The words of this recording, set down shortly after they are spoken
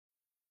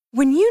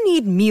When you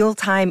need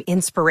mealtime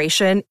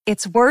inspiration,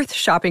 it's worth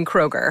shopping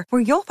Kroger,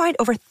 where you'll find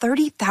over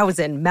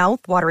 30,000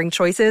 mouth-watering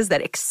choices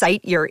that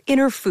excite your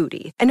inner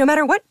foodie. And no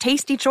matter what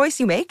tasty choice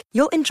you make,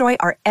 you'll enjoy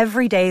our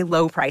everyday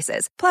low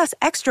prices, plus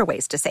extra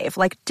ways to save,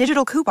 like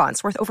digital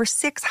coupons worth over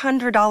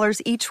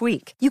 $600 each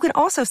week. You can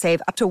also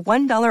save up to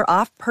 $1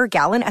 off per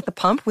gallon at the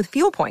pump with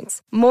fuel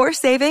points. More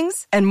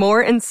savings and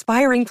more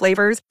inspiring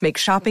flavors make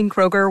shopping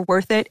Kroger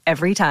worth it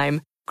every time.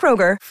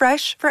 Kroger,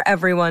 fresh for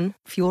everyone.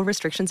 Fuel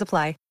restrictions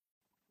apply.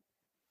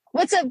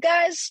 What's up,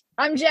 guys?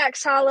 I'm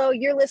Jax Hollow.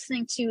 You're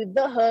listening to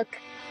The Hook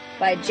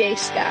by Jay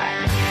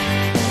Scott.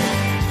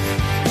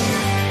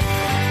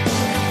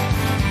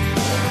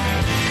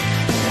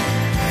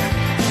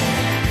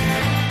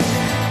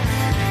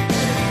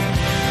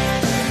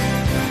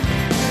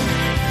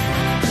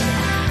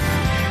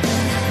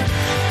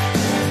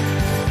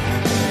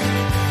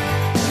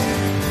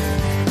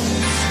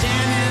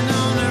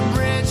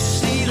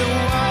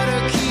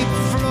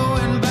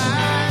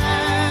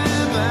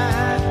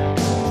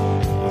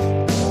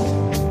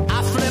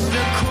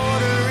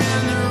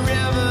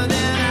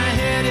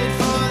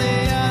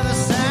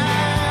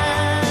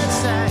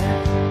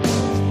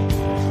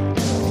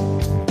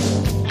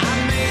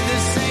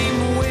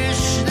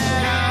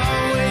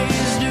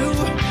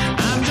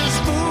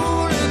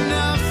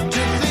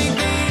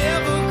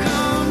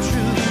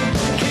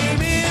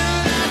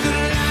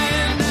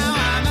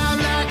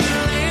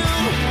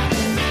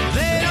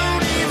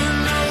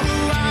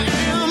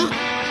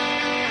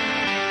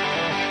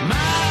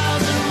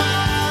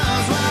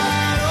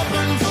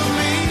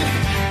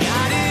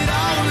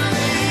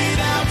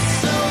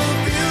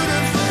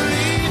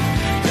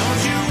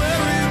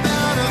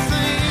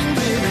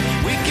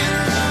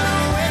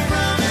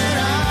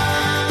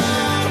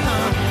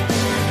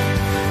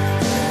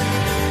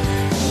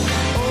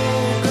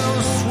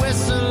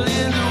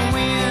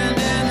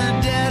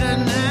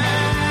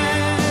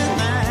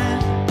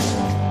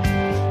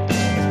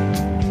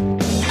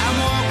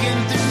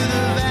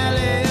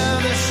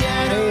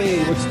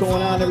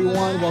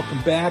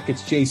 Welcome back.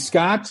 It's Jay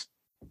Scott.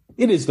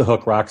 It is The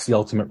Hook Rocks, the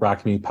ultimate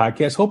rock community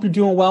podcast. Hope you're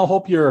doing well.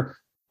 Hope you're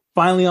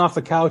finally off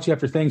the couch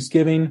after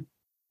Thanksgiving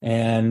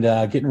and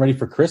getting ready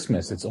for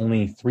Christmas. It's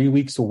only 3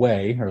 weeks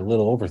away, or a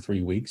little over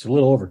 3 weeks, or a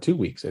little over 2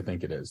 weeks, I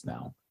think it is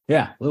now.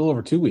 Yeah, a little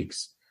over 2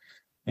 weeks.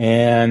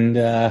 And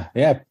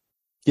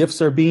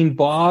gifts are being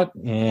bought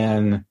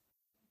and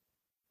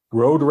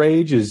road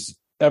rage is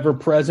ever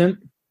present.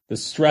 The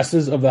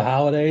stresses of the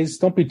holidays.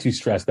 Don't be too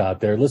stressed out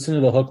there. Listen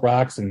to The Hook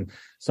Rocks and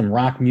some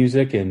rock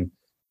music, and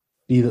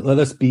let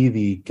us be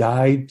the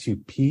guide to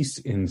peace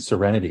and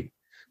serenity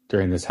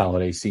during this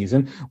holiday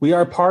season. We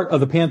are part of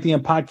the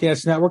Pantheon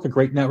Podcast Network, a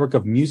great network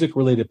of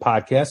music-related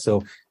podcasts.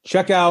 So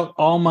check out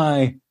all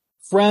my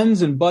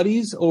friends and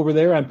buddies over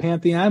there on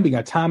Pantheon. We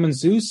got Tom and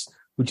Zeus,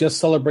 who just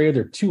celebrated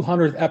their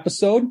 200th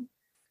episode.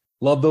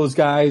 Love those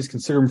guys.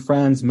 Consider them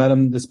friends. Met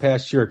them this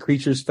past year at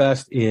Creatures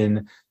Fest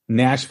in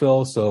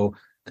Nashville. So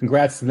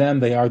congrats to them.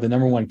 They are the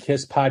 #1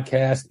 Kiss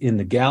podcast in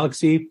the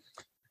galaxy.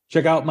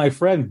 Check out my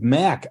friend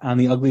Mac on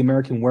the Ugly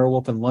American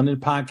Werewolf in London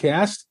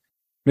podcast.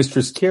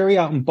 Mistress Carrie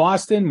out in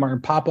Boston.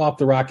 Martin Popoff,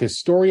 the rock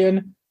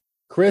historian.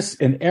 Chris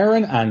and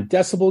Aaron on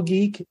Decibel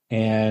Geek.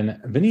 And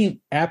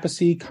Vinny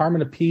Appice,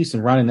 Carmen Apice,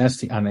 and Ron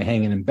Anesti on the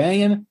Hangin' and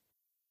Bangin'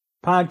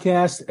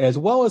 podcast, as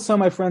well as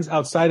some of my friends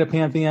outside of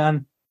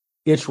Pantheon.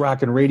 Itch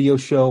Rockin' Radio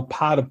Show,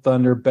 Pod of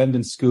Thunder, Bend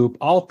and Scoop,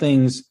 all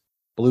things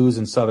blues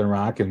and southern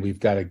rock. And we've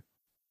got a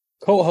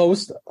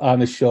co-host on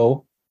the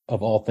show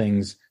of all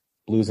things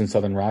blues and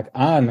southern rock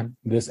on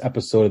this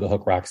episode of The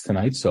Hook Rocks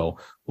tonight. So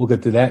we'll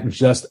get to that in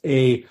just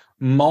a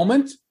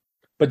moment.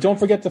 But don't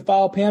forget to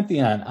follow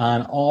Pantheon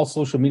on all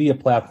social media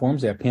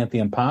platforms at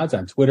Pantheon Pods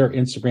on Twitter,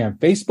 Instagram,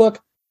 Facebook,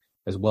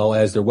 as well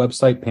as their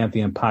website,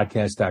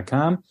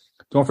 pantheonpodcast.com.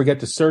 Don't forget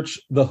to search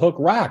The Hook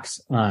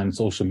Rocks on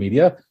social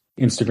media,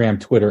 Instagram,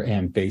 Twitter,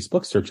 and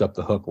Facebook. Search up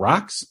The Hook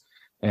Rocks,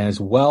 as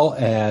well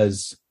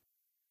as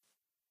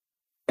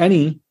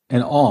any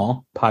and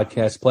all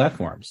podcast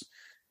platforms.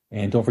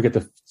 And don't forget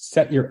to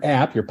set your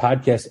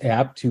podcast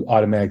app, to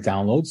automatic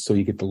downloads so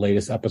you get the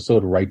latest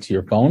episode right to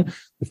your phone.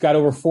 We've got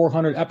over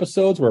 400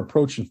 episodes. We're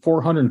approaching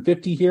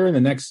 450 here in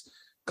the next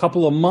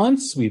couple of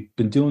months. We've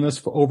been doing this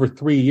for over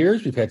 3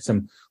 years. We've had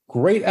some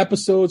great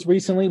episodes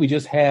recently. We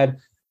just had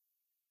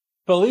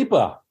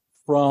Philippa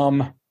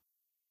from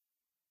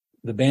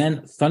the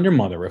band Thunder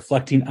Mother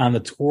reflecting on the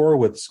tour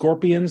with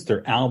Scorpions,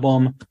 their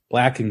album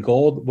Black and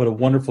Gold. What a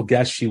wonderful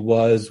guest she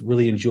was.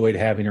 Really enjoyed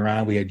having her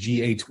on. We had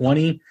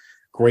GA20,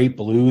 great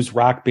blues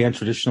rock band,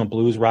 traditional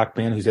blues rock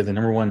band, who's had the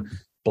 #1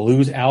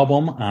 blues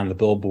album on the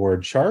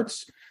Billboard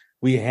charts.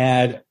 We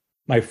had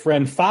my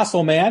friend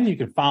Fossil Man. You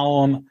can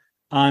follow him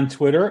on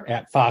Twitter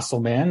at Fossil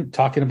Man,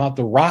 talking about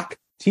the rock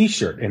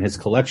t-shirt and his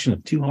collection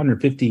of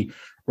 250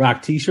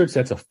 rock t-shirts.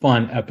 That's a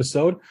fun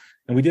episode.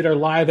 And we did our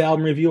live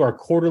album review, our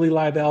quarterly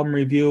live album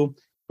review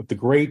with the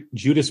great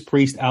Judas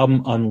Priest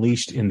album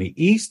Unleashed in the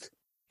East.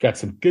 Got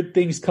some good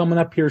things coming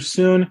up here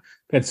soon.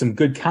 Had some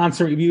good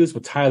concert reviews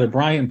with Tyler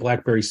Bryant and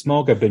Blackberry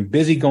Smoke. I've been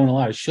busy going to a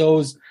lot of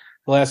shows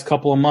the last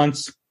couple of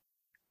months.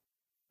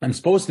 I'm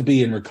supposed to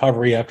be in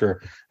recovery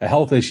after a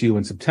health issue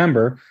in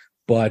September,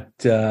 but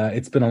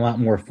it's been a lot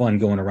more fun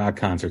going to rock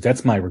concerts.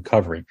 That's my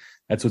recovery.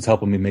 That's what's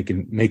helping me,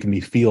 making me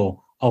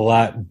feel a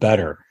lot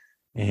better.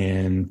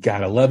 And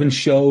got 11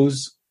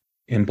 shows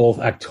in both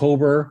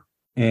October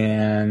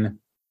and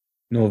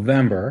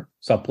November.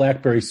 Saw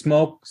Blackberry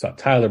Smoke, saw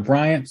Tyler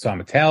Bryant, saw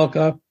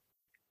Metallica,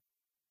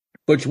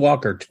 Butch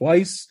Walker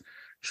twice,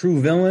 True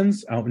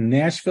Villains out in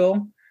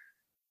Nashville.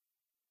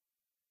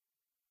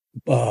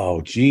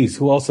 Oh, geez.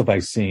 Who else have I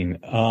seen?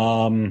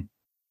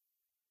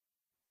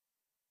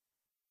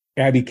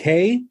 Abby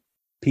Kay,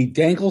 Pete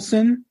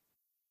Dankelson,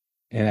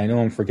 and I know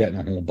I'm forgetting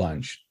a whole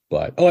bunch.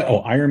 But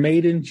Iron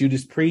Maiden,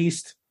 Judas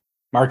Priest,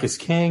 Marcus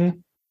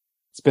King.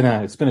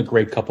 It's been a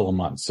great couple of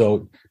months.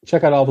 So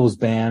check out all those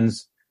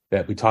bands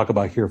that we talk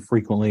about here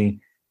frequently.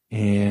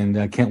 And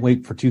I can't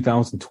wait for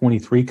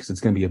 2023 because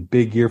it's going to be a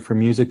big year for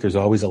music. There's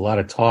always a lot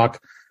of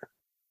talk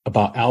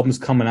about albums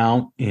coming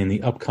out in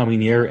the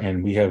upcoming year.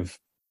 And we have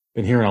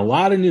been hearing a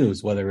lot of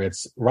news, whether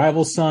it's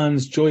Rival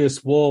Sons,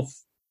 Joyous Wolf,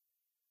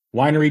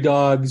 Winery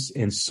Dogs,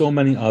 and so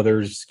many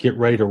others. Get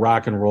ready to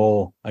rock and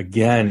roll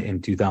again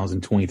in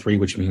 2023,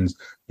 which means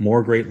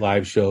more great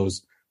live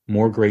shows,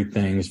 more great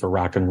things for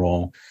rock and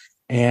roll.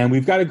 And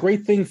we've got a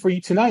great thing for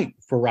you tonight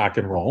for rock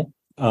and roll.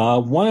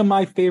 One of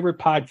my favorite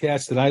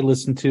podcasts that I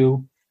listen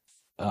to,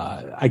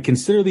 I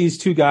consider these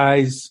two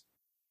guys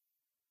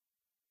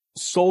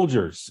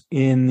soldiers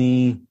in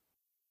the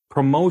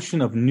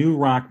promotion of new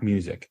rock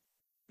music,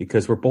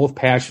 because we're both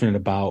passionate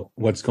about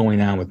what's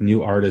going on with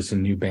new artists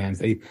and new bands.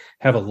 They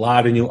have a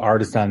lot of new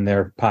artists on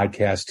their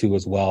podcast too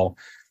as well.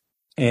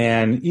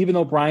 And even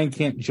though Brian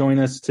can't join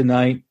us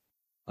tonight,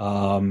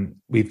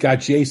 we've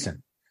got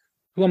Jason,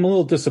 who I'm a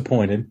little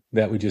disappointed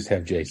that we just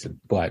have Jason,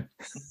 but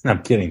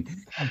I'm kidding.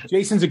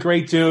 Jason's a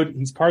great dude.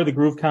 He's part of the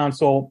Groove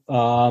Council.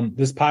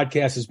 This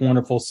podcast is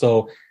wonderful.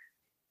 So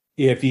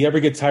if you ever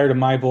get tired of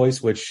my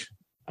voice, which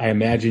I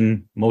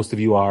imagine most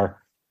of you are,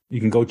 you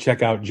can go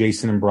check out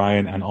Jason and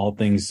Brian on all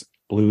things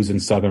blues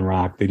and Southern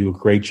rock. They do a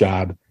great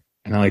job.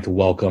 And I'd like to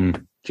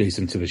welcome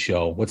Jason to the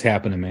show. What's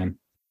happening, man?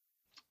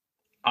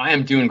 I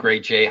am doing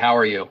great, Jay. How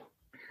are you?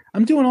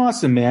 I'm doing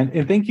awesome, man.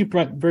 And thank you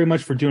very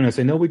much for doing this.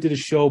 I know we did a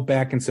show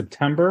back in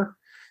September.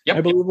 Yep.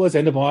 I believe it was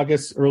end of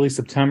August, early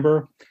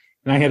September.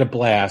 And I had a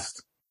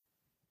blast.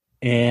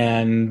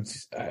 And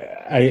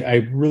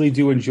I really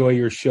do enjoy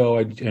your show.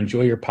 I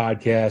enjoy your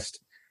podcast.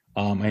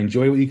 I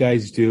enjoy what you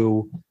guys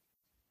do.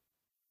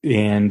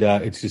 And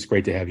it's just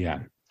great to have you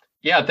on.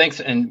 Yeah,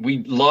 thanks. And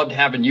we loved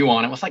having you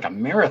on. It was like a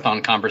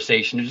marathon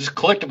conversation. It just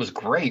clicked. It was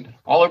great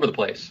all over the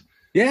place.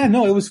 Yeah,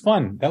 no, it was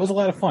fun. That was a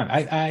lot of fun.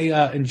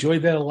 I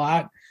enjoyed that a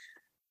lot.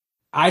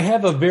 I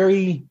have a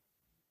very,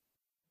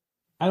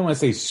 I don't want to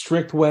say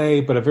strict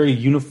way, but a very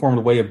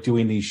uniform way of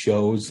doing these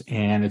shows.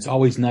 And it's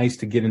always nice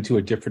to get into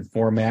a different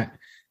format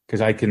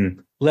because I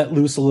can let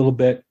loose a little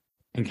bit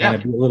and kind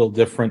of be a little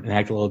different and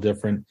act a little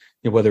different,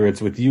 you know, whether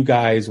it's with you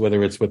guys,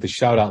 whether it's with the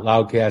Shout Out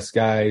Loudcast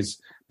guys,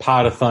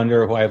 Pot of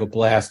Thunder, who I have a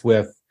blast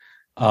with.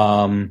 You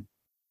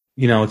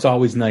know, it's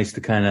always nice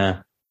to kind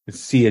of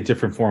see a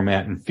different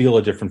format and feel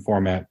a different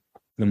format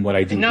than what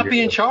I do. And not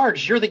be in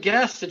charge. You're the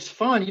guest. It's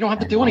fun. You don't have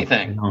to do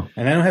anything.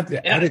 And I don't have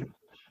to edit.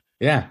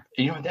 Yeah.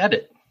 You don't have to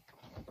edit.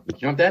 You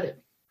don't have to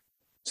edit.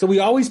 So we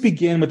always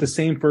begin with the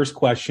same first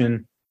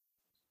question,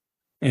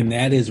 and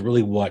that is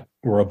really what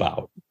we're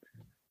about.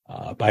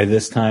 By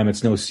this time,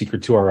 it's no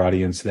secret to our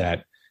audience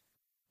that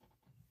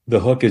the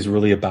hook is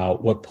really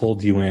about what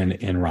pulled you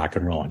in rock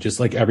and roll. And just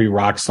like every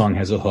rock song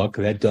has a hook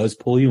that does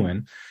pull you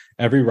in,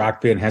 every rock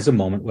band has a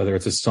moment, whether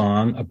it's a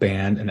song, a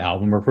band, an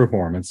album, or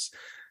performance,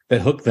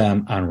 that hooked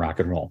them on rock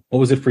and roll. What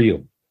was it for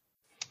you?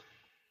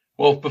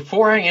 Well,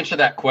 before I answer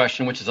that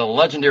question, which is a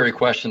legendary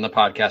question in the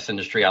podcast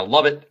industry, I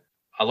love it.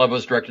 I love it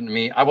was directed to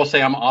me. I will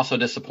say I'm also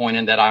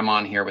disappointed that I'm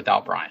on here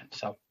without Brian.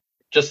 So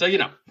just so you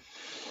know.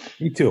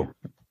 Me too.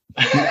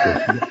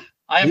 I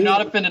am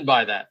not offended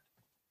by that.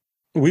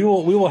 We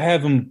will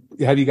have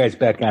you guys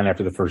back on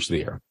after the first of the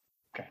year.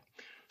 Okay.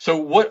 So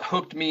what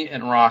hooked me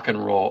in rock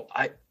and roll?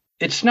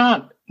 It's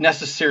not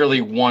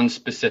necessarily one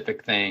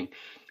specific thing.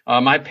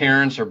 My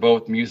parents are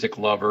both music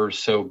lovers.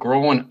 So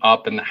growing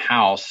up in the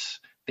house,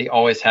 they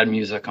always had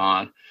music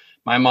on.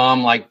 My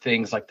mom liked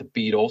things like the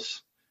Beatles,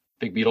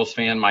 big Beatles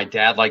fan. My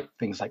dad liked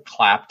things like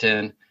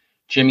Clapton,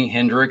 Jimi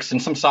Hendrix,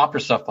 and some softer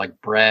stuff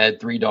like Bread,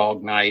 Three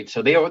Dog Night.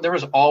 So there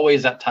was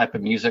always that type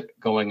of music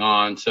going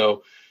on.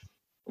 So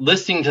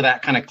listening to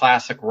that kind of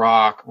classic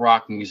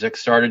rock music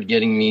started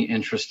getting me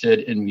interested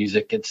in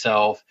music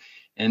itself.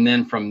 And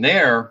then from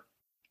there,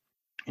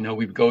 you know,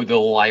 we'd go to the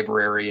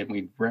library and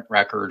we'd rent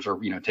records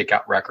or, you know, take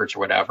out records or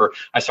whatever.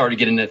 I started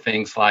getting into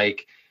things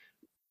like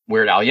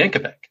Weird Al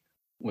Yankovic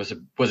was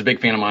a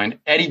big fan of mine.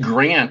 Eddie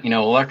Grant, you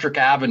know, Electric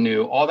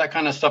Avenue, all that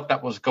kind of stuff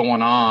that was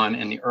going on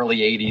in the early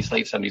 80s,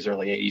 late 70s,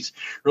 early 80s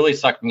really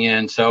sucked me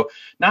in. So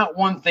not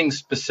one thing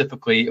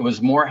specifically. It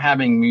was more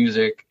having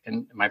music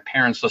and my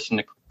parents listening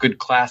to good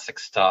classic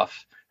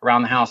stuff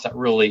around the house that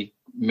really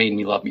made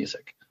me love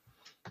music.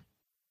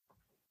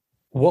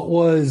 What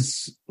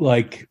was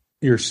like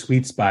your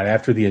sweet spot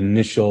after the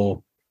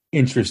initial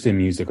interest in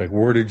music? Like,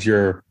 where did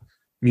your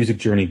music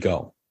journey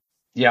go?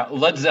 Yeah,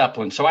 Led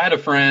Zeppelin. So I had a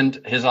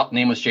friend, his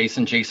name was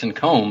Jason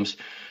Combs,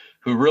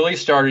 who really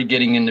started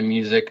getting into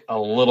music a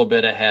little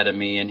bit ahead of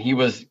me. And he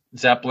was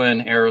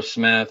Zeppelin,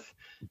 Aerosmith,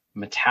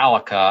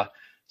 Metallica.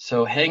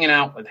 So hanging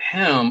out with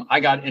him, I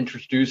got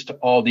introduced to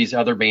all these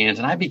other bands,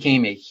 and I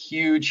became a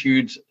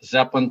huge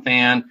Zeppelin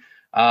fan.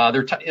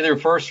 They're either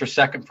first or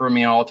second for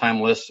me all-time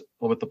list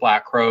with the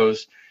Black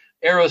Crowes.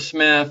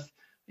 Aerosmith,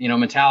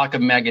 Metallica,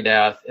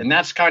 Megadeth, and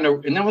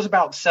that was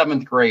about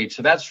 7th grade.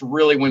 So that's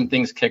really when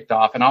things kicked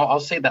off. And I'll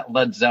say that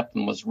Led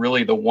Zeppelin was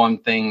really the one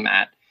thing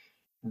that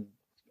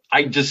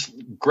I just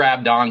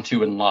grabbed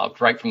onto and loved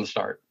right from the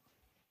start.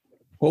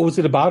 What was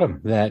it about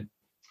them that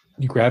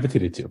you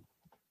gravitated to?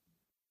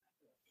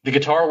 The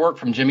guitar work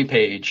from Jimmy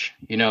Page,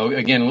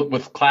 again,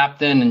 with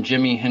Clapton and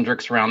Jimi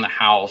Hendrix around the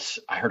house,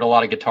 I heard a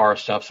lot of guitar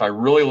stuff. So I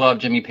really love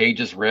Jimmy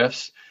Page's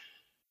riffs.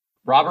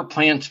 Robert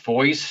Plant's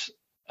voice,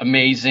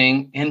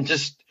 amazing. And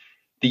just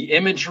the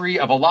imagery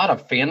of a lot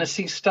of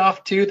fantasy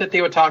stuff too, that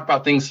they would talk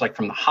about, things like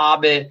from The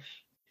Hobbit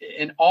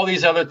and all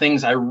these other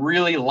things I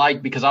really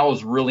like, because I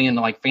was really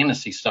into like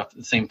fantasy stuff at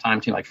the same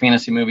time too, like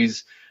fantasy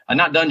movies,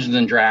 not Dungeons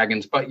and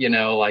Dragons, but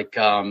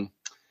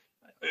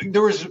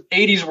there was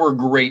 80s were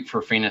great for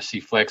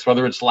fantasy flicks,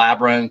 whether it's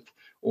Labyrinth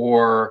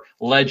or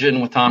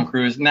Legend with Tom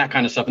Cruise and that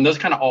kind of stuff. And those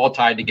kind of all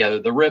tied together,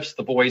 the riffs,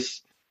 the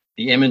voice,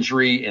 the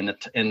imagery, and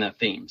the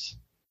themes.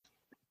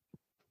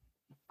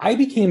 I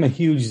became a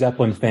huge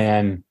Zeppelin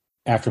fan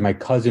after my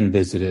cousin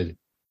visited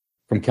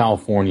from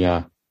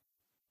California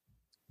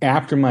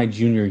after my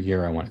junior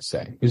year, I want to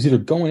say. It was either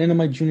going into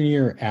my junior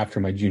year or after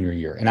my junior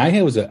year. And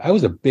I was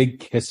a big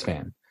Kiss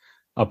fan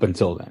up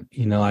until then.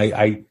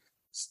 I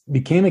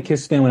became a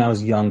Kiss fan when I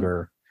was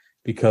younger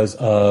because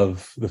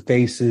of the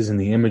faces and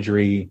the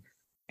imagery.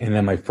 And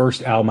then my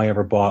first album I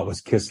ever bought was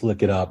Kiss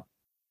Lick It Up,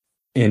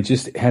 and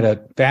just had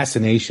a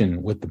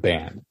fascination with the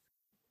band.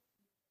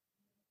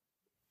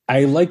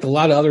 I liked a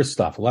lot of other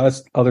stuff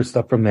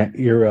from that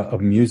era of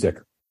music.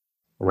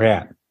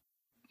 Rat,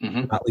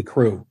 Motley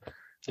Crue.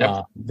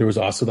 Yep. There was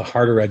also the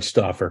harder edge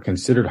stuff, or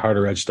considered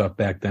harder edge stuff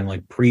back then,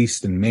 like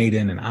Priest and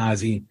Maiden and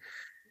Ozzy.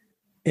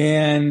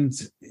 And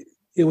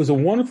it was a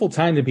wonderful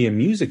time to be a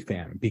music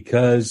fan,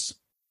 because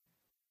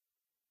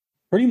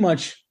pretty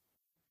much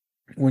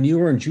when you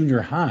were in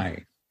junior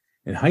high,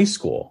 in high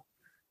school,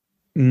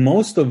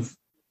 most of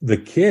the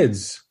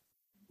kids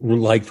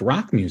liked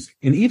rock music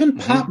and even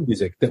pop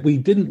music that we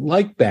didn't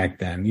like back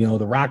then.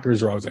 The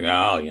rockers are always like,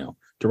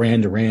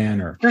 Duran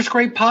Duran, or there's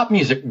great pop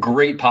music in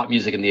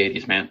the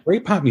 80s, man.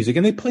 Great pop music.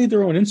 And they played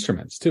their own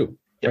instruments too,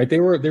 right? They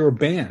were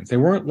bands. They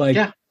weren't like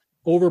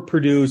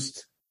overproduced,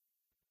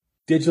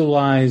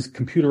 digitalized,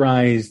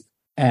 computerized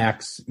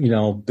acts,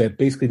 that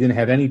basically didn't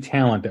have any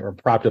talent, that were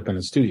propped up in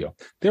a studio.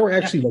 They were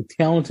actually like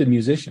talented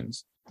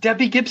musicians.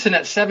 Debbie Gibson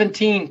at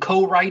 17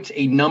 co-writes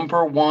a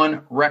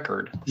 #1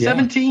 record.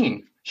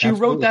 17. She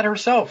Absolutely. wrote that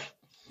herself.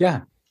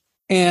 Yeah.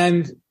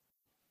 And,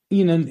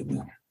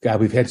 God,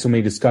 we've had so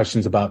many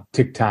discussions about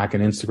TikTok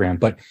and Instagram,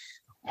 but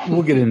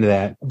we'll get into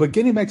that. But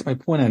getting back to my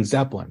point on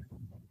Zeppelin,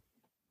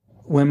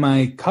 when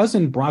my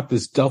cousin brought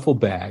this duffel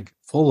bag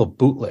full of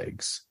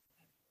bootlegs,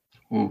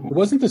 it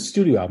wasn't the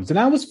studio albums. And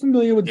I was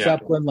familiar with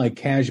Zeppelin, like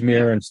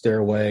Kashmir and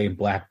Stairway and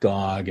Black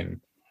Dog and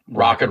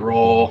Rock and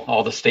Roll,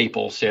 all the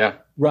staples. Yeah.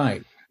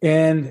 Right.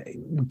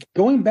 And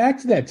going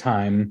back to that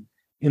time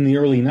in the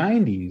early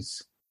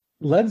 90s,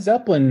 Led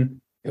Zeppelin,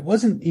 it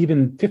wasn't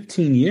even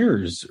 15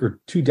 years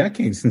or 2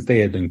 decades since they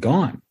had been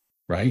gone,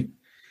 right?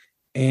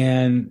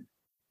 And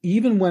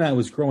even when I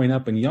was growing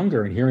up and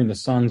younger and hearing the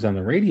songs on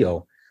the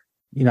radio,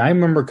 I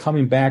remember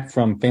coming back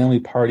from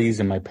family parties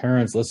and my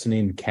parents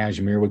listening,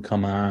 Kashmir would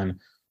come on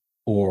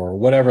or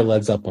whatever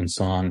Led Zeppelin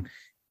song.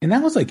 And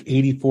that was like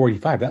 84,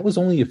 85. That was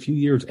only a few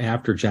years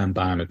after John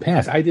Bonham had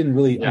passed. I didn't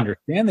really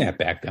understand that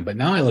back then, but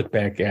now I look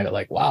back at it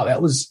like, wow,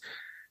 that was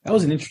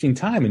an interesting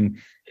time. And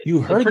you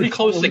heard they're pretty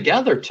close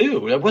together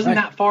too. It wasn't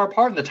that far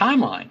apart in the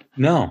timeline.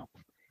 No.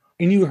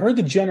 And you heard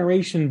the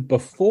generation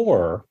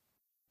before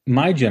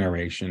my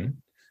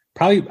generation,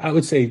 probably I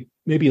would say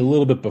maybe a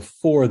little bit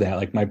before that.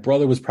 Like my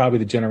brother was probably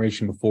the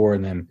generation before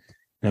and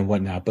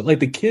whatnot. But like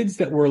the kids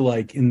that were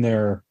like in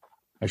their,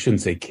 I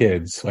shouldn't say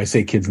kids. I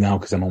say kids now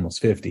because I'm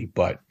almost 50,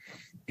 but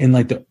in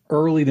like the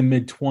early to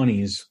mid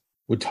 20s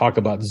would talk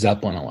about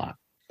Zeppelin a lot.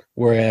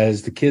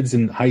 Whereas the kids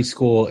in high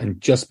school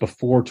and just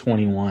before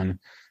 21,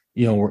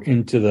 were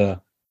into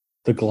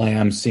the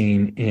glam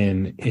scene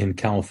in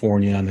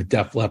California and the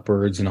Def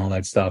Leppards and all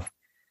that stuff.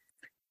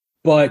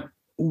 But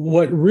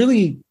what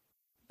really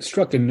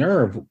struck a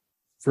nerve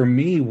for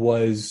me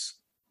was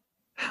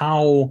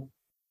how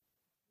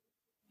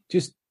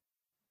just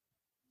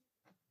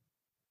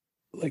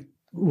like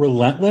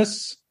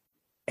relentless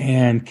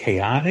and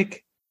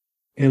chaotic.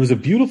 And it was a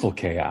beautiful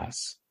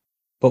chaos.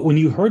 But when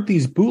you heard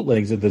these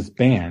bootlegs of this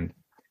band,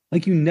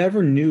 like you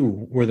never knew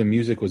where the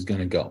music was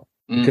going to go.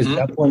 Because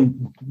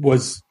Zeppelin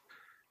was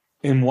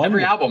in one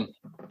every album,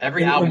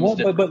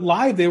 but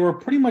live they were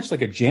pretty much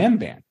like a jam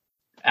band.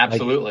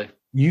 Absolutely.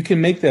 you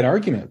can make that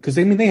argument because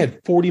I mean they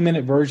had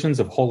 40-minute versions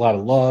of Whole Lotta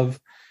Love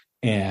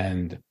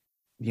and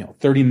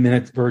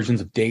 30-minute versions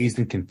of Dazed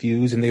and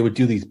Confused, and they would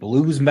do these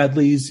blues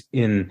medleys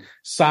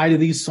inside of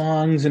these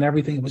songs and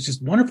everything. It was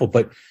just wonderful.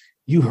 But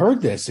you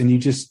heard this and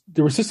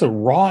there was just a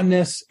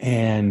rawness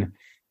and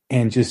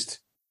just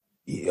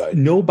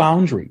no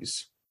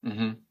boundaries.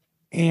 Mm-hmm.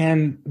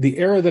 And the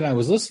era that I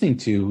was listening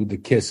to, the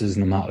Kisses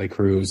and the Motley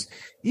Crues,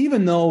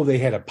 even though they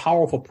had a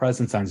powerful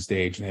presence on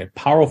stage and they had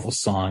powerful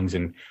songs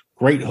and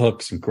great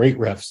hooks and great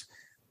riffs,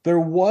 there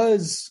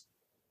wasn't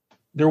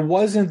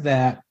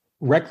that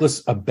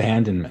reckless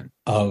abandonment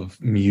of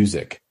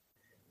music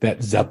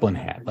that Zeppelin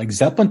had. Like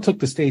Zeppelin took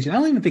the stage, and I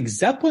don't even think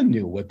Zeppelin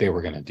knew what they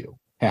were going to do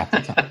half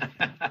the time.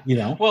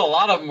 Well, a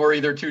lot of them were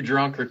either too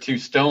drunk or too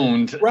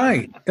stoned.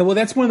 Right. And well,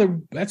 that's one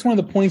of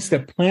the points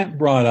that Plant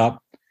brought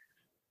up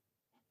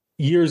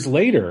years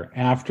later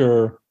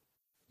after,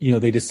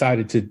 they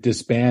decided to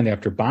disband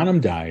after Bonham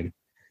died,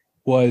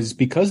 was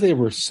because they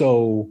were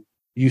so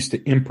used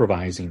to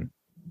improvising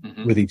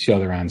with each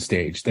other on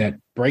stage that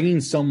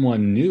bringing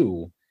someone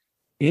new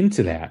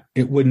into that,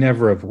 it would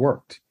never have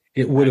worked.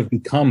 It would have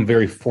become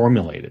very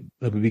formulated.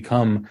 It would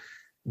become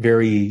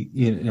very,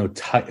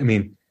 tight. I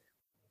mean,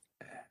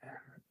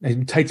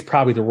 tight's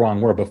probably the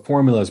wrong word, but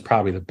formula is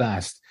probably the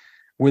best,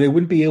 where they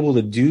wouldn't be able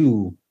to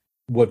do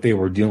what they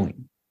were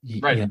doing.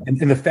 Right.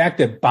 And the fact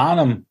that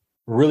Bonham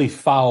really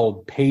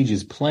followed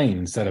Page's playing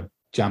instead of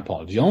John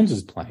Paul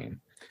Jones's playing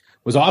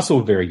was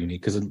also very unique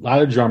because a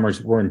lot of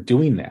drummers weren't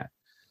doing that.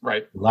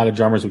 Right. A lot of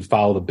drummers would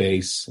follow the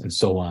bass and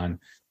so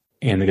on,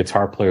 and the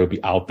guitar player would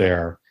be out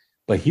there,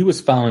 but he was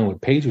following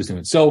what Page was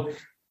doing. So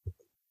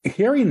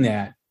hearing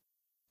that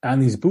on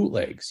these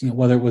bootlegs,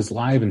 whether it was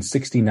live in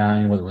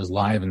 69, whether it was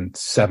live in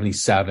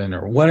 77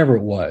 or whatever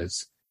it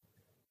was,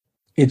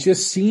 it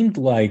just seemed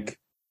like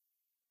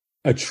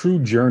a true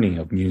journey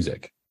of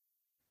music.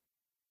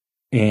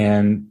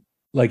 And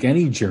like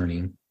any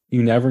journey,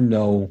 you never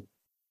know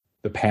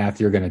the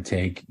path you're going to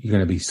take. You're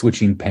going to be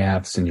switching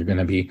paths and you're going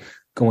to be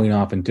going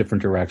off in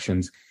different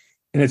directions.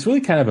 And it's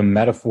really kind of a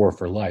metaphor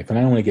for life. And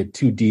I don't want to get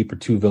too deep or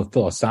too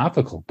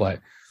philosophical, but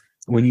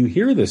when you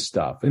hear this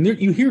stuff, and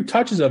you hear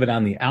touches of it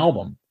on the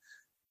album,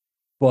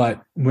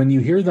 but when you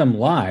hear them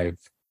live,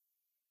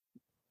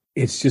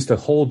 it's just a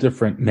whole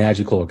different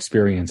magical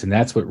experience. And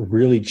that's what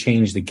really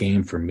changed the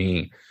game for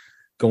me,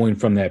 going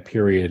from that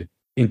period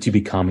into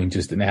becoming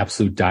just an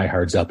absolute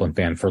diehard Zeppelin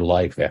fan for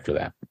life after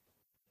that.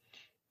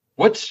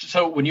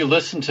 So when you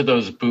listen to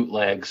those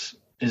bootlegs,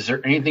 is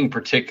there anything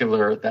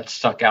particular that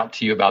stuck out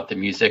to you about the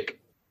music,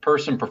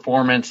 person,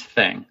 performance,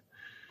 thing?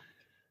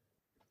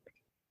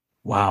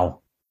 Wow.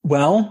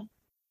 Well,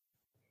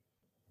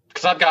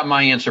 because I've got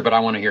my answer, but I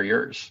want to hear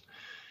yours.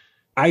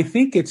 I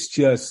think it's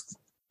just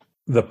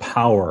the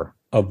power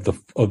of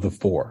the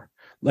four.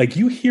 Like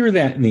you hear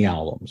that in the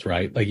albums,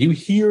 right? Like you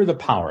hear the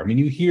power. I mean,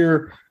 you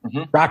hear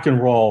Rock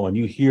and Roll, and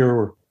you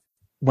hear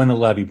When the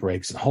Levee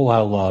Breaks and Whole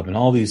Lotta Love and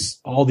all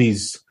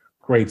these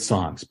great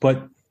songs.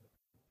 But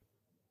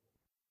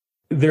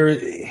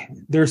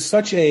there's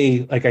such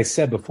a, like I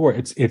said before,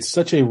 it's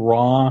such a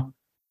raw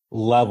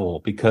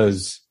level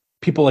because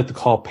people like to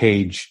call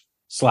Page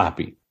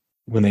sloppy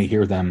when they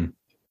hear them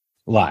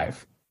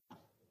live.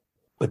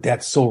 But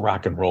that's so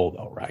rock and roll,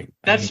 though, right?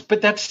 That's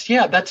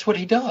what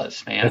he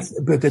does, man. It's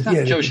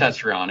not Joe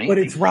Satriani. But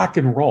it's rock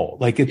and roll.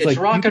 It's like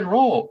rock and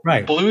roll,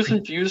 right? Blues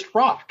infused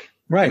rock,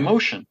 right?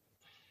 Emotion.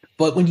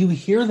 But when you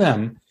hear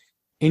them,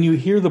 and you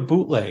hear the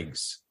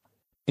bootlegs,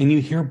 and you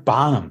hear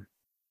Bonham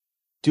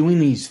doing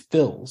these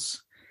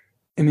fills,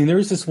 I mean,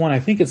 there's this one. I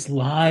think it's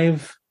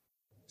Live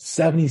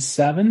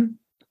 77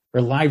 or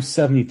Live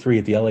 73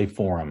 at the LA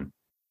Forum,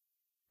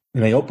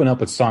 and they open up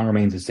with "Song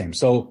Remains the Same."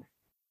 So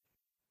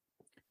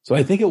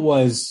I think it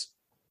was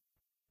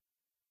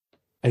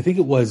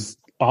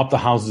Off the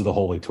Houses of the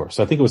Holy Tour.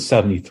 So I think it was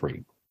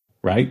 73,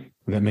 right?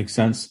 Does that make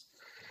sense?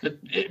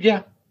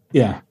 Yeah.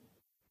 Yeah.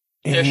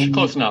 Ish,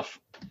 close enough.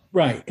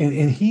 Right.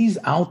 And he's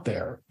out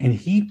there and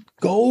he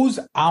goes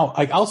out.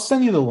 Like, I'll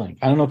send you the link.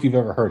 I don't know if you've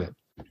ever heard it.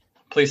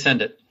 Please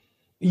send it.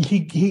 He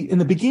in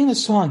the beginning of the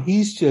song,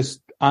 he's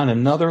just on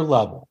another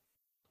level.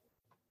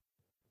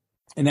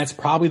 And that's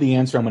probably the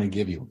answer I'm going to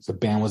give you. The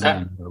band was on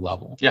another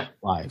level. Yeah.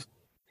 Live.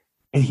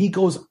 And he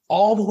goes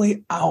all the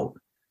way out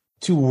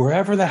to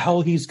wherever the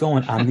hell he's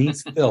going on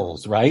these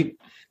fills, right?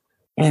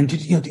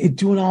 And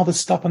doing all this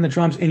stuff on the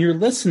drums. And you're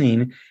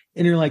listening,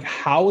 and you're like,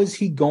 how is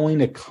he going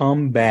to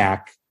come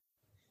back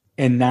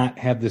and not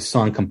have this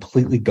song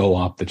completely go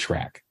off the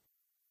track?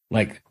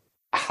 Like,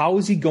 how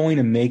is he going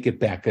to make it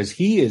back? Because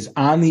he is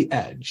on the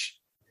edge.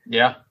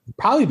 Yeah.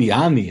 Probably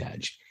beyond the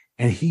edge.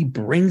 And he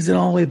brings it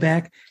all the way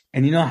back.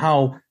 And you know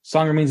how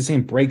Song Remains the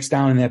Same breaks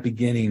down in that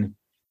beginning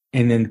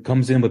and then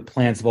comes in with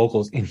Plant's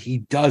vocals, and he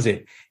does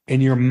it,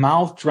 and your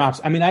mouth drops.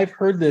 I mean, I've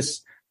heard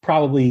this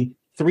probably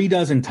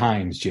 36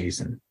 times,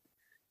 Jason,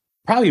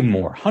 probably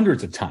more,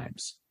 hundreds of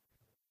times.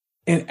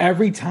 And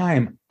every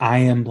time I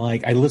am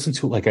like, I listen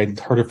to it like I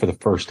heard it for the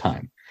first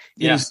time.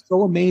 It is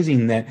so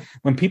amazing that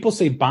when people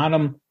say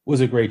Bonham was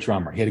a great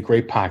drummer, he had a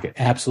great pocket,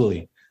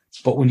 absolutely.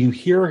 But when you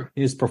hear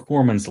his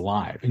performance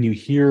live and you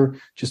hear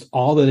just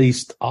all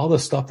the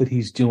stuff that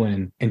he's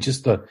doing and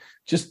just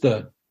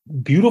the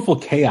beautiful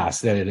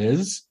chaos that it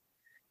is.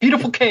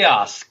 Beautiful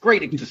chaos.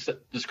 Great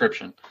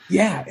description.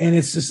 Yeah. And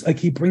it's just like,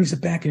 he brings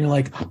it back and you're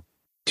like,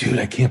 dude,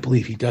 I can't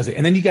believe he does it.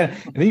 And then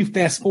you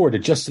fast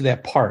forward to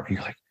that part and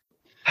you're like,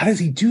 how does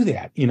he do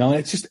that?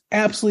 It's just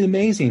absolutely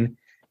amazing.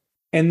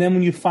 And then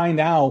when you find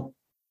out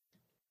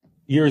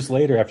years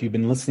later, after you've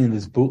been listening to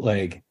this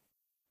bootleg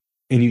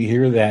and you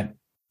hear that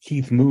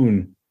Keith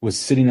Moon was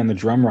sitting on the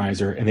drum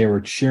riser and they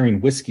were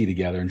sharing whiskey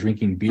together and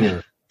drinking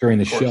beer during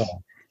the show.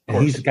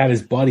 And he's got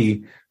his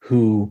buddy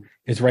who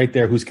is right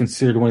there, who's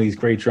considered one of these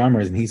great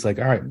drummers. And he's like,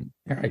 all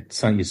right,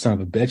 son, you son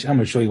of a bitch. I'm going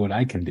to show you what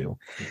I can do.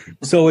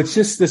 So it's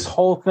just this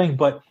whole thing.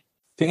 But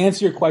to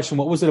answer your question,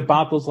 what was it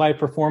about those live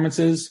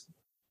performances?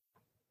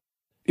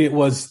 It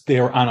was,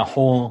 they were on a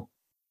whole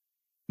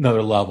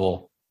another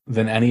level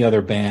than any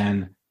other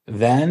band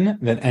then,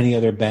 than any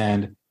other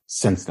band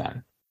since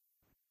then.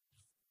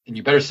 And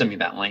you better send me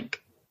that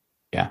link.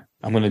 Yeah,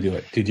 I'm going to do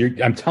it.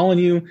 Dude, I'm telling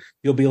you,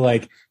 you'll be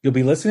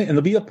listening, and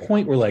there'll be a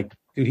point where like,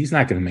 dude, he's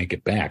not going to make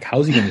it back.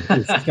 How's he going to do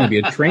this? It's going to be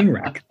a train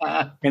wreck.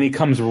 And he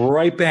comes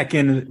right back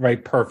in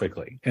right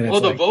perfectly. And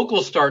well, the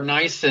vocals start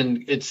nice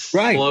and it's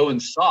slow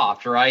and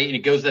soft, right? And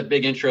it goes that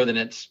big intro, then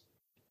it's,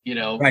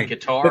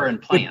 guitar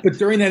and plant. But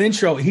during that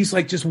intro, he's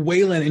like just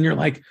wailing, and you're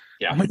like,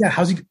 oh my God,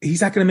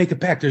 he's not going to make it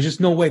back. There's just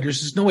no way.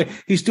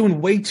 He's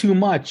doing way too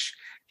much.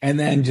 And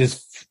then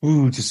just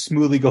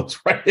smoothly goes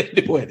right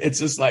into it. It's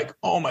just like,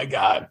 oh my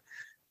God.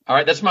 All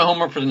right. That's my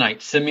homework for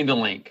tonight. Send me the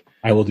link.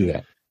 I will do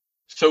that.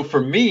 So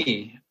for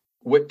me,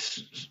 what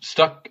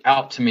stuck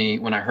out to me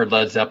when I heard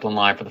Led Zeppelin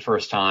live for the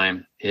first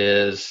time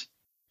is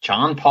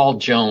John Paul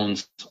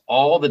Jones,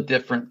 all the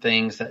different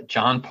things that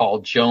John Paul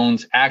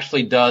Jones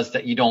actually does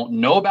that you don't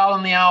know about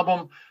on the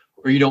album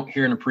or you don't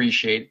hear and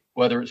appreciate,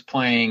 whether it's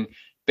playing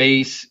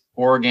bass,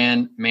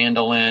 organ,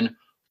 mandolin,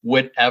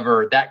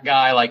 whatever. That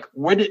guy, like,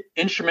 what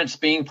instruments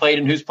being played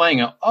and who's playing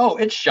it? Oh,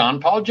 it's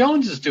John Paul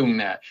Jones is doing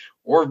that.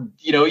 Or,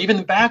 even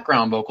the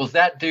background vocals.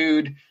 That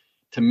dude,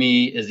 to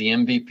me, is the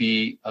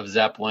MVP of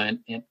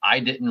Zeppelin. And I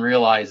didn't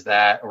realize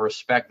that or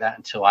respect that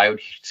until I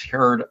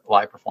heard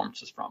live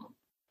performances from him.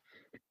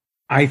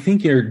 I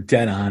think you're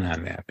dead on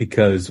that,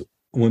 because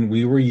when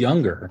we were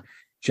younger,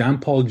 John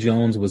Paul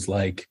Jones was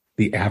like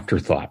the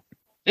afterthought.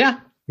 Yeah.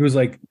 He was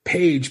like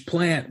Page,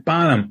 Plant,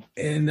 Bonham,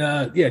 and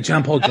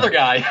John Paul Jones. Other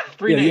guy.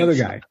 Three names. The other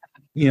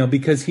guy.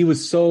 Because he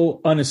was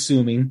so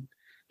unassuming.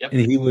 Yep.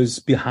 And he was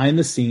behind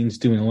the scenes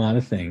doing a lot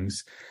of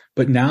things.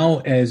 But now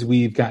as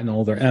we've gotten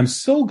older, and I'm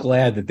so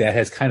glad that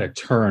has kind of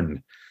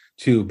turned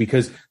too,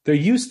 because there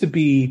used to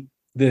be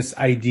this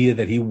idea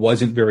that he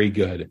wasn't very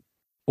good,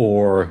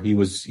 or he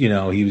was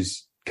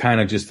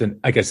kind of just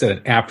like I said,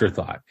 an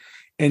afterthought.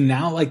 And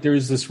now like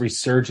there's this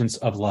resurgence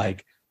of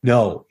like,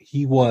 no,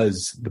 he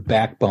was the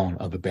backbone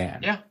of the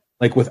band. Yeah.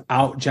 Like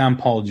without John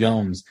Paul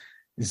Jones,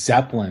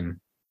 Zeppelin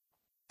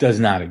does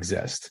not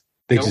exist.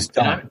 They just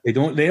don't. They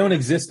don't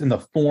exist in the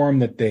form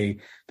that they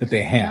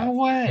have. No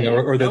way.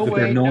 Or that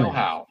they're known. No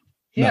how.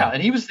 Yeah. No.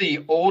 And he was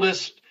the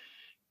oldest.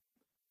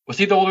 Was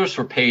he the oldest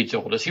or Page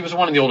the oldest? He was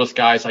one of the oldest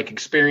guys, like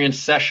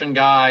experienced session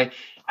guy.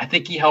 I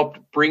think he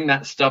helped bring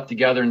that stuff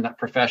together in that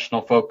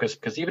professional focus,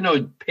 because even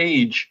though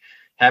Page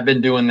had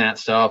been doing that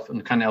stuff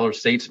and kind of elder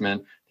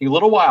statesman, he was a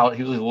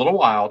little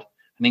wild.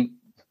 I think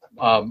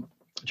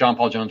John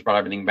Paul Jones brought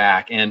everything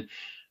back. And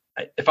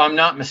if I'm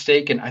not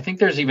mistaken, I think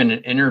there's even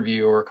an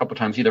interview or a couple of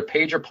times either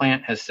Page or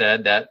Plant has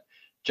said that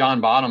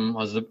John Paul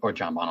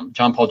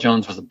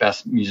Jones was the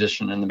best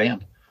musician in the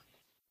band.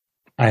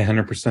 I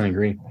 100%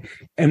 agree.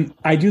 And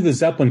I do the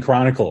Zeppelin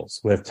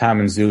Chronicles with Tom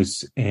and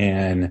Zeus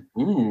and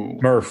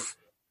Murph,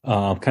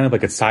 kind of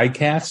like a side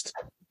cast.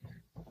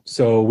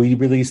 So we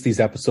release these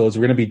episodes.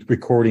 We're going to be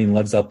recording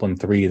Led Zeppelin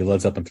 3, the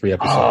Led Zeppelin 3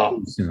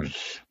 episode soon.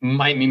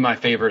 Might be my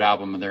favorite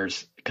album of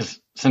theirs, because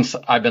since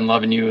I've Been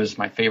Loving You is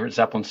my favorite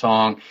Zeppelin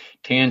song.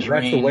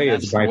 Tangerine,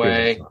 That's the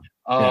Way.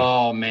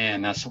 Oh,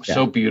 man, that's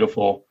so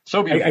beautiful.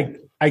 So beautiful.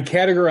 I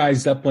categorize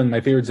Zeppelin,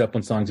 my favorite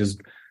Zeppelin songs, as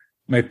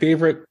my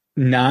favorite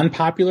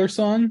non-popular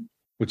song,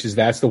 which is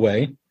That's the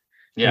Way.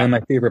 Yeah. And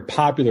my favorite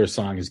popular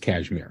song is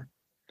Kashmir.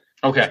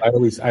 Okay. I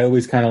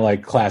always kind of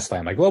like classify.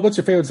 I'm like, well, what's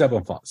your favorite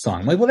Zeppelin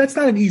song? I'm like, well, that's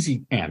not an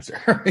easy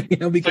answer,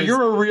 because so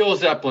you're a real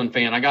Zeppelin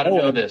fan. I got to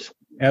know this.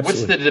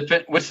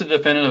 Absolutely. What's the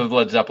definitive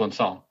Led Zeppelin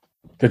song?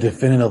 The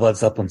definitive Led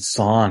Zeppelin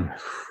song.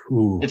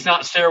 Ooh. It's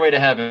not Stairway to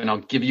Heaven. I'll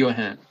give you a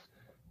hint.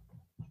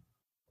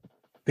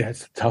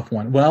 That's a tough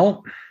one.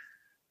 Well,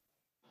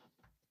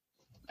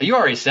 you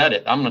already said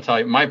it. I'm going to tell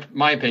you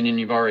my opinion.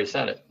 You've already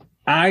said it.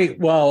 I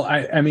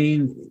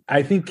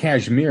think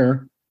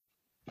Kashmir.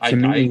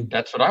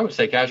 That's what I would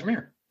say.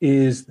 Kashmir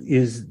is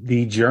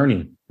the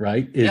journey,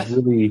 right?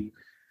 Really.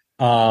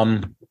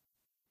 I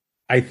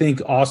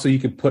think also you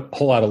could put a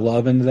Whole Lot of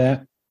Love into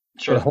that.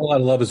 Sure. But a Whole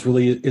Lot of Love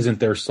isn't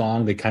their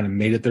song. They kind of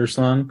made it their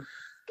song.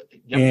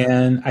 Yep.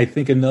 And I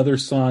think another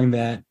song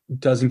that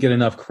doesn't get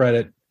enough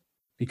credit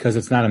because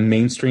it's not a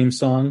mainstream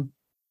song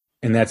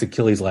and that's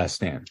Achilles' Last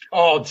Stand.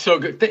 Oh, so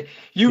good.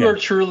 You are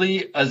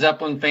truly a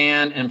Zeppelin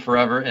fan and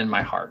forever in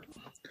my heart.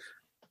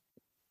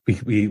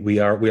 We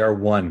are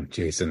one,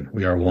 Jason.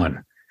 We are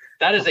one.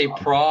 That is a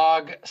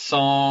prog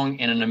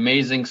song and an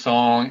amazing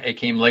song. It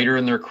came later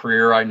in their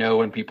career. I know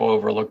when people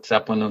overlooked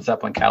Zeppelin and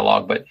Zeppelin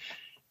catalog, but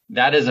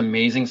that is an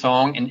amazing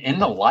song. And In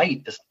the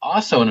Light is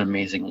also an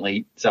amazing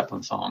late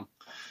Zeppelin song.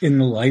 In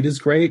the Light is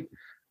great.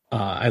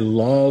 I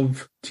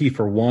love T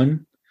for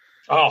One.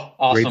 Oh,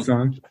 awesome. Great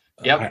song.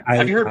 Yep.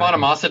 Have you heard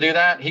Bonamassa do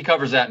that? He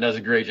covers that and does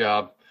a great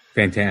job.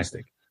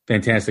 Fantastic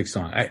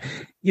song.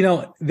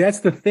 That's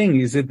the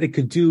thing, is that they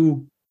could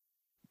do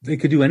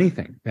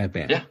anything, that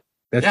band. Yeah.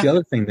 That's the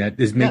other thing that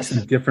makes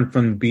them different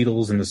from the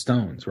Beatles and the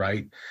Stones,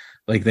 right?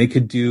 Like they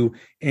could do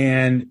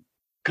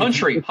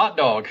country, hot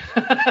dog.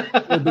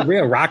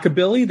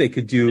 Rockabilly. They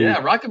could do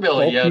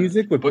rockabilly, folk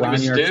music with Bonnie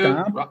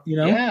Stomp,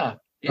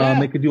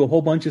 they could do a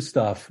whole bunch of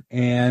stuff.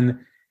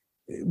 And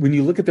when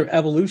you look at their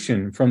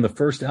evolution from the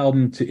first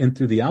album to In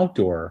Through the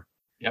Outdoor,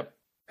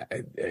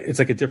 it's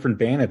like a different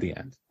band at the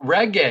end.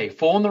 Reggae,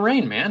 Fool in the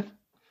Rain, man.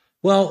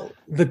 Well,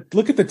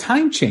 look at the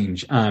time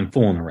change on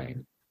Fool in the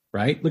Rain.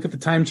 Right? Look at the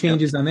time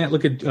changes on that.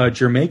 Look at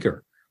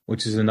Jamaica,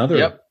 which is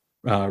another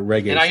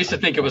reggae. And I used to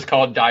think it was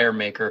called Dire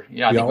Maker.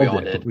 Yeah, I think we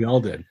all did. We all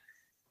did.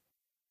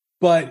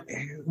 But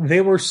they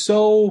were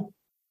so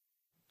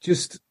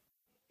just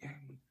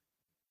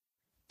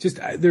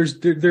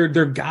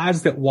they're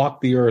gods that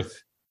walk the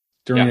earth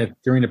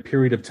during a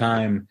period of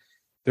time.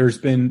 There's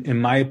been, in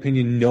my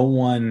opinion, no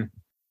one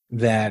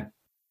that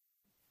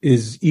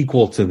is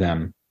equal to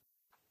them.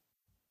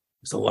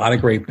 There's a lot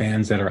of great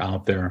bands that are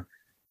out there,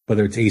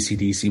 whether it's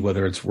AC/DC,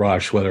 whether it's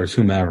Rush, whether it's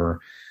whomever.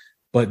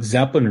 But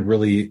Zeppelin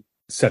really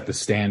set the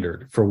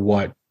standard for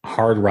what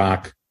hard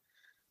rock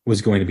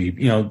was going to be.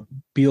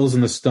 Beatles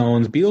and the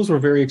Stones. Beatles were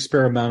very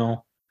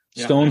experimental.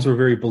 Stones were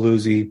very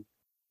bluesy.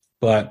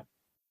 But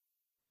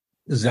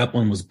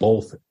Zeppelin was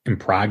both in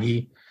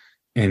proggy,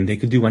 and they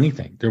could do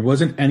anything. There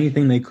wasn't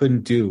anything they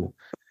couldn't do.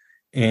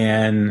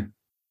 And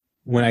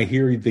when I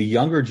hear the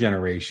younger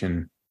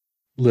generation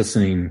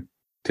listening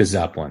to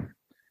Zeppelin,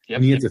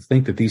 you have to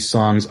think that these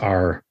songs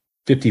are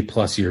 50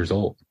 plus years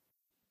old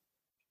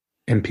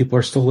and people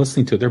are still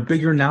listening to it. They're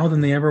bigger now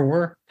than they ever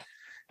were.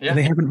 And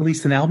they haven't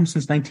released an album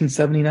since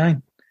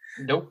 1979.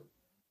 Nope.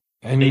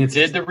 They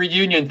did the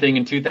reunion thing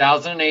in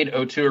 2008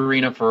 O2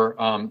 Arena for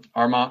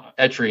Armand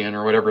Etrian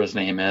or whatever his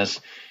name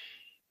is.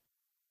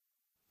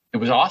 It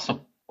was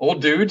awesome.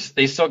 Old dudes,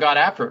 they still got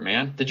after it,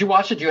 man. Did you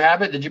watch it? Did you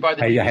have it? Did you buy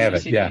the DVD? I have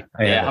it.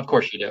 Yeah. Of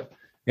course you do.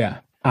 Yeah.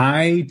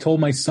 I told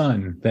my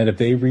son that if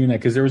they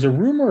reunite, because there was a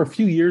rumor a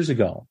few years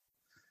ago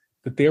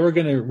that they were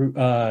going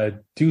to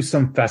do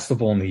some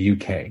festival in the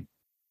UK.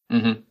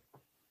 Mm-hmm.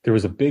 There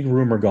was a big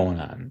rumor going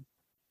on.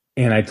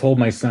 And I told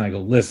my son, I go,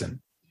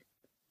 listen,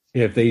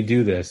 if they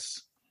do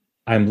this,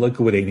 I'm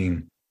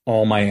liquidating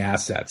all my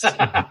assets.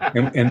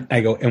 and I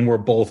go, and we're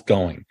both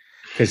going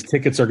because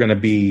tickets are going to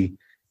be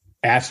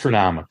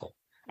astronomical.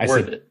 I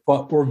said,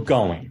 but we're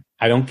going.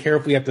 I don't care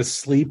if we have to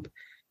sleep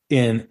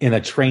in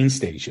a train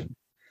station.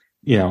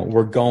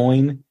 We're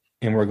going,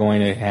 and we're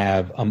going to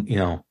have,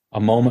 a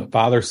moment,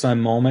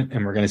 father-son moment,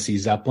 and we're going to see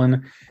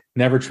Zeppelin.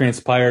 Never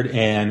transpired.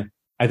 And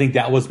I think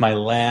that was my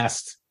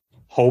last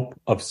hope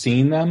of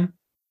seeing them.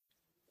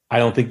 I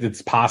don't think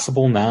it's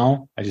possible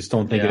now. I just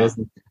don't think it is,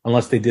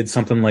 unless they did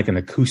something like an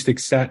acoustic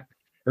set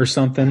or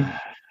something.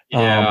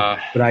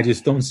 But I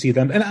just don't see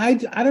them. And I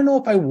don't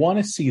know if I want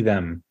to see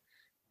them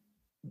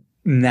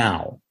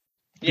now.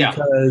 Yeah,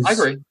 because I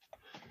agree.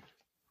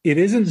 It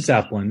isn't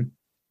Zeppelin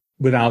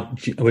without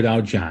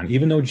John,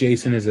 even though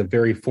Jason is a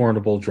very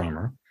formidable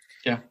drummer.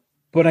 Yeah.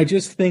 But I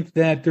just think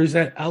that there's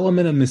that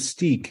element of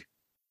mystique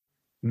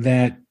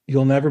that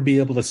you'll never be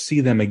able to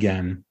see them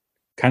again,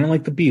 kind of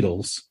like the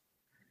Beatles,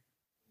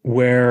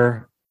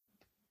 where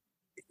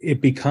it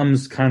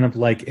becomes kind of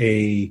like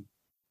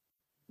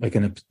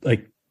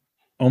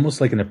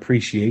almost like an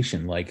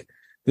appreciation. Like,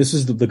 this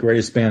is the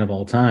greatest band of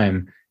all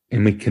time,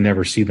 and we can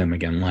never see them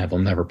again live. They'll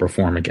never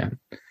perform again.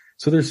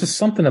 So there's just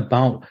something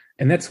about,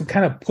 and that's what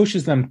kind of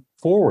pushes them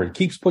forward,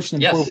 keeps pushing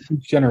them forward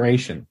each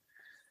generation.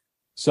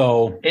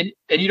 So, and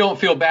you don't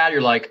feel bad.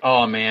 You're like,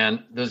 oh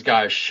man, those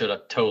guys should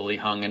have totally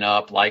hung it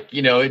up. Like,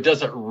 it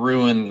doesn't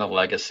ruin the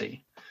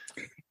legacy.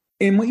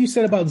 And what you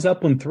said about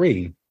Zeppelin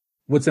 3,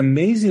 what's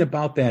amazing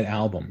about that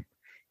album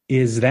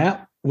is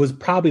that was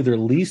probably their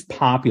least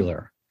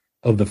popular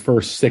of the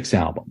first 6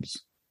 albums.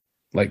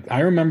 Like, I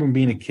remember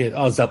being a kid,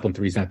 Zeppelin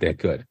 3 is not that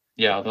good.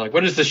 Yeah, they're like,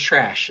 what is this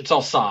trash? It's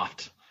all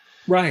soft.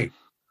 Right.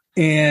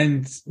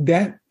 And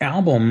that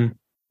album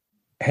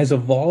has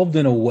evolved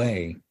in a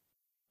way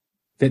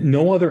that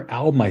no other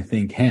album, I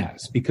think,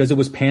 has, because it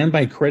was panned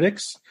by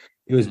critics.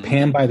 It was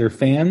panned by their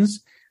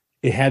fans.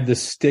 It had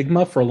this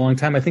stigma for a long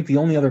time. I think the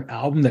only other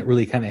album that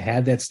really kind of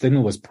had that stigma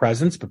was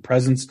Presence, but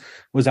Presence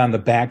was on the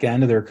back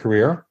end of their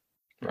career.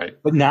 Right.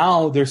 But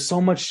now there's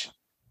so much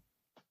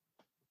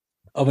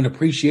of an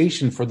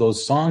appreciation for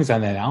those songs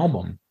on that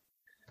album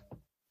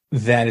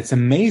that it's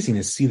amazing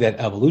to see that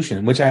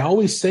evolution, which I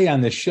always say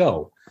on this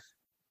show.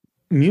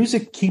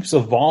 music keeps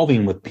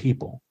evolving with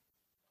people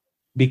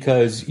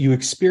because you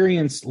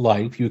experience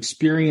life, you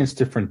experience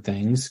different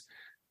things,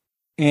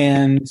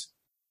 and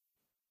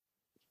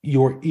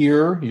your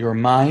ear, your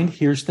mind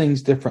hears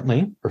things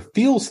differently or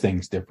feels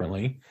things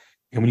differently.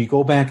 And when you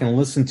go back and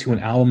listen to an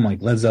album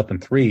like Led Zeppelin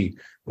 3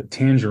 with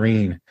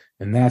Tangerine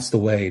and That's the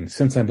Way, and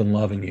Since I've Been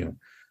Loving You,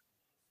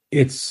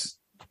 it's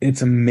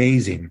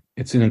amazing.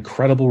 It's an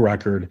incredible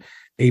record,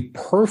 a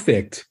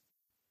perfect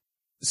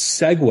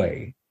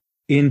segue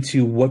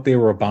into what they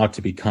were about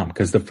to become.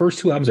 Because the first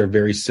two albums are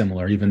very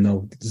similar, even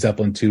though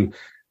Zeppelin 2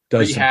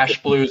 does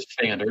rehash blues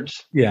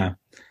standards. Yeah.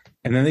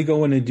 And then they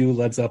go in and do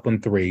Led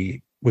Zeppelin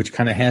 3, which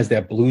kind of has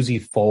that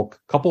bluesy folk,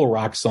 couple of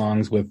rock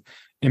songs with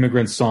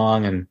Immigrant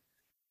Song, and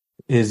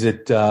is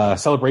it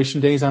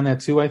Celebration Days on that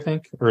too, I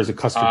think? Or is it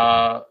Custard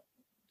Pie?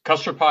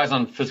 Custard Pie's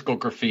on Physical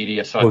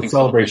Graffiti, so I think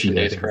Celebration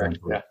Days is correct.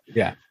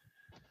 Yeah,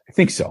 I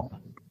think so.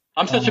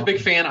 I'm such a big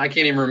fan, I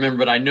can't even remember,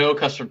 but I know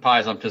Custard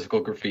Pie's on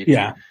Physical Graffiti.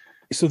 Yeah.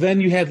 So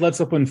then you had Led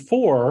Zeppelin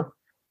 4,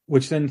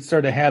 which then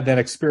started to have that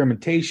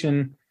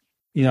experimentation,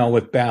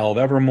 with Battle of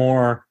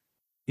Evermore,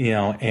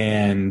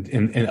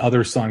 and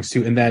other songs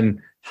too. And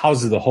then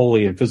Houses of the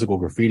Holy and Physical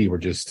Graffiti were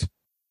just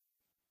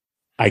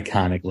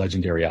iconic,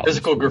 legendary albums.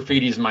 Physical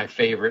Graffiti is my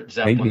favorite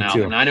Zeppelin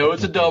album. And I know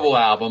it's a double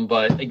album,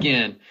 but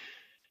again,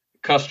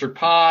 Custard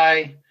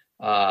Pie,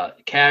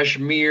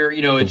 Kashmir,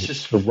 it's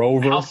just the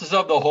Rover. Houses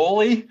of the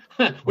Holy,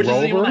 which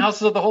isn't even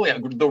Houses of the Holy.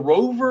 The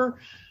Rover,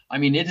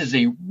 it is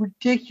a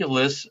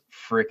ridiculous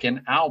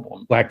freaking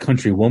album. Black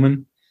Country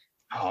Woman.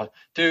 Oh,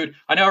 dude,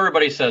 I know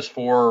everybody says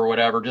 4 or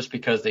whatever just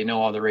because they know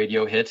all the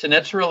radio hits, and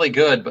that's really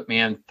good. But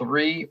man,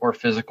 3 or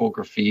Physical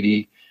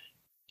Graffiti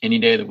any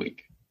day of the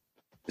week.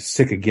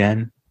 Sick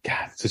Again.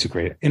 God, such a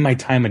great. In My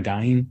Time of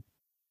Dying.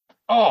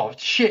 Oh,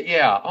 shit,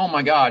 yeah. Oh,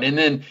 my God. And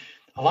then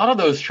a lot of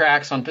those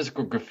tracks on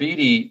Physical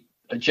Graffiti,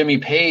 Jimmy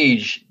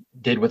Page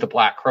did with the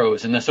Black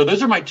Crowes. And so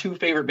those are my 2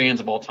 favorite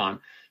bands of all time.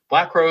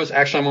 Black Crowes,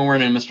 actually, I'm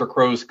wearing a Mr.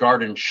 Crow's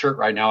Garden shirt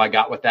right now. I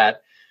got with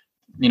that,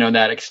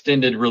 that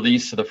extended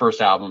release of the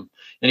first album.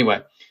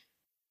 Anyway,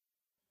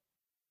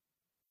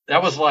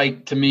 that was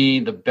to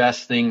me, the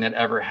best thing that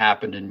ever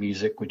happened in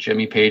music when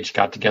Jimmy Page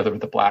got together with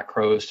the Black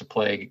Crowes to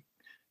play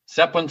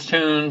Zeppelin's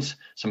tunes,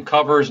 some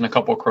covers, and a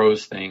couple of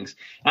Crowes things.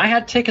 And I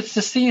had tickets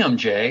to see him,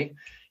 Jay,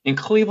 in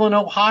Cleveland,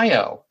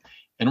 Ohio.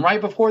 And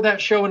right before that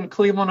show in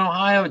Cleveland,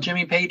 Ohio,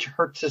 Jimmy Page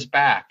hurts his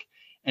back.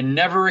 And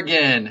never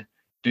again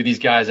do these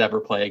guys ever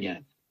play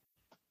again.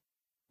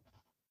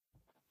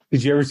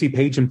 Did you ever see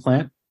Page and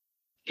Plant?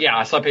 Yeah,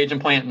 I saw Page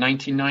and Plant in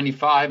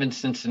 1995 in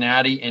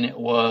Cincinnati, and it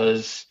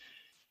was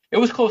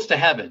close to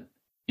heaven.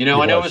 I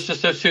know it was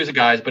just those two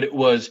guys, but it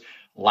was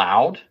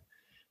loud,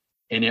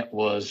 and it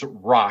was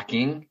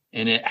rocking,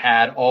 and it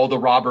had all the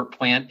Robert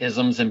Plant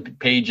isms and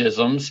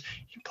Page-isms,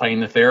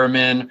 playing the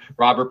theremin,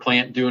 Robert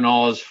Plant doing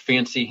all his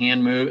fancy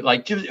hand move.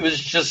 It was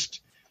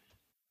just,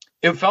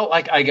 it felt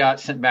like I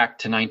got sent back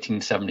to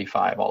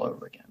 1975 all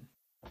over again.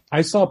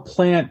 I saw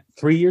Plant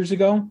 3 years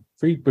ago,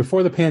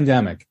 before the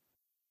pandemic,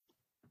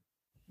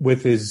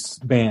 with his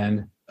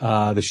band,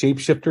 the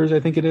Shapeshifters,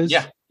 I think it is.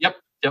 Yeah.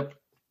 Yep.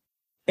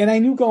 And I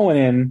knew going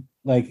in,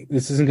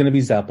 this isn't going to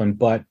be Zeppelin,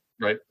 but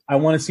right. I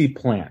want to see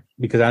Plant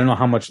because I don't know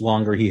how much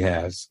longer he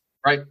has.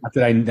 Right.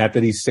 Not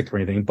that he's sick or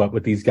anything, but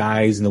with these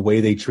guys and the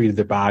way they treated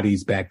their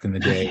bodies back in the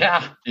day.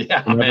 Yeah, you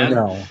never man.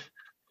 know.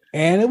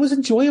 And it was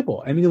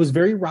enjoyable. It was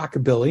very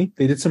rockabilly.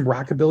 They did some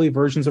rockabilly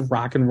versions of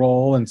rock and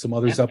roll and some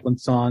other Zeppelin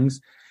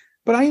songs,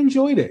 but I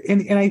enjoyed it.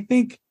 And I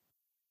think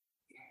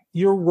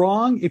you're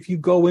wrong if you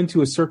go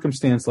into a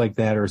circumstance like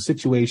that or a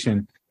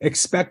situation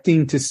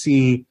expecting to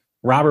see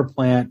Robert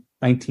Plant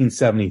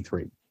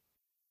 1973.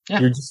 Yeah.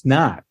 You're just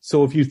not.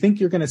 So if you think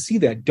you're going to see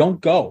that,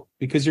 don't go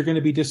because you're going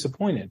to be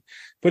disappointed.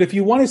 But if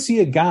you want to see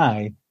a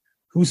guy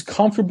who's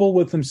comfortable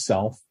with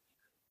himself,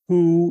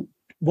 who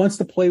wants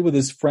to play with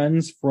his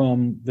friends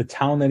from the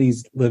town that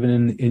he's living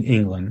in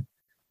England,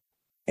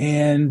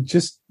 and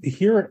just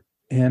hear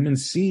him and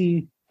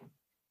see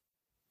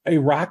a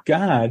rock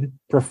god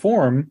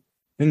perform,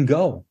 then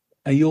go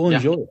and you'll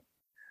enjoy it.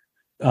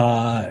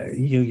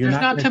 There's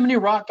not too many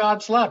rock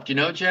gods left,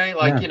 Jay.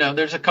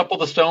 There's a couple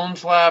of the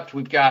Stones left.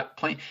 We've got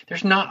plenty.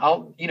 There's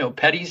not,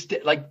 Petty's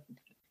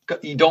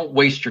you don't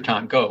waste your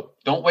time. Go.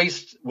 Don't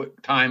waste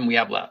what time we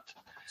have left.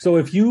 So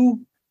if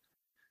you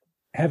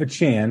have a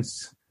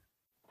chance,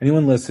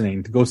 anyone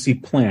listening, to go see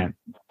Plant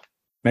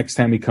next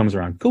time he comes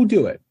around, go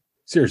do it.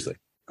 Seriously,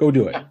 go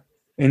do it. Yeah.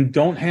 And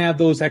don't have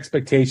those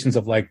expectations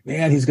of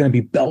man, he's going to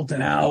be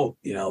belting out,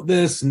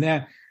 this and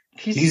that.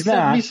 He's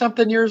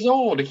 70-something years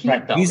old. He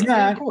can't belt. He's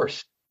not. Of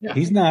course. Yeah.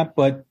 He's not,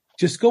 but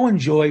just go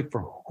enjoy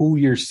for who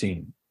you're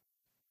seeing.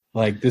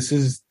 This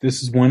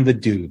is one of the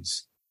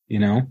dudes,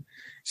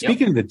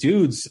 Speaking of the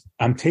dudes,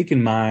 I'm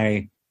taking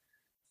my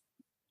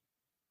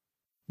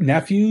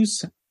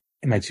nephews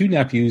and my 2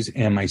 nephews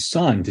and my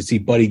son to see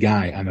Buddy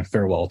Guy on a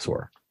farewell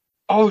tour.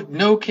 Oh,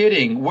 no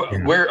kidding.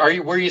 Where are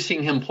you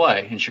seeing him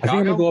play? In Chicago? I think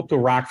I'm going to go up to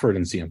Rockford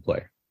and see him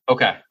play.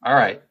 Okay. All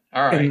right.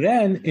 And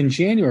then in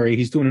January,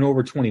 he's doing an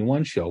over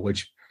 21 show,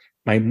 which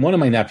one of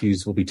my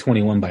nephews will be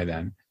 21 by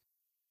then.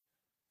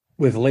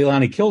 with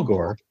Leilani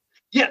Kilgore.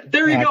 Yeah,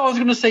 there you go. I was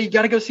going to say, you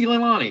got to go see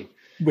Leilani.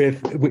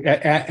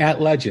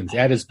 At Legends,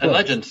 at his book. At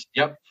Legends,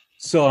 yep.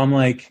 So I'm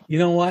like, you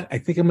know what? I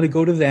think I'm going to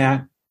go to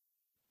that.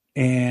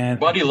 And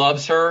Buddy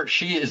loves her.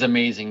 She is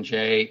amazing,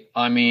 Jay.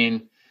 I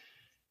mean,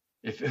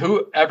 you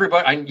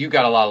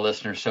got a lot of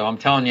listeners, so I'm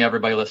telling you,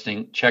 everybody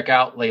listening, check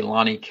out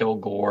Leilani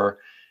Kilgore,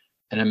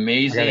 an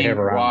amazing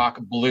rock,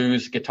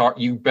 blues, guitar.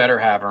 You better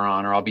have her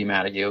on, or I'll be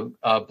mad at you.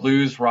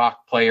 Blues,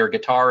 rock player,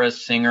 guitarist,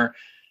 singer.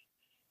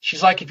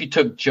 She's like if you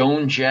took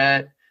Joan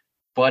Jett,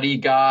 Buddy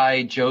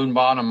Guy, Joan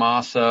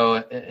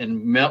Bonamassa,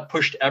 and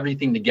pushed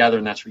everything together,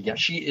 and that's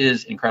she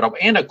is incredible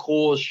and a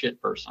cool as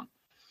shit person.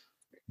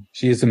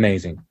 She is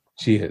amazing.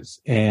 She is,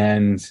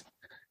 and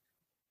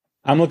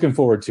I'm looking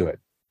forward to it.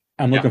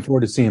 I'm looking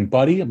forward to seeing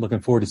Buddy. I'm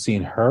looking forward to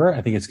seeing her.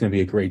 I think it's going to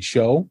be a great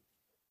show.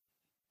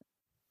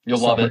 You'll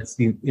love it.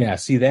 See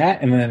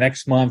that, and then the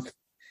next month,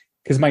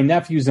 because my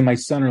nephews and my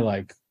son are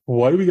like,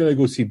 "Why do we got to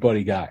go see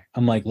Buddy Guy?"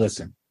 I'm like,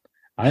 "Listen,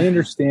 I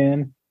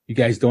understand you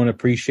guys don't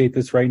appreciate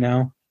this right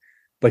now."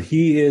 But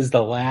he is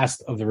the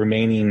last of the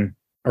remaining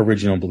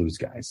original blues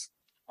guys.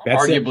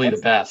 That's arguably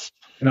the best.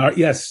 And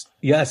yes.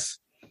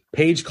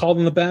 Paige called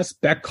him the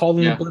best. Beck called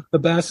him the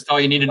best. That's all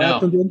you need to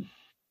know.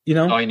 You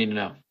know? That's all you need to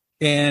know.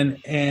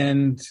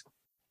 And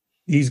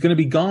he's going to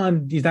be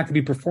gone. He's not going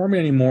to be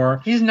performing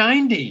anymore. He's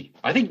 90.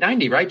 I think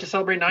 90, right? To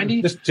celebrate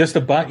 90? Just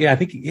about. Yeah, I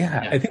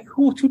think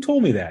who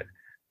told me that?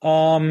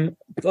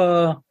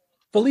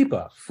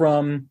 Philippa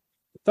from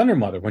Thunder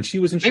Mother when she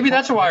was in Maybe Chicago.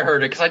 That's why I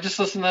heard it, because I just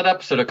listened to that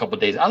episode a couple of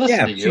days. I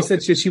listened to you. She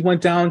said she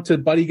went down to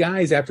Buddy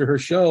Guy's after her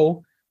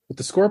show with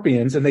the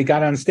Scorpions, and they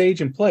got on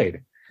stage and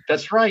played.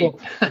 That's right.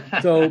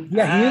 So he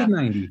is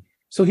 90.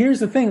 So here's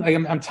the thing. Like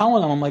I'm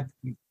telling them, I'm like,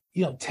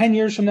 10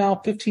 years from now,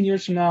 15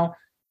 years from now,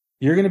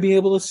 you're going to be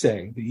able to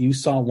say that you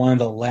saw one of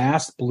the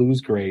last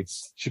blues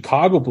greats,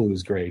 Chicago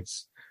blues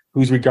greats,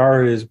 who's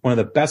regarded as one of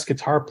the best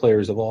guitar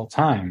players of all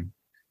time,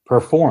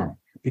 perform,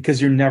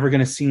 because you're never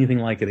going to see anything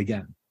like it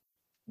again.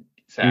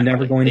 Exactly. You're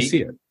never going to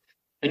see it.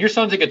 And your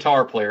son's a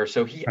guitar player,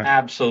 so he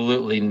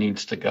absolutely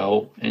needs to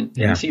go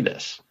and see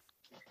this.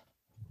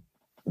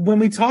 When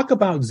we talk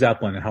about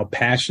Zeppelin and how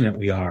passionate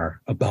we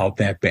are about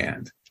that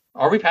band.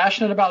 Are we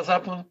passionate about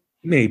Zeppelin?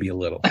 Maybe a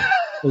little.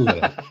 A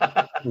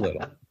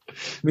little. I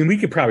mean, we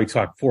could probably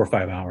talk 4 or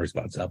 5 hours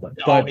about Zeppelin.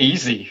 But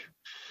easy.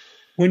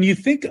 When you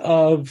think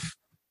of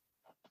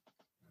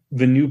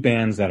the new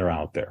bands that are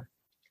out there,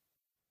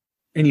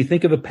 and you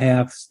think of the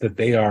paths that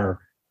they are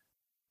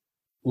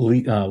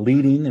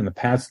leading and the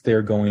paths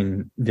they're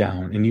going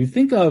down, and you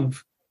think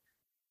of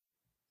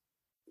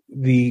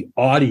the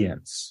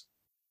audience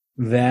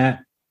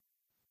that,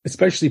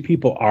 especially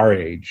people our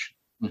age,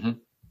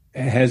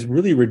 has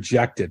really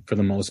rejected, for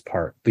the most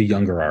part, the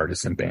younger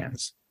artists and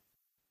bands.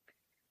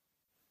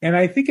 And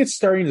I think it's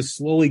starting to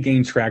slowly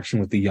gain traction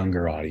with the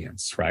younger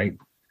audience, right?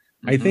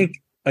 I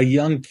think a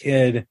young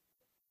kid,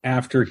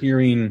 after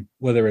hearing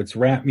whether it's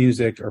rap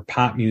music or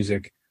pop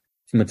music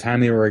from the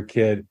time they were a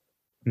kid,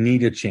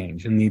 need a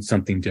change and need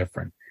something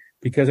different.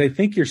 Because I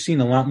think you're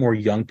seeing a lot more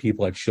young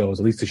people at shows,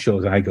 at least the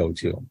shows I go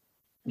to.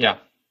 Yeah.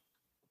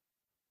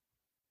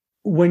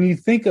 When you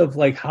think of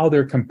like how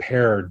they're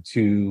compared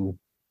to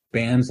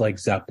bands like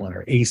Zeppelin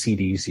or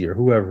AC/DC or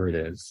whoever it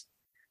is,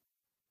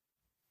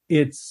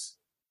 it's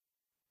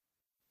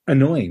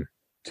annoying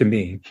to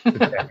me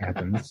that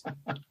happens,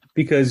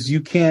 because you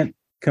can't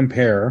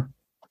compare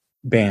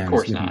bands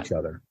with each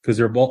other, because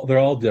they're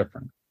all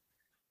different.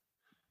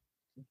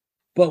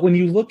 But when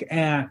you look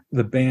at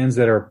the bands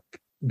that are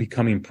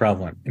becoming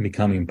prevalent and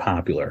becoming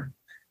popular,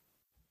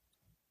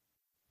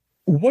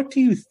 what do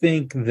you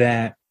think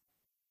that,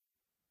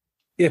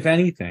 if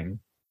anything,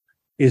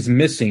 is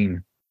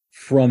missing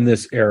from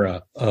this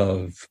era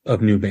of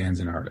new bands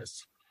and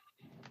artists?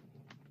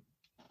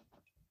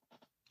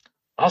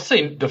 I'll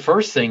say the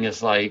first thing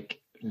is like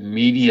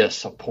media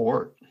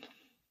support.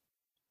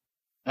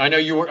 I know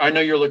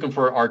you're looking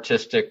for an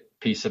artistic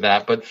piece of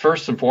that, but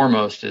first and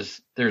foremost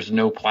is there's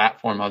no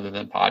platform other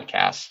than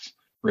podcasts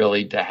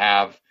really to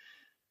have,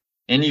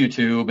 in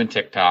YouTube and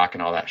TikTok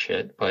and all that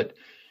shit. But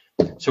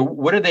so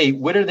what are they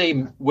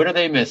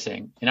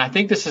missing? And I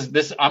think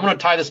this I'm going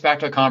to tie this back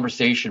to a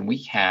conversation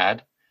we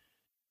had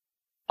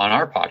on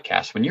our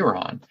podcast when you were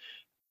on.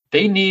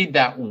 They need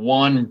that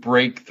one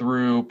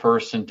breakthrough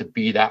person to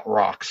be that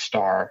rock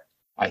star,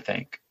 I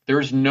think. There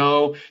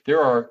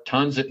are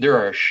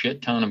a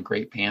shit ton of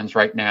great bands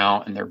right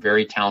now, and they're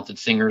very talented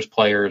singers,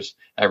 players,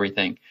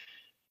 everything.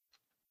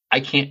 I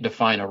can't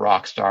define a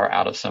rock star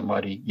out of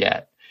somebody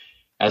yet.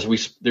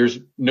 There's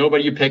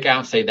nobody you pick out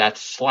and say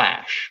that's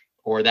Slash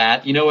or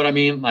that, you know what I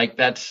mean? Like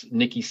that's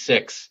Nikki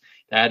Sixx.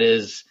 That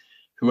is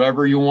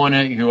whoever you want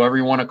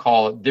to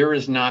call it. There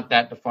is not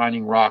that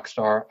defining rock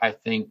star. I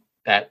think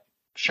that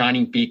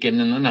shining beacon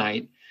in the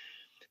night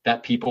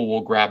that people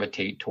will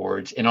gravitate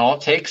towards. And all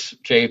it takes,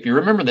 Jay, if you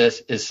remember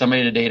this, is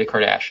somebody to date a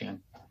Kardashian.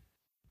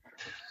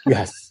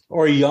 Yes.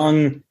 Or a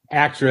young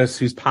actress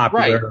who's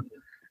popular. Right.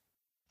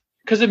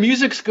 Because the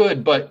music's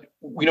good, but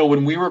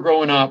when we were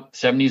growing up,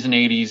 70s and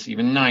 80s,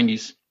 even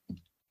 90s,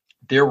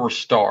 there were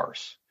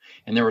stars.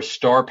 and there was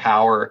star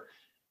power,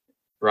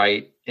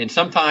 right? And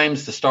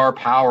sometimes the star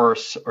power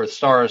or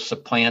stars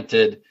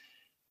supplanted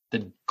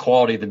the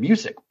quality of the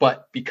music.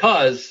 But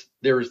because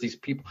there was these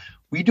people,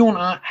 we do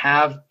not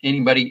have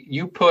anybody.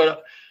 You put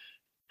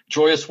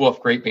Joyous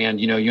Wolf, great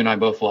band. You and I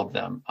both love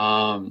them.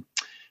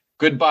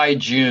 Goodbye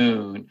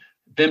June,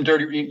 Them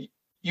Dirty.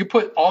 You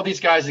put all these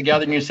guys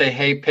together and you say,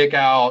 hey, pick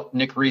out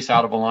Nick Reese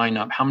out of a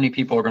lineup. How many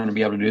people are going to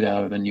be able to do that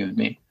other than you and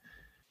me?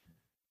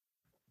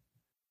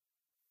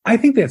 I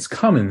think that's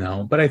coming,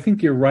 though. But I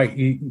think you're right.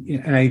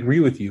 And I agree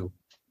with you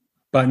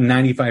about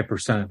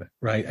 95% of it,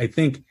 right? I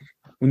think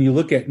when you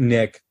look at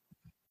Nick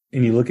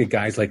and you look at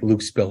guys like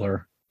Luke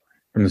Spiller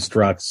from the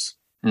Struts,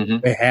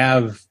 they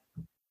have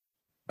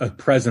a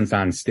presence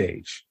on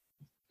stage.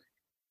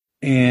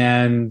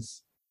 And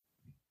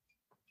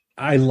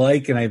I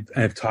like, and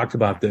I've talked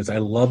about this, I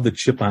love the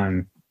chip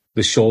on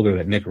the shoulder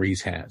that Nick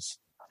Reese has.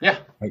 Yeah.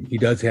 Like, he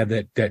does have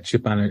that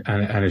chip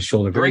on his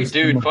shoulder. Great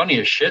dude, funny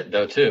as shit,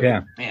 though, too.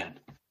 Yeah. Man.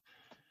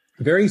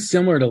 Very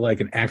similar to like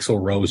an Axl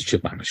Rose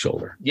chip on the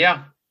shoulder.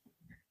 Yeah.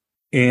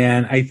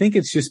 And I think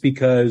it's just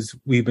because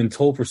we've been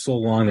told for so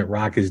long that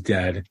rock is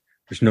dead.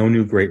 There's no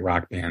new great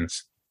rock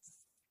bands.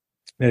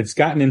 And it's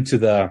gotten into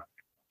the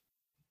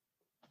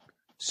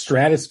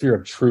stratosphere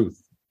of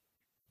truth,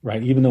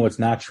 right? Even though it's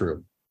not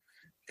true.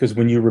 Because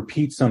when you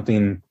repeat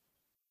something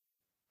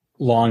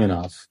long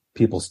enough,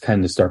 people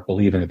tend to start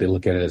believing it. They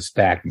look at it as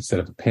fact instead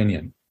of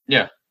opinion.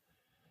 Yeah.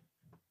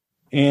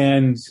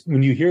 And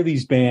when you hear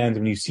these bands,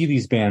 when you see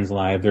these bands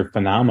live, they're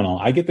phenomenal.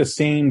 I get the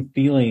same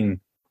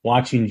feeling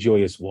watching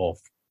Joyous Wolf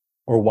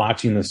or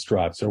watching the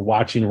Struts or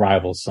watching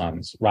Rival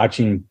Sons,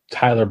 watching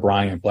Tyler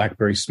Bryant,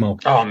 Blackberry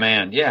Smoke. Oh,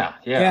 man.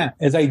 Yeah.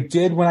 As I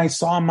did when I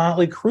saw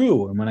Motley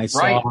Crue and when I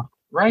saw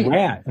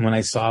Rat and when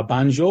I saw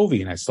Bon Jovi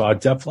and I saw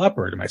Def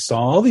Leppard and I saw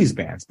all these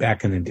bands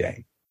back in the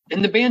day.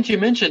 And the bands you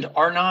mentioned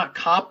are not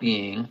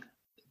copying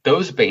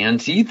those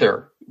bands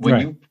either. When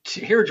you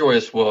hear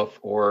Joyous Wolf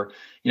or,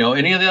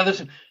 any of the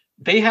others,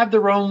 they have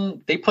their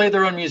own, they play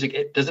their own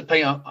music. Does it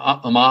pay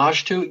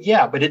homage to?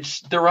 Yeah, but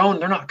it's their own.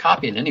 They're not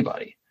copying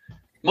anybody.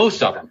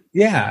 Most of them.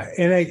 Yeah.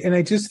 And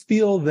I just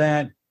feel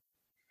that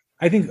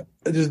I think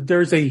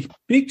there's a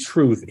big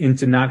truth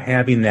into not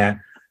having that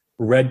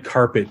red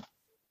carpet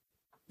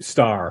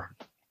star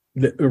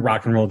that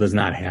rock and roll does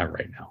not have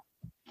right now.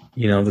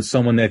 There's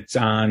someone that's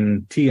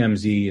on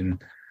TMZ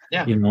and,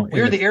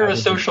 we're the era of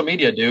social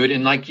media, dude.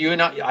 And like you and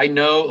I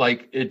know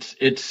like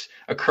it's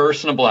a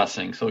curse and a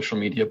blessing, social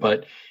media,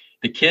 but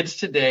the kids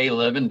today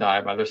live and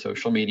die by their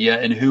social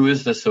media. And who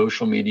is the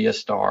social media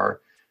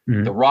star,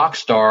 the rock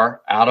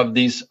star out of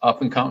these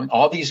up and coming,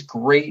 all these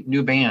great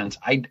new bands?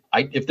 I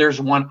if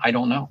there's one, I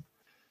don't know.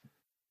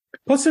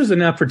 Plus there's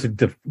an effort to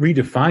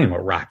redefine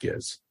what rock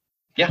is.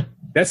 Yeah.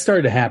 That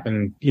started to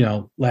happen,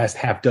 last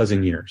half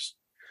dozen years,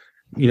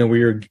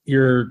 where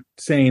you're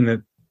saying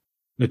that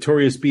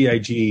Notorious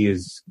B.I.G.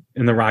 is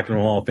in the Rock and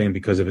Roll Hall of Fame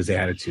because of his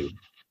attitude.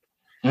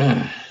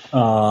 You're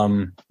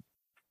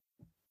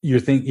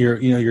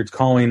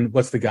calling,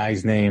 what's the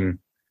guy's name?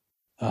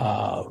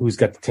 Who's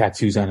got the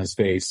tattoos on his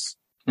face?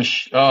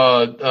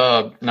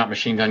 Not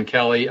Machine Gun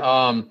Kelly.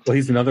 Well,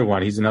 he's another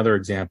one. He's another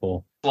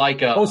example.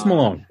 Like Post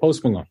Malone.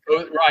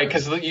 Right,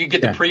 because you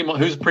get the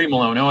who's Pre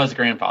Malone? Oh, his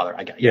grandfather.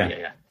 I got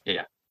yeah.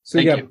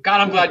 So Thank you.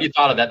 God, I'm glad you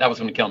thought of that. That was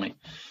going to kill me.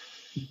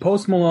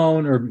 Post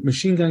Malone or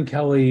Machine Gun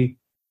Kelly,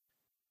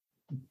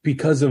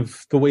 because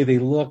of the way they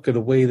look or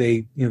the way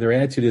they, their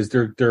attitude is,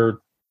 they're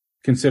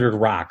considered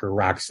rock or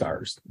rock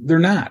stars. They're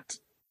not.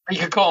 You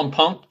could call them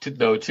punk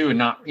too, and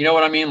not, you know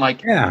what I mean?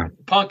 Like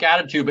punk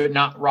attitude, but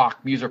not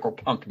rock music or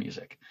punk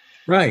music.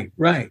 Right.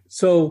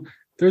 So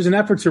there's an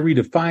effort to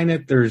redefine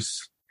it.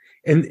 There's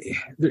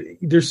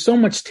so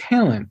much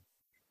talent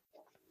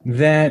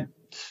that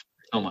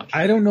so much.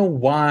 I don't know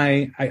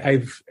why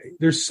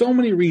there's so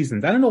many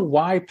reasons. I don't know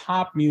why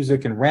pop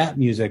music and rap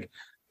music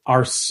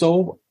are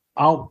so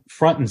out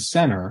front and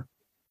center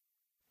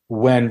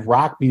when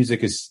rock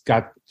music has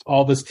got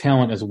all this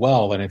talent as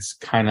well. And it's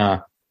kind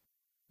of,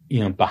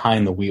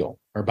 behind the wheel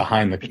or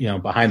behind the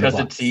box. Because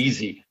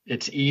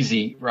it's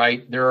easy,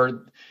 right?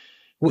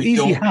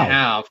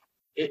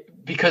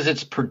 Because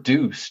it's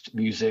produced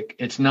music.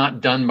 It's not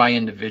done by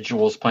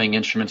individuals playing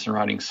instruments and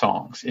writing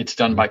songs. It's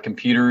done by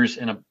computers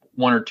and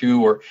one or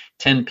two or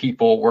 10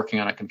 people working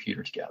on a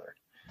computer together.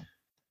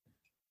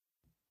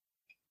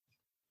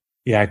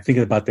 Yeah, I think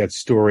about that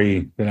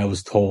story that I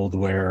was told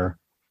where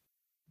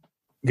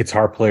a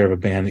guitar player of a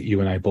band that you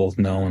and I both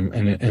know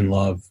and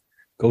love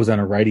goes on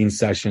a writing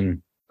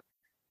session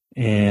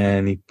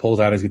and he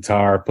pulls out his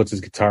guitar, puts his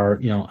guitar,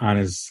 on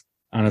his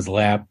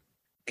lap,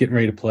 getting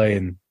ready to play,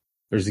 and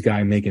there's a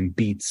guy making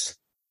beats,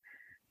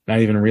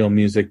 not even real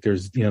music.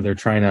 There's, they're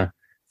trying to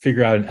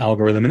figure out an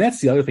algorithm. And that's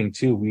the other thing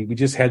too. We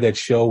just had that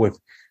show with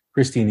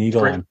Christine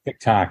Eagle on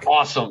TikTok.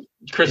 Awesome.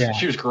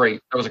 She was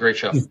great. That was a great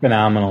show. She's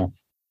phenomenal.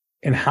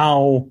 And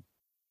how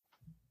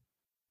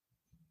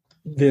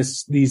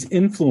these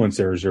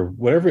influencers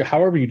or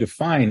however you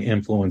define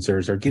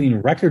influencers are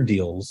getting record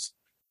deals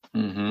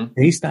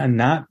based on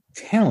not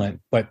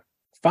talent, but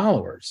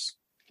followers.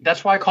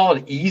 that's why I call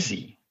it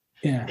easy.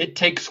 Yeah. It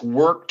takes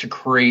work to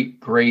create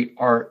great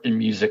art and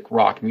music,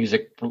 rock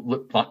music.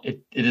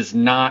 It is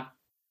not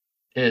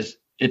as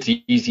it's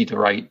easy to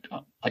write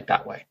like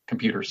that way.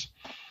 Computers.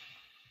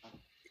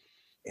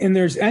 And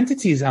there's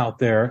entities out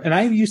there, and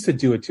I used to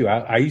do it too.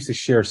 I used to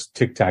share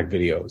TikTok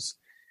videos,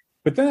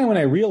 but then when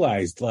I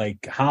realized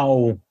like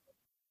how,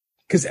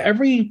 because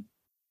every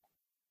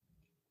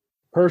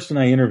person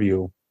I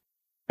interview,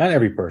 not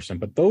every person,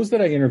 but those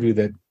that I interview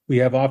that we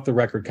have off the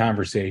record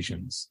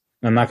conversations,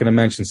 and I'm not going to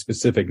mention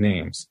specific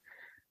names,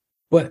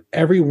 but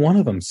every one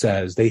of them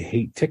says they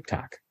hate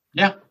TikTok.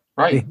 Yeah,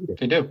 right.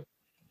 They do.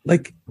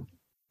 Like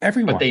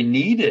everyone. But they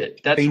need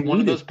it. That's one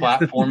of those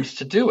platforms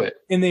to do it.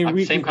 And same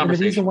conversation. conversation.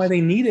 The reason why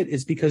they need it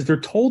is because they're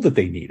told that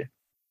they need it.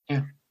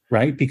 Yeah.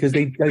 Right? Because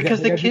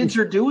the kids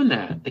are doing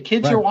that. The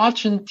kids are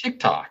watching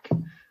TikTok.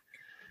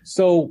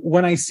 So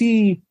when I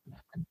see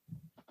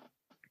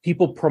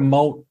people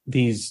promote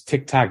these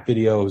TikTok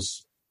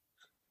videos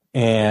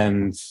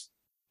and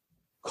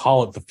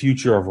call it the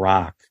future of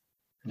rock,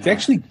 it's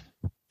actually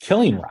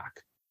killing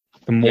rock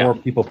the more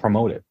people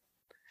promote it.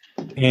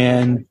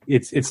 And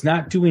it's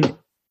not doing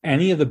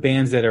any of the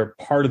bands that are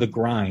part of the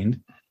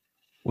grind,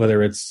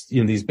 whether it's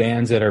these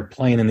bands that are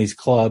playing in these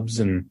clubs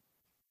and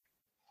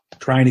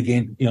trying to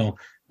gain,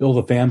 build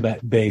a fan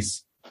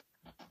base.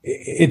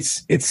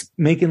 It's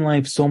making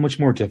life so much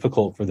more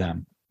difficult for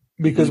them,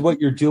 because what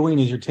you're doing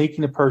is you're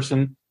taking a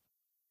person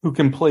who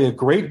can play a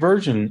great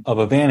version of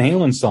a Van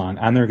Halen song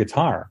on their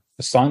guitar,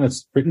 a song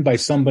that's written by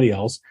somebody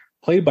else,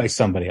 played by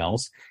somebody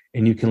else,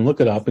 and you can look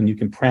it up and you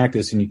can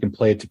practice and you can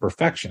play it to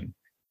perfection.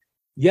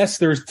 Yes,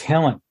 there's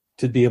talent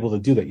to be able to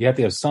do that. You have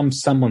to have some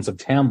semblance of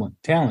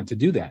talent to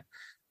do that.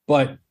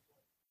 But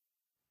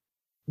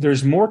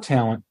there's more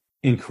talent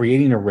in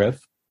creating a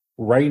riff,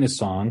 writing a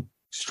song,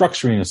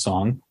 structuring a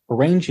song,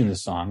 arranging the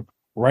song,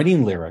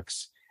 writing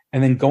lyrics,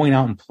 and then going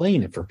out and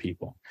playing it for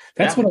people.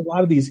 That's what a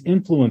lot of these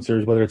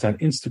influencers, whether it's on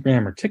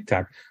Instagram or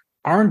TikTok,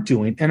 aren't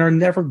doing and are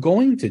never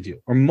going to do,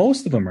 or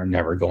most of them are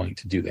never going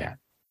to do that.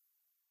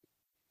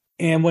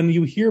 And when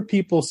you hear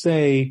people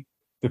say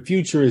the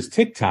future is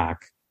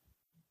TikTok,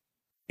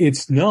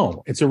 it's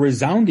no. It's a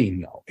resounding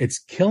no. It's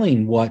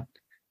killing what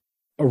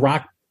a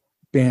rock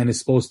band is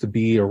supposed to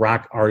be, a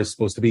rock artist is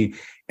supposed to be.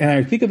 And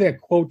I think of that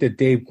quote that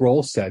Dave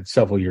Grohl said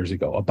several years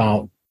ago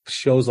about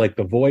shows like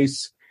The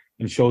Voice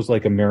and shows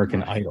like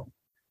American Idol.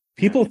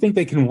 People think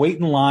they can wait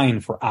in line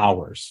for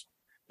hours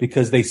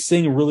because they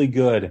sing really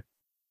good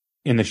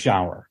in the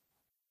shower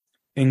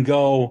and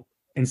go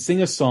and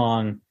sing a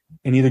song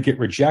and either get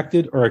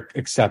rejected or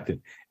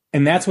accepted.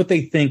 And that's what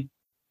they think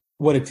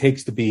what it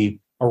takes to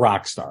be a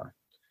rock star.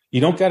 You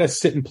don't got to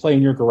sit and play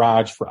in your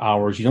garage for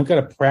hours. You don't got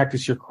to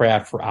practice your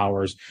craft for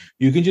hours.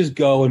 You can just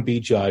go and be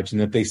judged.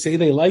 And if they say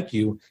they like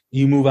you,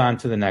 you move on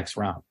to the next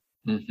round.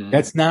 Mm-hmm.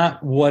 That's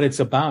not what it's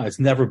about. It's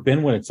never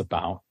been what it's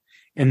about.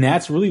 And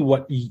that's really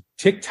what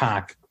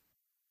TikTok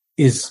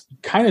is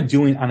kind of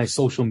doing on a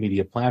social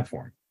media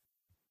platform.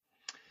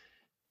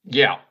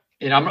 Yeah.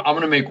 And I'm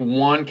going to make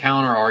one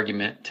counter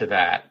argument to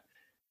that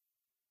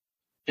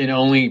and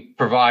only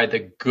provide the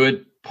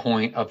good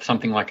point of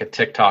something like a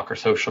TikTok or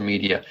social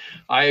media.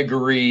 I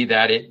agree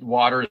that it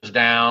waters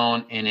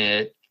down and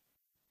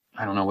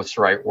I don't know what's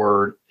the right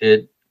word.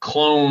 It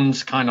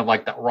clones kind of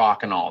like that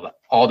rock and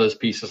all those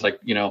pieces.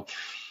 Like,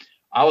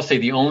 I will say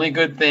the only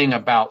good thing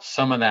about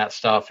some of that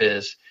stuff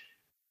is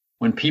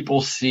when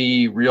people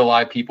see real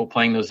live people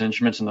playing those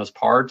instruments and those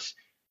parts,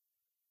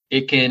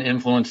 it can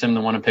influence them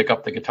to want to pick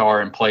up the guitar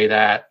and play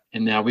that.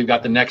 And now we've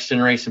got the next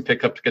generation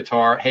pick up the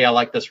guitar. Hey, I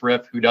like this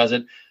riff. Who does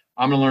it?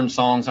 I'm going to learn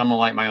songs. I'm going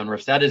to write my own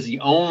riffs. That is the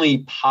only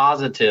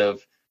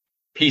positive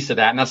piece of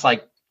that. And that's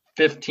like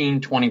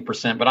 15,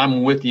 20%, but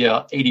I'm with you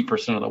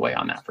 80% of the way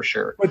on that for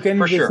sure. But then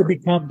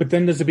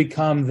does it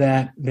become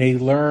that they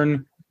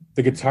learn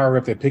the guitar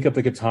riff, they pick up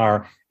the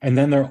guitar, and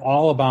then they're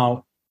all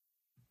about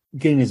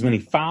getting as many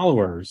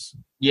followers.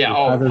 Yeah.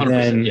 Oh,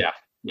 100%.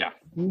 Yeah.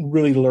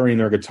 Really learning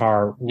their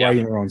guitar,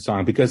 writing their own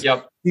song, because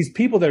these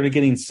people that are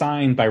getting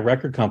signed by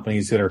record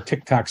companies that are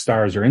TikTok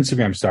stars or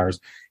Instagram stars,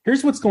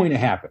 here's what's going to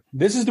happen.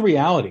 This is the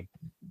reality.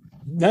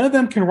 None of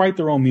them can write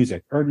their own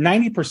music, or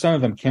 90% of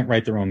them can't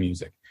write their own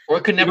music. Or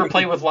could never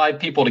play with live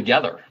people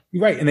together.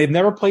 Right. And they've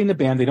never played in a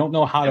band. They don't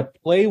know how to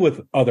play with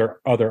other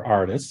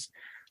artists.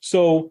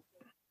 So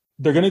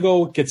they're going to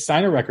go get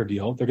signed a record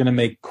deal. They're going to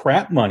make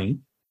crap money.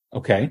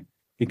 Okay.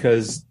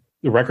 Because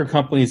the record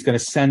company is going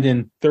to send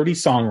in 30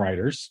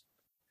 songwriters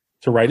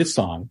to write a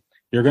song.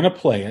 You're going to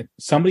play it.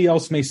 Somebody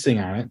else may sing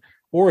on it.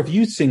 Or if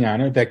you sing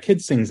on it, that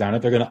kid sings on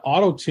it, they're going to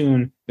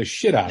auto-tune the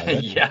shit out of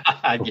it. Yeah.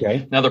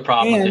 Okay. Another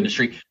problem with the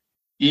industry.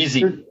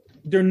 Easy.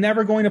 They're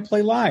never going to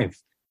play live.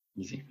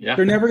 Easy. Yeah.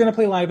 They're never going to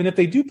play live. And if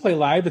they do play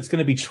live, it's going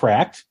to be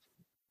tracked.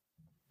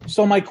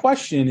 So my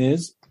question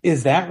is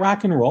that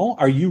rock and roll?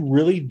 Are you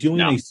really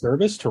doing a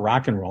service to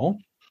rock and roll?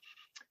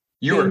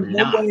 You're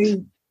not.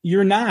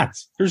 You're not.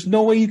 There's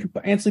no way you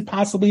could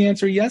possibly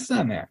answer yes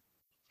on that.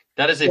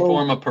 That is a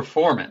form of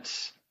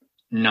performance,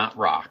 not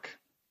rock.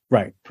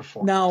 Right.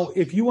 Performance. Now,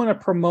 if you want to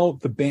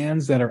promote the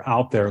bands that are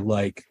out there,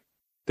 like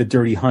the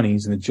Dirty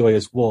Honeys and the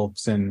Joyous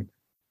Wolves and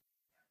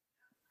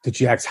the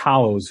Jax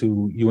Hollows,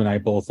 who you and I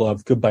both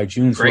love, Goodbye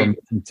Junes, who are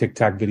making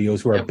TikTok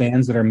videos, who are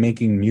bands that are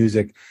making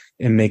music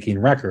and making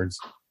records.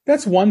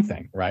 That's one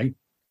thing, right?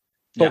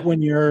 But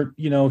when you're,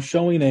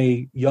 showing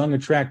a young,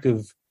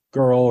 attractive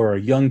girl or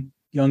a young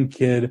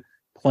kid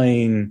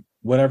playing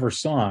whatever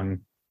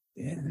song,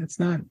 it's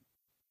not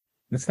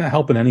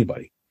helping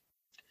anybody.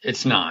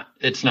 It's not.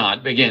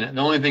 Again,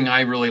 the only thing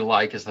I really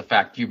like is the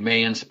fact you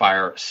may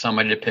inspire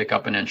somebody to pick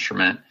up an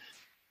instrument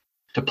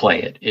to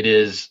play it. It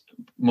is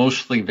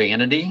mostly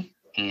vanity,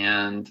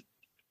 and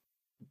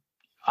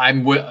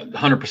I'm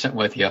 100%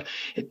 with you.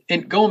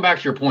 And going back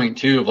to your point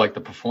too, of like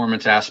the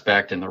performance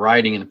aspect and the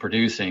writing and the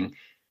producing,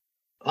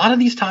 a lot of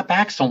these top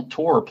acts don't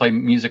tour or play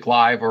music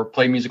live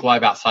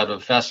outside of a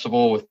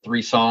festival with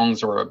 3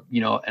 songs or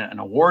an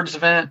awards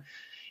event.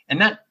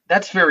 And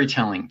that's very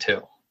telling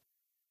too.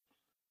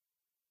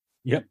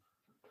 Yep.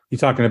 You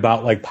talking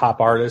about like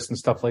pop artists and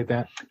stuff like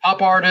that?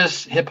 Pop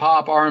artists, hip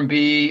hop,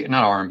 R&B,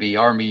 not R&B.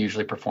 R&B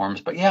usually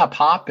performs, but yeah,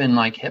 pop and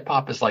like hip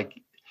hop is like,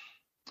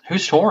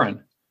 who's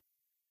touring?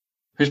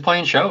 Who's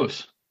playing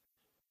shows?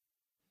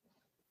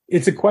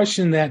 It's a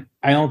question that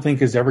I don't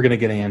think is ever going to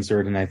get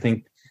answered. And I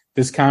think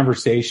this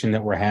conversation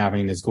that we're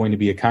having is going to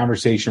be a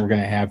conversation we're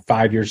going to have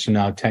 5 years from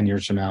now, 10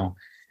 years from now.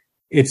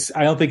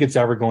 I don't think it's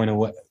ever going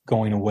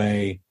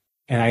away.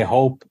 And I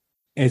hope,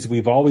 as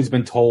we've always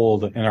been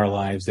told in our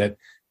lives, that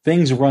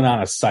things run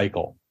on a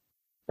cycle,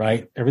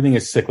 right? Everything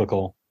is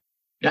cyclical.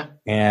 Yeah.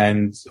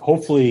 And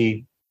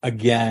hopefully,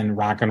 again,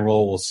 rock and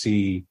roll will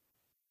see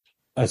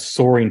a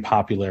soaring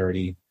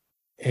popularity,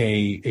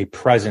 a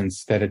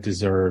presence that it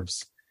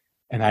deserves.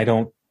 And I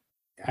don't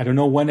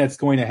know when that's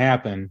going to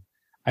happen.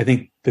 I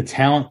think the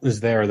talent is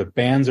there. The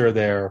bands are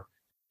there.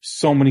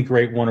 So many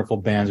great, wonderful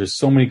bands. There's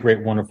so many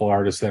great, wonderful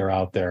artists that are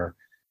out there.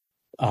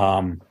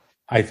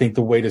 I think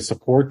the way to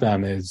support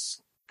them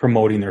is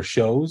promoting their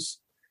shows,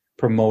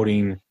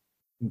 promoting,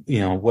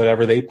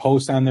 whatever they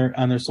post on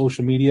their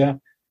social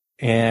media,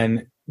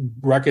 and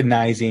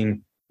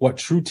recognizing what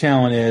true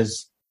talent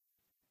is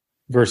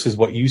versus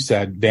what you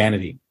said,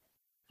 vanity.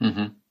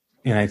 Mm-hmm.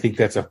 And I think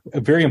that's a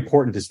very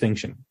important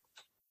distinction.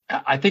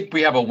 I think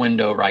we have a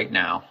window right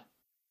now.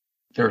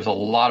 There's a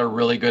lot of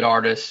really good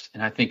artists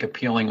and I think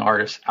appealing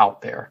artists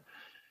out there.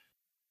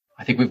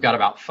 I think we've got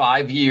about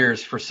 5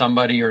 years for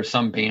somebody or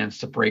some bands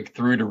to break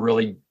through to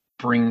really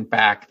bring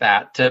back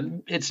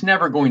it's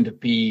never going to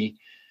be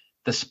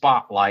the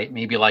spotlight,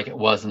 maybe like it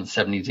was in the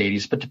 70s,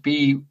 80s, but to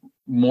be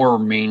more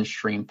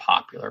mainstream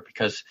popular,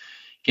 because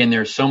again,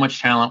 there's so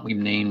much talent. We've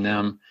named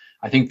them.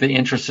 I think the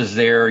interest is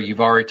there.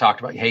 You've already talked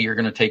about, hey, you're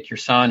going to take your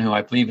son, who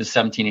I believe is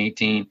 17,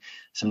 18,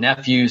 some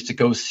nephews, to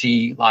go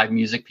see live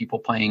music, people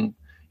playing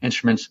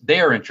instruments.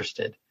 They are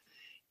interested.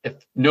 If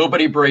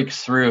nobody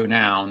breaks through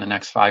now in the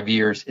next 5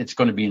 years, it's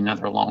going to be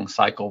another long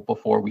cycle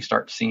before we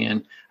start seeing,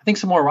 I think,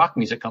 some more rock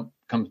music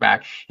comes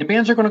back, and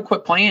bands are going to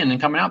quit playing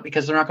and coming out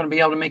because they're not going to be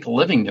able to make a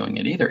living doing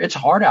it either. It's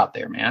hard out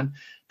there, man.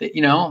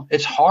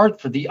 It's hard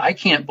I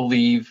can't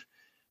believe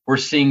we're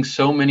seeing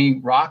so many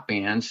rock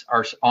bands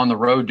are on the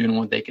road doing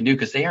what they can do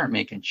because they aren't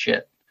making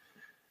shit.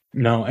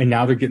 No. And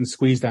now they're getting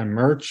squeezed on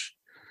merch.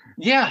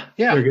 Yeah.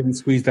 They're getting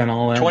squeezed on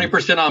all that.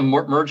 20% on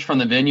merch from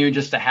the venue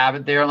just to have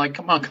it there. Like,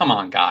 come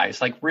on,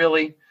 guys. Like,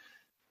 really?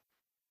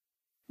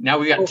 Now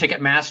we got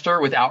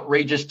Ticketmaster with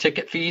outrageous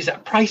ticket fees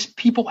that price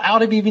people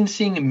out of even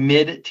seeing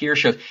mid-tier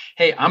shows.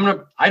 Hey,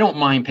 I don't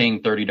mind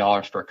paying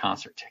 $30 for a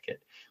concert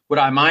ticket. What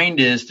I mind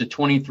is the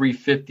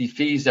 $23.50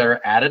 fees that are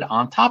added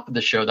on top of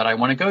the show that I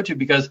want to go to,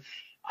 because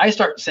I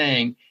start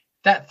saying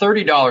that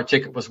 $30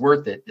 ticket was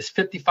worth it. Is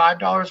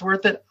 $55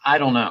 worth it? I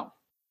don't know.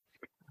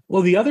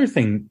 Well, the other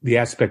thing, the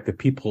aspect that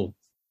people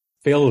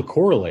fail to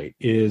correlate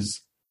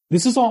is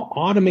this is all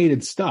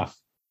automated stuff.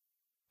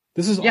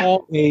 This is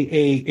all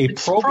a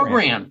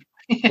program.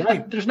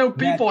 Right. There's no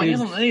people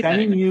handling anything.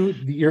 Sending you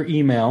your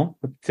email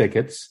with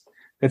tickets.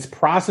 That's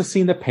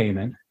processing the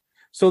payment.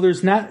 So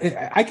there's not.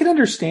 I can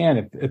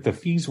understand if the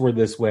fees were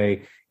this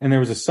way and there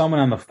was someone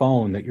on the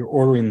phone that you're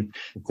ordering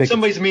the tickets.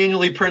 Somebody's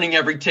manually printing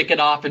every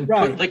ticket off and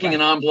licking an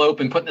envelope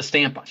and putting a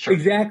stamp on. Sure.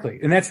 Exactly,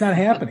 and that's not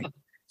happening.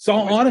 It's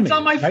all automated. It's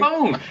on my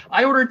phone.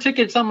 I order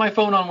tickets on my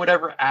phone on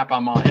whatever app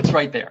I'm on. It's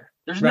right there.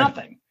 There's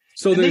nothing.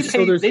 So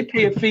they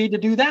pay a fee to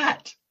do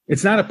that.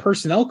 It's not a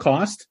personnel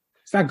cost.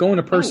 It's not going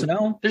to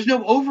personnel. No, there's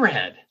no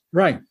overhead.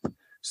 Right.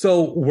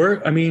 So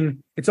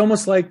it's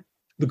almost like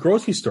the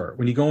grocery store.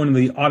 When you go into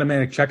the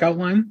automatic checkout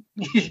line,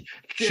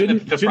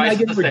 shouldn't I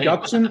get a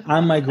reduction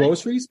on my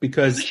groceries?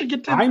 Because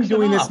I'm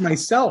doing this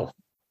myself.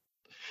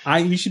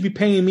 You should be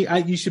paying me.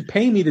 You should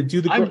pay me to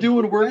do the. I'm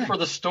doing work for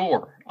the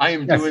store. I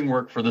am doing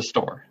work for the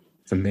store.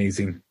 It's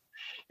amazing.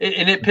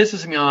 And it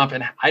pisses me off.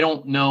 And I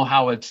don't know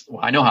how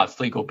I know how it's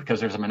legal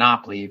because there's a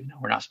monopoly.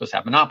 We're not supposed to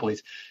have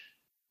monopolies.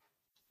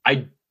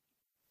 I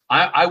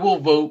will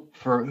vote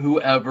for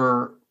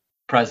whoever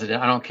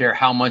president. I don't care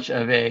how much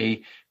of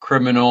a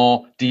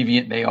criminal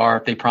deviant they are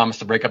if they promise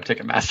to break up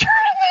Ticketmaster.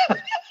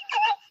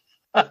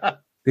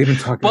 They've been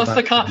talking about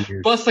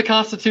bust the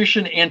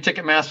Constitution and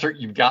Ticketmaster.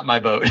 You've got my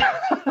vote.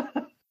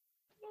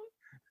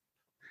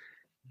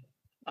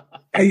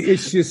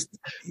 It's just,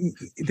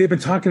 they've been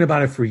talking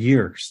about it for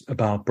years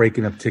about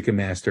breaking up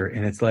Ticketmaster,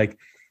 and it's like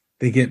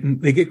they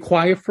get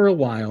quiet for a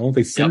while,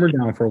 they simmer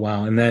down for a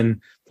while, and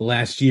then the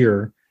last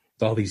year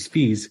with all these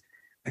fees,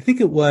 I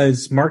think it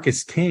was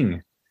Marcus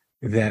King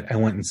that I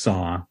went and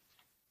saw,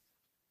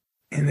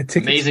 and the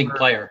tickets amazing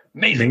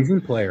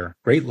player,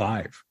 great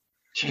live.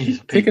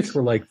 Jeez, tickets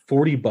were like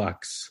 $40,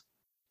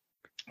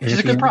 which is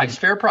a good price,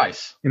 fair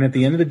price. And at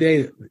the end of the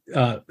day,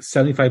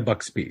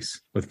 $75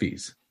 piece with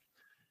fees.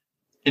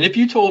 And if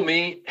you told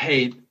me,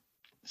 hey,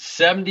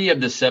 70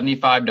 of the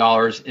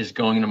 $75 is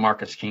going into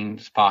Marcus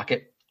King's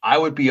pocket, I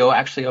would be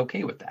actually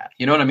okay with that.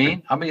 You know what I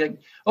mean? I'd be like,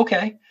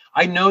 okay,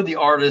 I know the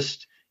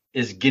artist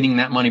is getting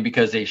that money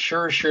because they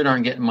sure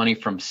aren't getting money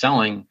from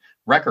selling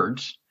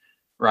records,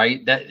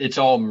 right? That it's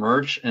all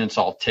merch and it's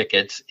all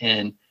tickets.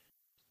 And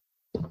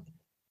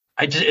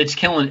it's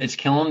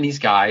killing these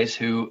guys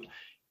who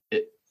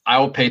I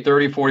will pay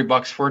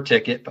 $30-$40 for a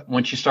ticket, but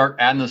once you start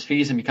adding those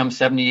fees and become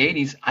 70,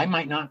 80s, I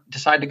might not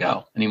decide to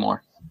go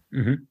anymore.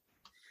 Mm-hmm.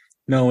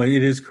 No,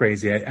 it is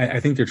crazy. I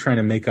think they're trying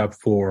to make up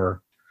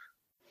for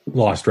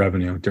lost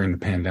revenue during the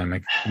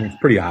pandemic. I mean, it's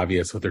pretty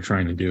obvious what they're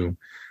trying to do.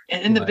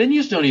 And the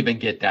venues don't even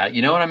get that.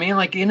 You know what I mean?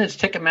 Like it's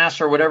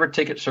Ticketmaster or whatever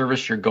ticket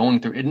service you're going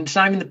through. And it's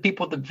not even the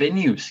people at the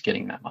venues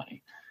getting that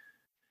money.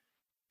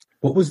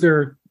 What was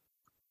their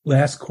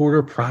last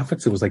quarter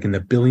profits? It was like in the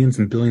billions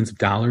and billions of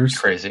dollars.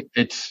 It's crazy.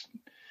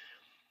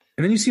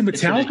 And then you see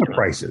Metallica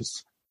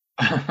prices.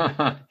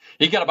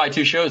 You got to buy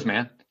 2 shows,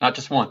 man, not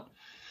just one.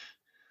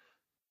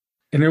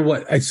 And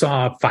they're I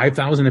saw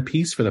 $5,000 a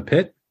piece for the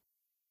pit,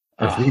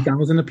 or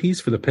 $3,000 a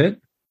piece for the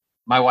pit.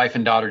 My wife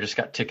and daughter just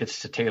got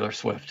tickets to Taylor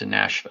Swift in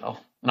Nashville,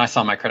 and I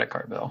saw my credit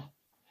card bill.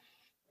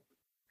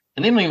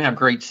 And they don't even have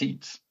great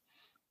seats.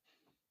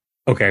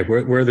 Okay,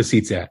 where are the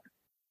seats at?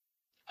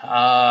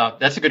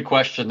 That's a good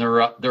question.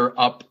 They're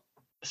up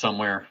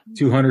somewhere.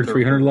 200,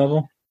 300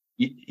 level?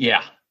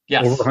 Yeah.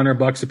 Yes. Over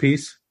 $100 a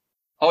piece?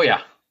 Oh,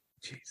 yeah.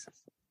 Jesus.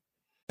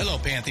 Hello,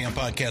 Pantheon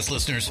podcast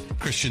listeners.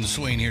 Christian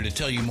Swain here to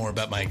tell you more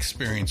about my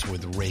experience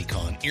with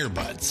Raycon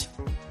earbuds.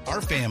 Our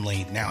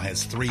family now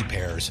has 3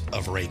 pairs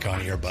of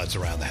Raycon earbuds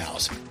around the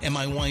house, and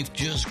my wife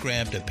just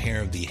grabbed a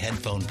pair of the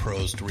Headphone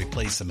Pros to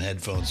replace some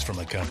headphones from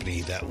a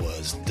company that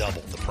was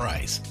double the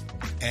price.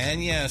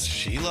 And yes,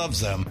 she loves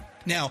them.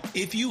 Now,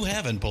 if you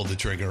haven't pulled the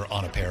trigger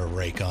on a pair of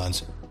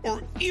Raycons,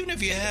 or even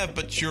if you have,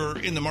 but you're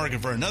in the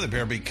market for another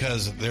pair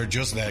because they're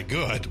just that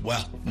good,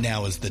 well,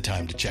 now is the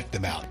time to check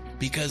them out,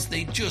 because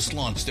they just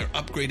launched their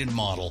upgraded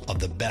model of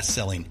the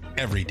best-selling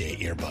everyday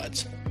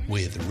earbuds.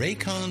 With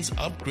Raycon's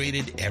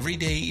upgraded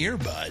everyday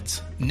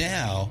earbuds,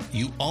 now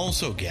you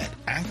also get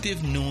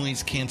active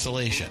noise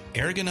cancellation,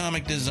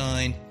 ergonomic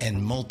design,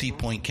 and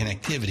multi-point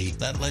connectivity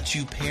that lets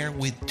you pair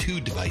with 2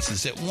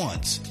 devices at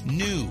once.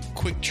 New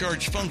quick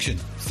charge function,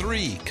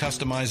 3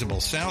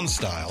 customizable sound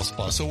styles,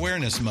 plus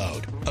awareness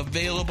mode.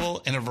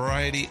 Available in a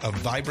variety of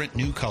vibrant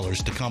new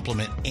colors to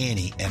complement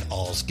any and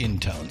all skin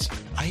tones.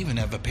 I even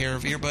have a pair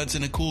of earbuds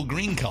in a cool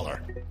green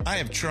color. I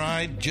have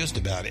tried just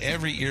about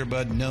every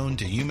earbud known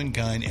to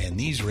humankind, and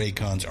these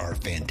Raycons are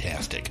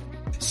fantastic.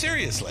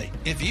 Seriously,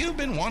 if you've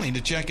been wanting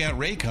to check out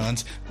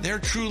Raycons, there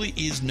truly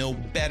is no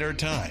better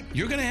time.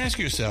 You're going to ask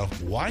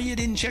yourself why you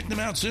didn't check them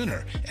out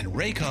sooner, and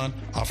Raycon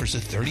offers a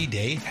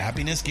 30-day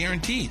happiness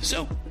guarantee.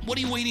 So what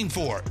are you waiting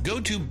for? Go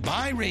to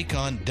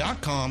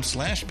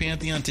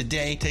buyraycon.com/Pantheon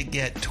today to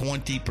get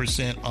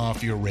 20%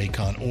 off your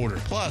Raycon order,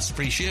 plus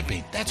free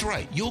shipping. That's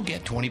right, you'll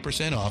get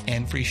 20% off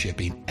and free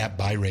shipping at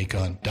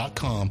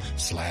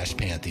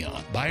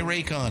buyraycon.com/Pantheon.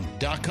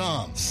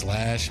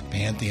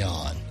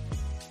 buyraycon.com/Pantheon.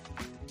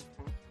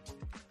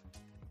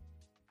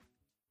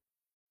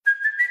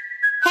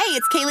 Hey,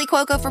 it's Kaylee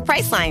Cuoco for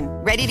Priceline.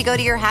 Ready to go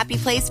to your happy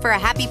place for a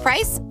happy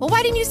price? Well,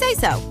 why didn't you say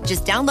so?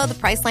 Just download the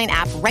Priceline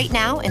app right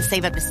now and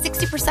save up to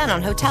 60%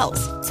 on hotels.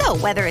 So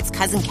whether it's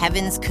Cousin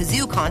Kevin's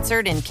Kazoo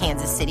Concert in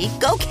Kansas City,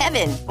 go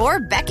Kevin,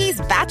 or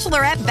Becky's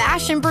Bachelorette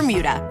Bash in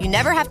Bermuda, you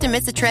never have to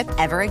miss a trip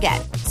ever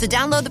again. So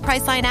download the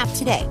Priceline app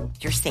today.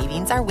 Your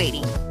savings are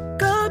waiting.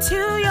 Go to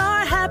your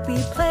happy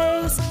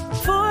place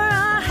for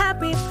a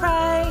happy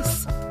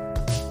price.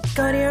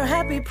 Go to your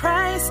happy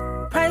price,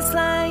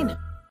 Priceline.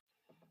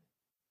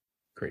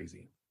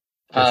 Crazy.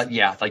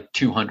 Yeah, like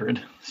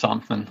 200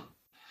 something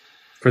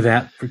for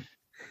that.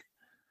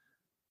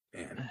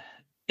 Man.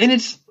 And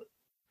it's,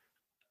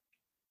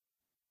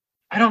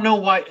 I don't know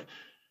why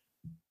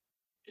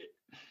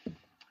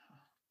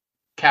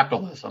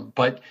capitalism,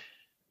 but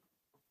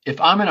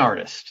if I'm an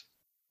artist,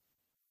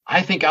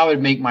 I think I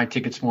would make my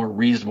tickets more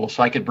reasonable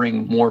so I could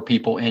bring more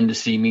people in to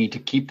see me, to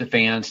keep the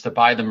fans, to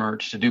buy the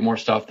merch, to do more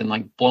stuff than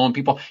like blowing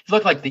people. You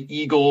look like the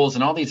Eagles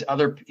and all these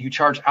other who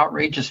charge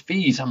outrageous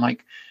fees. I'm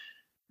like,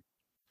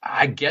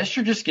 I guess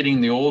you're just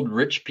getting the old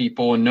rich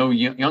people, and no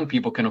young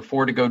people can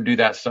afford to go do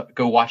that stuff,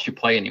 go watch you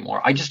play anymore.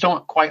 I just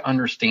don't quite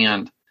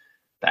understand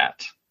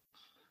that.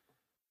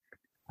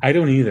 I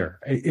don't either.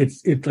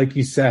 It's like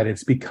you said,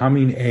 it's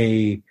becoming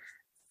a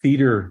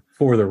theater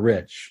for the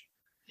rich.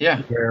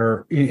 Yeah.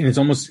 And it's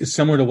almost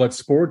similar to what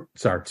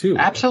sports are too.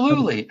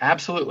 Absolutely.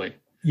 Absolutely.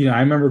 You know, I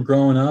remember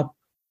growing up,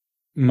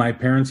 my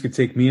parents could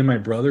take me and my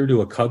brother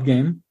to a Cub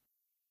game.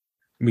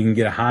 We can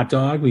get a hot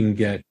dog, we can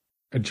get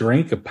a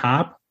drink, a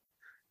pop,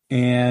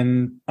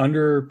 and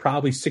under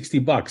probably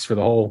 $60 for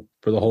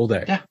the whole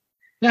day. Yeah.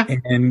 Yeah.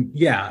 And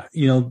yeah,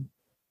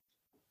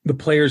 the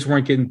players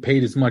weren't getting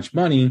paid as much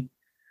money,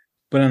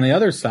 but on the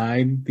other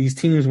side, these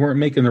teams weren't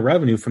making the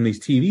revenue from these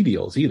TV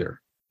deals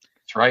either.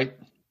 That's right.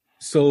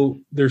 So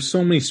there's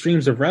so many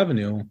streams of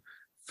revenue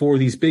for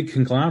these big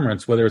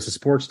conglomerates, whether it's a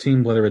sports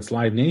team, whether it's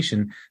Live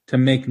Nation, to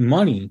make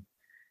money.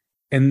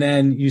 And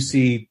then you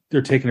see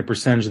they're taking a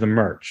percentage of the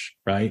merch,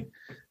 right?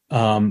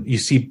 You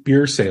see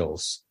beer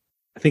sales.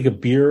 I think a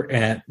beer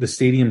at the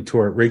stadium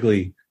tour at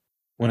Wrigley,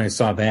 when I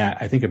saw that,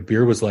 I think a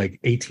beer was like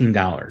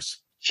 $18.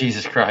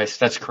 Jesus Christ,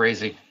 that's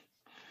crazy.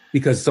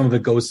 Because some of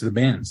it goes to the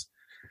bands.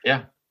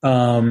 Yeah.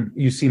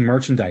 You see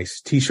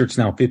merchandise, T-shirts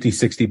now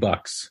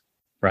 $50-$60,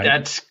 right?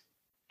 That's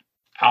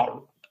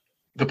out.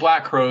 The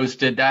Black Crowes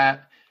did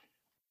that.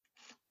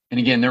 And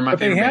again, they're my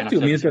favorite. They have to. I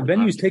mean, if the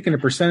venue's taking a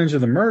percentage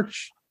of the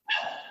merch,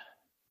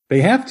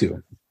 they have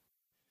to.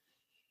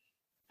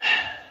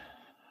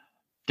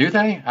 Do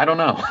they? I don't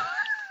know.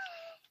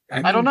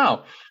 I don't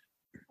know.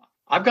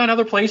 I've gone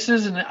other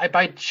places and I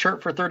buy a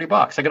shirt for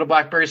 $30. I go to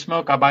Blackberry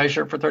Smoke, I buy a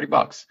shirt for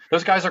 $30.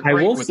 Those guys are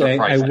great with their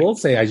pricing. I will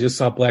say, I just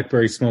saw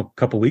Blackberry Smoke a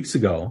couple weeks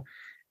ago,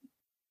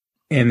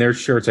 and their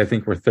shirts I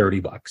think were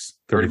 $30.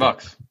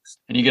 $30.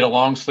 And you get a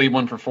long sleeve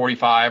one for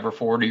 45 or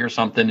 40 or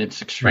something.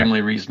 It's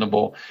extremely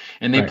reasonable.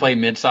 And they play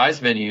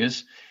mid-sized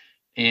venues.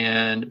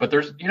 But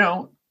there's,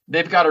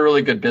 they've got a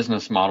really good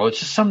business model. It's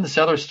just some of this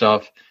other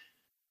stuff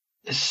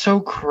is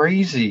so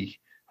crazy.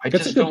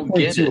 That's just don't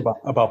get it.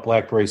 About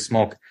Blackberry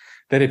Smoke,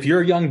 that if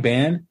you're a young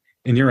band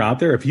and you're out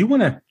there, if you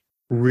want to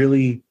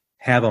really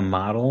have a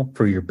model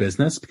for your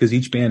business, because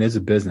each band is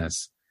a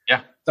business,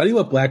 study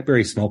what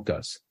Blackberry Smoke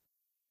does.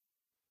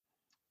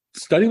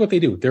 Study what they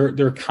do.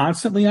 They're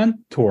constantly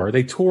on tour.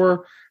 They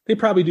tour. They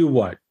probably do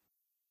what?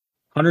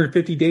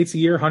 150 dates a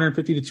year,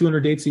 150 to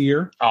 200 dates a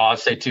year. Oh, I'd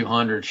say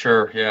 200.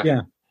 Sure. Yeah.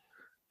 Yeah.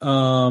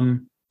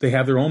 They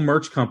have their own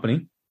merch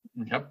company.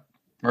 Yep.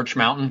 Merch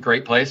Mountain,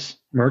 great place.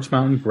 Merch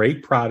Mountain,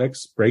 great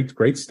products,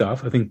 great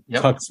stuff. I think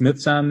Tuck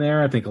Smith's on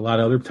there. I think a lot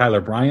of other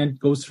Tyler Bryant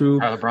goes through.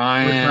 Tyler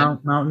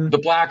Bryant, Mountain. The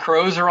Black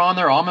Crowes are on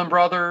there. Allman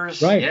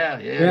Brothers, right?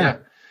 Yeah.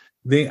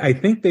 I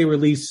think they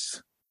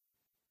release.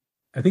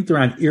 I think they're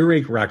on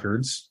Earache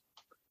Records,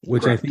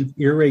 which Correct. I think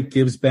Earache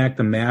gives back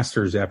the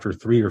masters after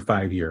 3 or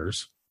 5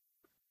 years.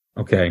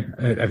 Okay,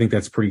 I think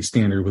that's pretty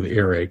standard with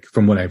Earache,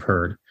 from what I've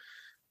heard.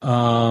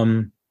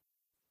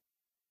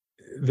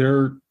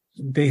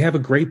 They have a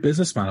great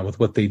business model with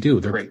what they do.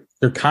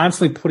 They're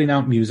constantly putting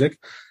out music.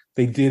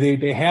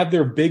 They have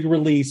their big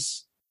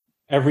release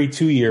every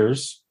 2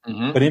 years,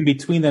 but in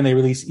between them they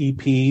release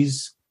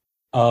EPs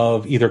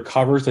of either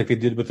covers like they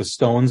did with the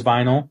Stones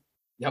vinyl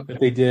that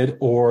they did,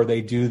 or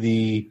they do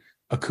the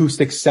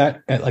acoustic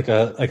set at like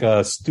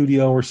a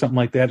studio or something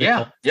like that.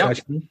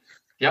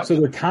 Yep. So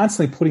they're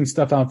constantly putting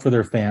stuff out for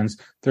their fans.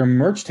 Their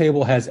merch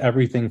table has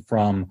everything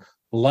from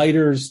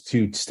lighters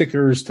to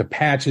stickers to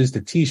patches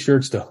to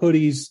T-shirts to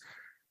hoodies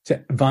to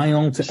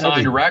vinyl to signed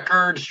everything.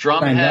 Records,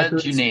 drum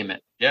heads, you name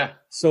it. Yeah.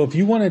 So if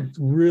you want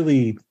to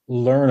really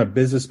learn a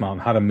business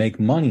model, how to make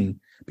money,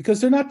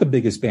 because they're not the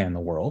biggest band in the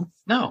world.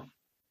 No,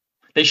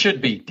 they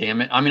should be.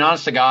 Damn it! I mean,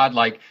 honest to God,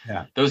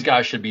 those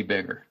guys should be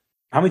bigger.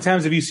 How many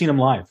times have you seen them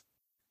live?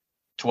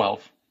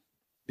 12.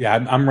 Yeah,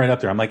 I'm right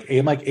up there. I'm like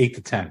 8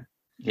 to 10.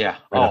 Yeah.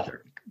 Right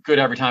good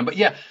every time. But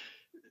yeah,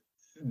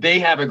 they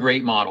have a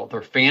great model.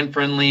 They're fan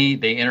friendly.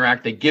 They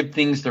interact. They give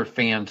things their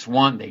fans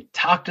want. They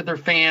talk to their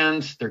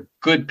fans. They're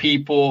good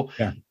people.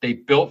 Yeah. They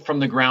built from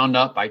the ground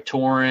up by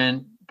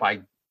touring,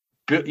 by,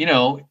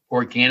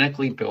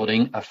 organically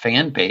building a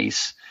fan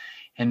base.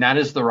 And that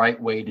is the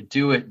right way to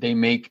do it.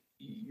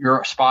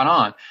 You're spot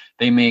on.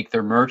 They make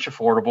their merch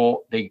affordable.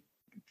 They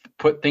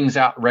put things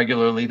out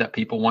regularly that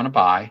people want to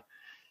buy.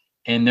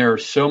 And there are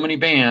so many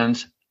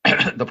bands,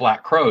 the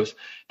Black Crowes,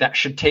 that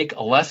should take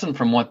a lesson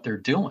from what they're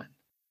doing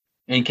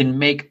and can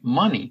make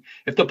money.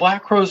 If the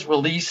Black Crowes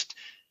released,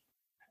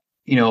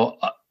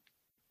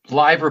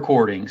 live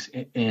recordings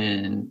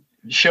and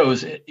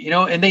shows,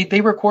 and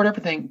they record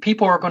everything,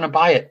 people are going to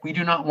buy it. We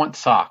do not want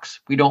socks.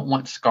 We don't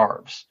want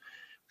scarves.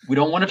 We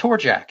don't want a tour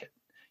jacket.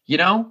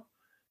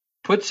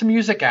 Put some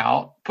music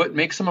out,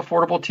 make some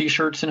affordable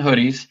T-shirts and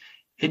hoodies,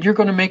 and you're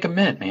going to make a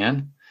mint,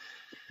 man.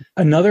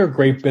 Another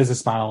great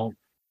business model,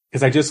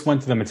 because I just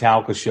went to the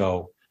Metallica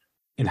show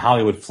in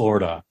Hollywood,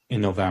 Florida in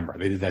November.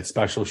 They did that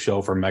special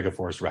show for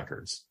Megaforce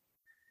Records.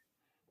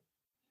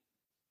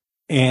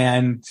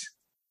 And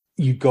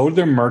you go to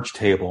their merch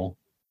table,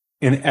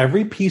 and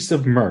every piece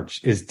of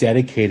merch is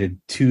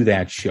dedicated to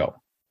that show.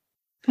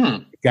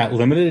 Got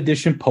limited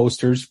edition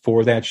posters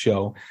for that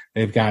show.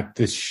 They've got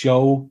this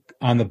show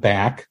on the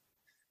back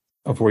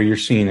of where you're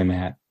seeing them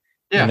at.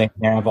 Yeah. And they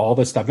have all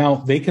this stuff. Now,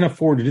 they can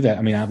afford to do that.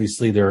 I mean,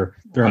 obviously, they're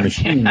a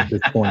machine at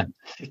this point.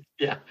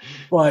 Yeah.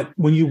 But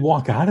when you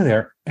walk out of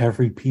there,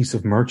 every piece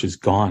of merch is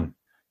gone.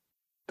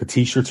 The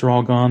T-shirts are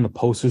all gone. The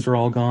posters are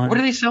all gone. What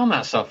are they selling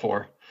that stuff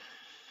for?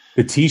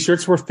 The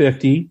T-shirts were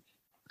 $50.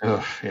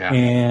 Ugh, yeah.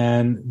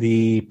 And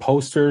the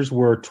posters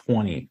were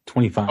 20,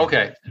 25.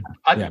 Okay.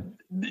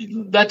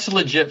 That's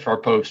legit for a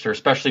poster,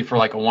 especially for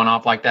like a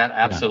one-off like that.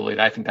 Absolutely.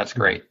 I think that's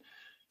great.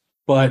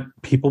 But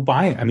people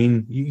buy it. I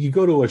mean, you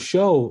go to a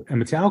show, a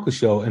Metallica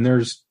show, and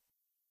there's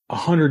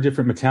 100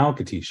 different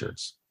Metallica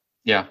t-shirts.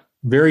 Yeah.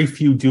 Very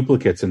few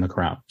duplicates in the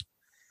crowd.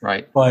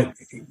 Right. But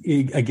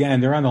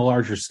again, they're on a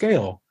larger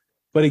scale.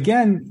 But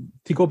again,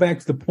 to go back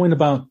to the point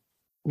about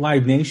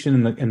Live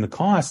Nation and the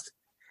cost,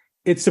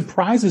 it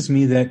surprises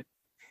me that,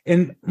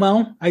 and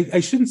well, I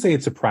shouldn't say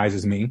it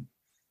surprises me,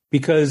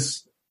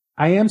 because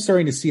I am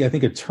starting to see, I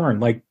think, a turn.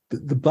 Like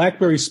the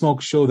Blackberry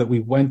Smoke show that we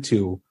went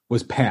to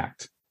was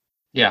packed.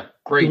 Yeah,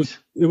 great.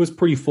 It was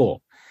pretty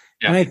full.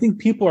 Yeah. And I think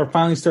people are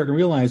finally starting to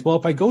realize, well,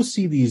 if I go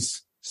see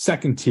these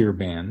second tier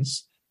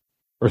bands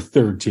or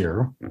third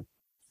tier,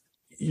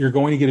 you're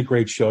going to get a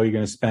great show. You're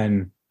going to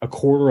spend a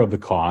quarter of the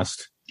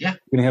cost. Yeah.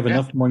 You're going to have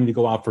enough money to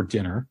go out for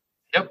dinner.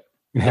 Yep.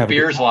 The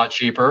beer's a lot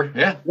cheaper.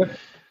 Yeah. Yep.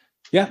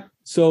 Yeah.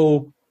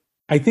 So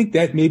I think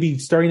that may be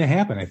starting to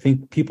happen. I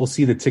think people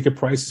see the ticket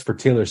prices for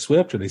Taylor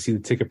Swift, or they see the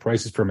ticket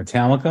prices for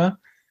Metallica,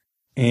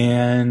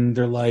 and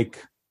they're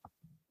like,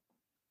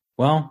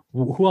 well,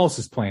 who else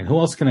is playing? Who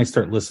else can I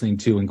start listening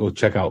to and go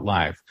check out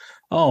live?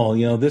 Oh,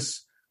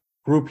 this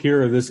group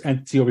here or this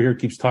entity over here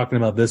keeps talking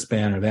about this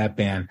band or that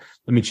band.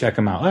 Let me check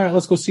them out. All right,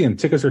 let's go see them.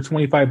 Tickets are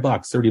 $25,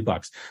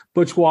 $30.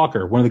 Butch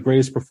Walker, one of the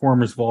greatest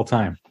performers of all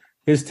time.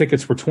 His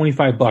tickets were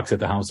 $25 at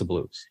the House of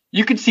Blues.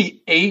 You could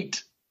see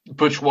 8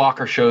 Butch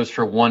Walker shows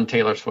for 1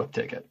 Taylor Swift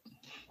ticket.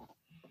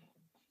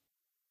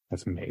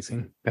 That's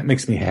amazing. That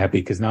makes me happy,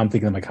 because now I'm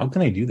thinking, like, how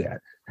can I do that?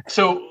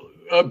 So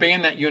a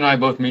band that you and I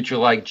both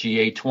mutually like,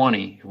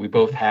 GA20, who we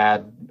both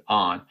had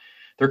on,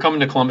 they're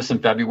coming to Columbus in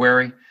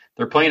February.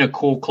 They're playing a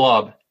cool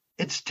club.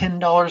 It's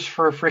 $10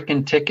 for a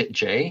freaking ticket,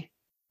 Jay.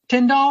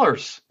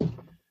 $10. I'm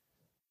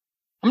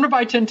going to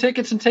buy 10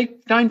 tickets and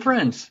take 9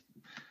 friends.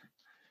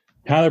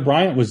 Tyler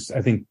Bryant was,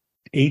 I think,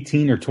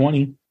 18 or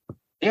 20.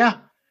 Yeah.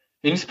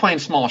 And he's playing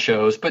small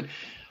shows, but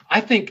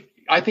I think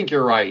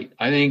you're right.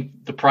 I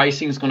think the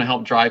pricing is going to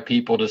help drive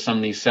people to some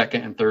of these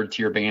second and third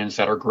tier bands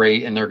that are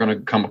great, and they're going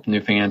to come up with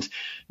new fans.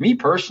 Me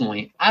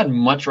personally, I'd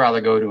much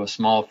rather go to a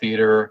small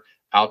theater,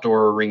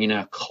 outdoor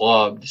arena,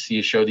 club to see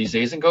a show these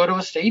days than go to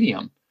a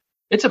stadium.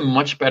 It's a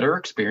much better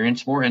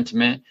experience, more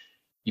intimate.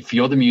 You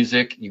feel the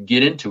music, you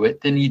get into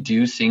it, than you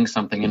do seeing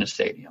something in a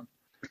stadium.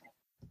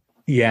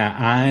 Yeah,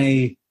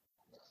 I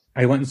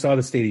went and saw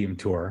the stadium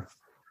tour.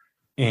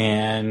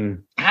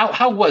 And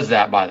how was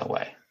that, by the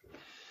way?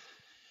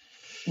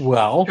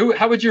 Well,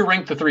 how would you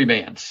rank the 3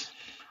 bands?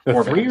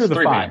 The 3 or the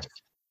 5? Bands.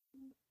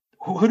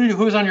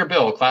 Who was on your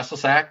bill?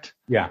 Classless Act?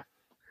 Yeah.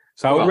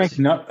 So I would rank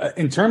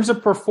in terms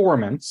of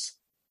performance.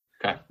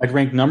 Okay. I'd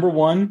rank number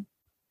 1,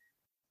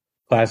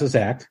 Classless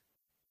Act.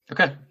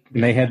 Okay.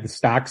 And they had the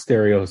stock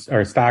stereos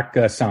or stock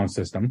sound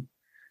system.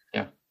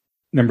 Yeah.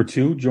 Number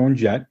 2, Joan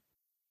Jett.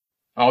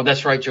 Oh,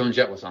 that's right. Joan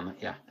Jett was on that.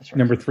 Yeah, that's right.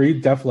 Number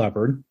 3, Def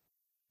Leppard.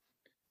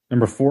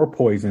 Number 4,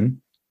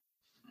 Poison.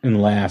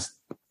 And last,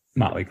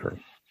 Motley Crue.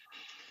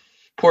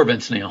 Poor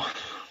Vince Neil.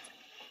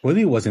 Well,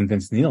 it wasn't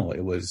Vince Neil.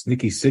 It was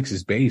Nikki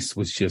Sixx's bass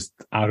was just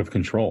out of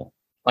control.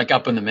 Like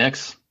up in the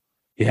mix?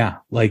 Yeah.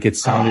 Like it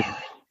sounded.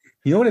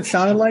 You know what it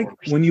sounded like?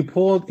 When you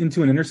pulled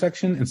into an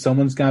intersection and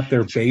someone's got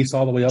their bass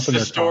all the way up in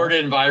their car.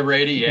 Distorted and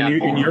vibrating, yeah.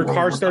 And your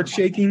car starts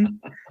shaking.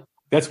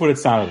 That's what it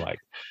sounded like.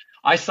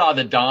 I saw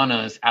the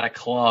Donnas at a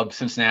club,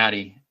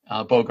 Cincinnati,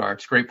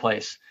 Bogarts, great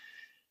place.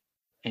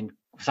 And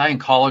was I in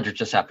college or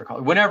just after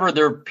college? Whenever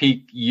their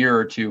peak year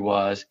or two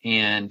was.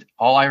 And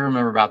all I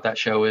remember about that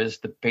show is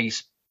the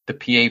bass, the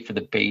PA for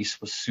the bass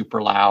was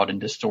super loud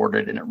and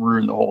distorted, and it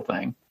ruined the whole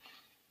thing.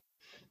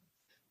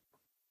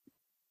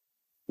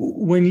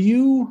 When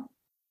you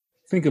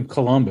think of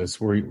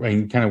Columbus, where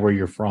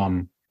you're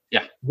from,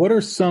 yeah, what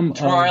are some?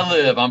 That's where I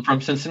live. I'm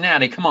from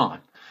Cincinnati. Come on.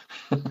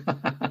 All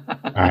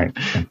right,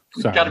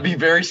 got to be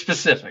very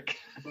specific.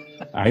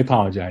 I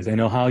apologize. I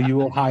know how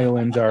you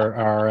Ohioans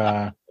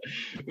are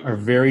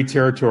very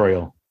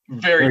territorial.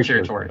 Very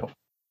territorial.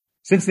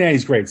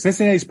 Cincinnati's great.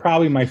 Cincinnati's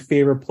probably my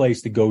favorite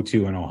place to go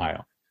to in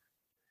Ohio.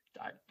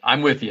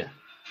 I'm with you.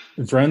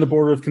 It's right on the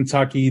border of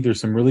Kentucky.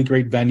 There's some really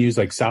great venues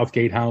like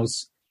Southgate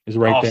House is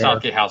right there.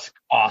 Southgate House,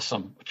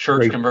 awesome.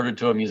 Church converted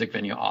to a music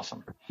venue,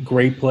 awesome.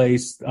 Great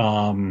place.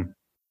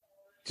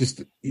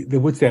 Just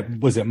what's that?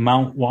 Was it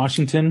Mount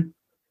Washington,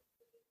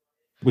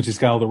 which has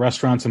got all the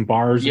restaurants and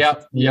bars?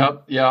 Yep.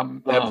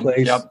 That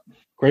place,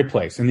 great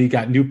place. And then you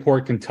got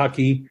Newport,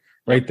 Kentucky,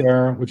 right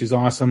there, which is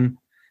awesome.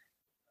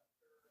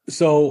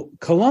 So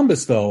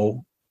Columbus,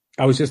 though,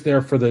 I was just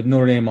there for the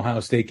Notre Dame Ohio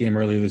State game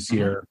earlier this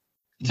year.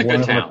 It's a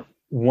good town.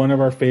 One of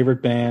our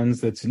favorite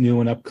bands that's new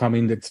and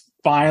upcoming, that's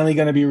finally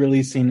going to be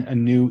releasing a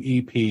new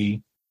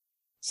EP,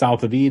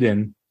 South of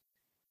Eden,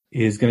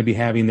 is going to be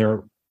having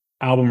their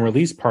album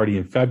release party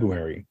in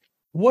February.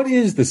 What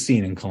is the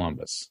scene in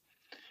Columbus?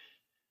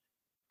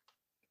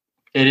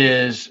 It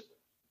is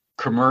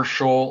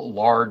commercial,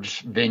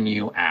 large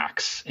venue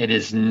acts. It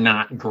is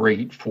not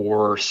great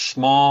for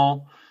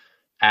small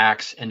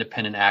acts,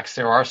 independent acts.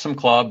 There are some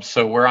clubs.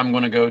 So where I'm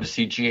going to go to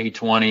see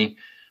GA20,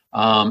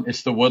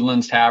 it's the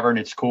Woodlands Tavern.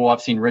 It's cool.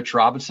 I've seen Rich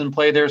Robinson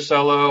play there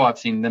solo. I've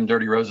seen them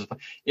Dirty Roses play.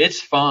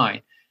 It's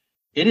fine.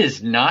 It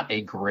is not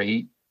a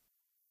great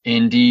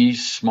indie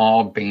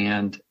small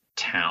band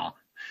town.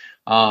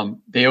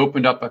 They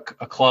opened up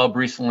a club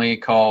recently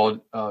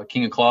called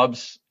King of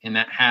Clubs, and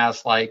that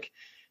has like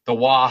the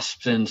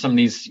Wasps and some of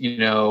these,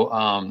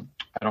 I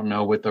don't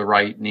know what the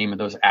right name of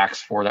those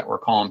acts for that we're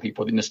calling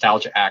people, the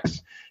nostalgia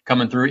acts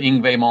coming through,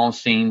 Yngwie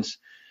Malmsteen's.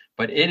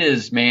 But it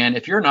is, man,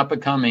 if you're an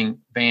up-and-coming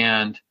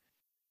band,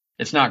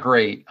 it's not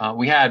great.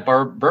 We had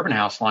Bourbon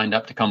House lined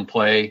up to come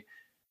play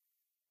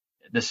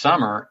this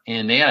summer,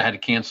 and they had to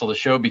cancel the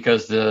show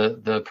because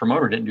the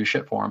promoter didn't do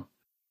shit for them.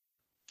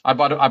 I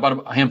bought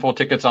a handful of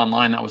tickets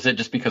online. That was it,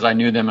 just because I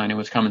knew them. I knew it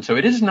was coming. So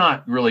it is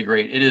not really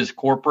great. It is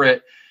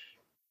corporate,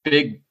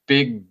 big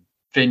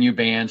venue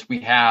bands.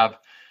 We have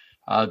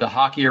the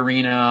hockey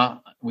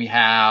arena. We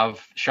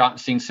have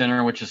Schottenstein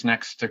Center, which is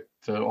next to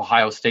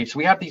Ohio State. So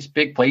we have these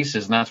big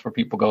places, and that's where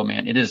people go,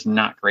 man. It is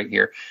not great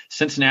here.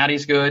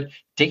 Cincinnati's good.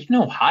 Dayton,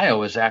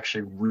 Ohio is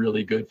actually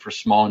really good for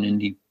small and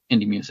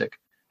indie music.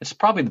 It's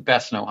probably the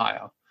best in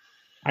Ohio.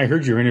 I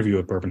heard your interview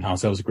at Bourbon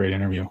House. That was a great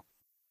interview.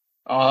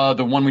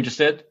 The one we just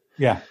did?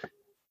 Yeah.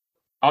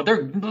 Oh,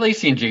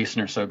 Lacey and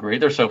Jason are so great.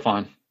 They're so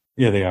fun.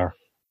 Yeah, they are.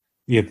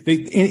 Yeah,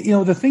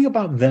 the thing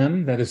about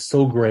them that is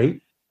so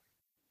great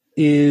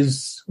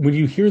is when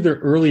you hear their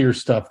earlier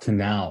stuff to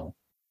now,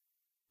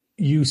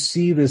 you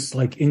see this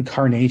like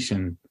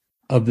incarnation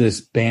of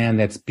this band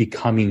that's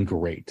becoming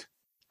great.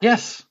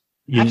 Yes,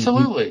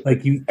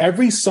 absolutely.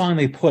 Every song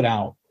they put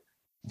out,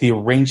 the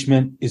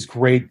arrangement is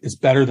great. It's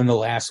better than the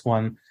last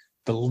one.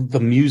 The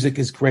music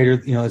is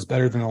greater, is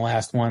better than the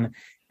last one.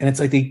 And it's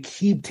like they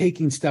keep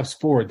taking steps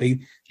forward. They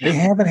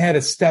haven't had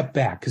a step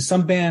back, because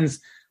some bands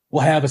will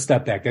have a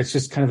step back. That's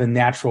just kind of a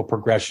natural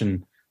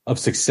progression of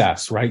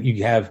success, right?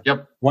 You have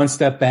one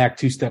step back,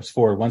 2 steps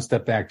forward, 1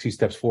 step back, 2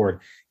 steps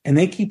forward. And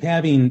they keep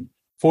having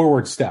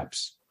forward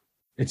steps.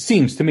 It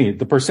seems to me,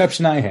 the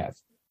perception I have.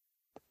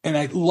 And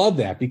I love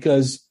that,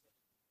 because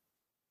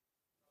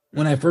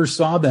when I first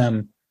saw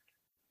them,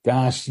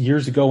 a few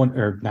years ago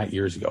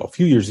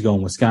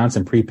in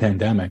Wisconsin,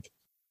 pre-pandemic,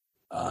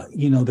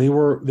 they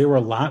were a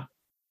lot.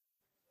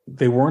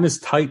 They weren't as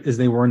tight as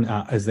they are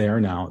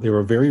now. They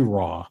were very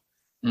raw,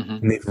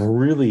 and they've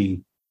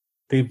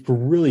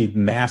really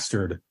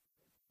mastered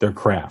their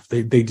craft.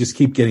 They just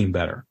keep getting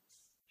better.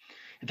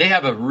 They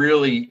have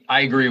I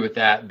agree with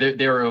that.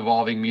 They're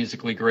evolving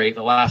musically great.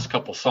 The last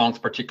couple songs,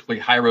 particularly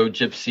High Road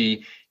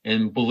Gypsy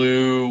and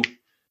Blue.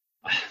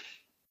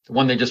 The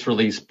one they just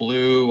released,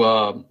 Blue.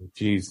 Oh,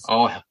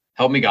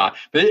 help me God.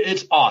 But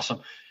it's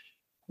awesome.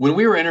 When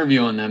we were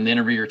interviewing them, the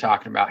interview you're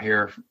talking about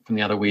here from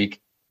the other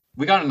week,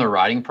 we got in the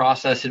writing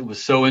process. It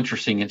was so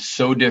interesting. It's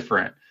so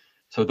different.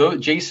 So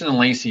Jason and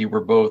Lacey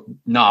were both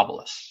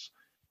novelists.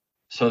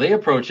 So they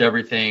approach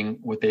everything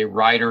with a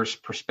writer's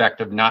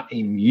perspective, not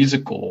a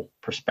musical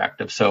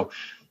perspective. So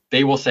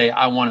they will say,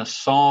 I want a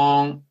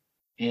song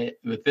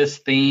with this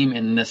theme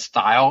and this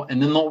style,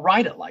 and then they'll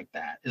write it like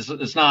that.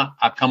 It's not,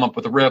 I've come up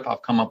with a riff,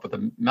 I've come up with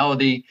a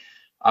melody,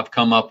 I've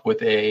come up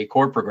with a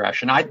chord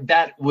progression.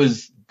 That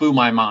blew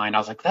my mind. I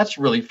was like, that's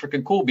really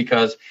freaking cool,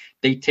 because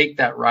they take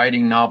that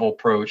writing novel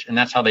approach, and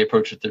that's how they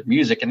approach it, their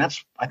music. And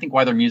that's, I think,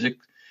 why their music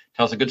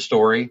tells a good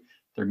story.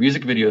 Their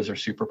music videos are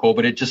super cool,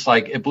 but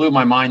it blew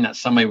my mind that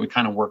somebody would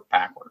kind of work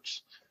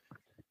backwards.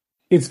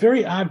 It's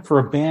very odd for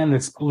a band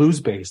that's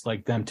blues based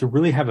like them to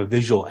really have a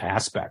visual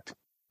aspect.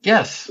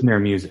 Yes. In their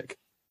music.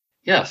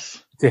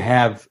 Yes. To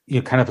have,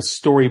 kind of a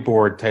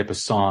storyboard type of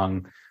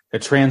song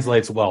that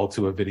translates well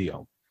to a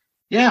video.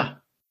 Yeah.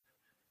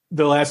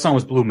 The last song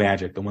was Blue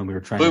Magic, the one we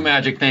were trying Blue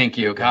Magic, thank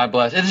you. God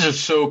bless. It is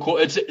just so cool.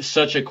 It's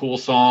such a cool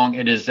song.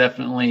 It is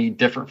definitely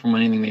different from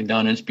anything they've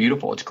done. It's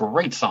beautiful. It's a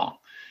great song.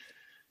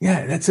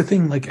 Yeah, that's the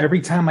thing. Like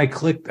every time I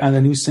click on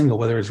a new single,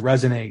 whether it's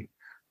Resonate,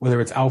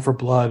 whether it's Out for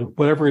Blood,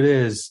 whatever it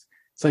is,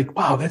 it's like,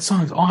 wow, that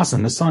song is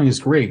awesome. This song is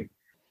great.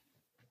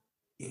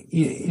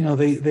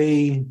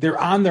 They're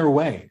on their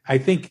way. I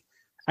think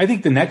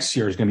the next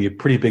year is going to be a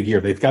pretty big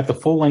year. They've got the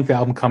full length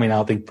album coming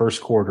out, I think,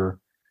 first quarter.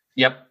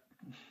 Yep.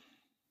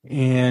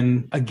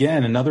 And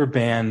again, another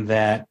band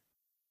that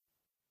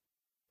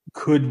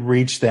could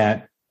reach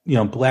that,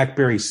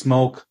 Blackberry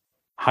Smoke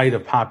height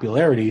of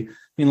popularity. I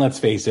mean, let's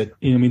face it.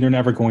 They're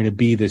never going to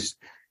be this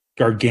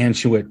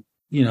gargantuan,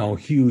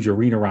 huge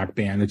arena rock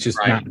band. It's just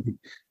not.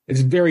 It's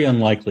very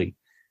unlikely.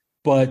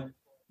 But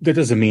that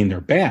doesn't mean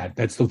they're bad.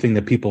 That's the thing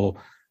that people,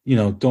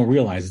 don't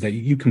realize, is that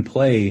you can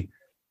play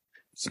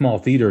small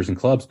theaters and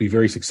clubs, be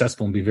very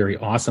successful and be very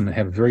awesome and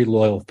have a very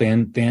loyal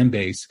fan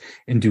base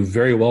and do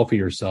very well for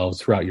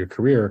yourselves throughout your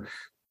career,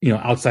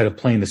 outside of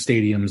playing the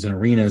stadiums and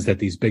arenas that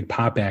these big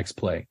pop acts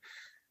play.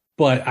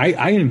 But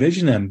I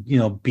envision them,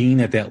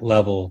 being at that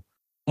level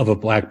of a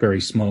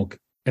Blackberry Smoke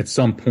at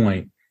some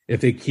point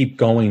if they keep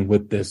going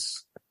with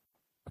this.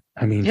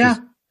 I mean,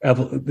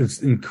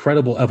 this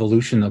incredible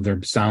evolution of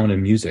their sound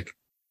and music.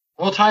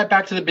 We'll tie it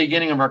back to the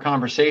beginning of our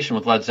conversation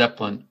with Led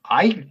Zeppelin.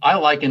 I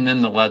liken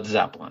them to Led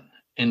Zeppelin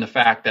in the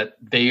fact that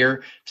they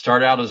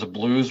start out as a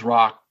blues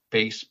rock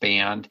based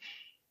band,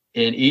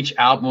 and each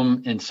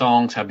album and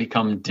songs have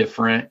become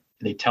different.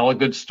 They tell a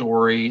good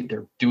story.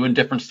 They're doing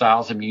different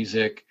styles of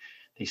music.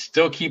 They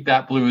still keep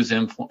that blues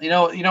influence. You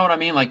know what I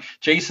mean? Like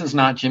Jason's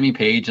not Jimmy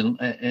Page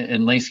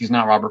and Lacey's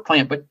not Robert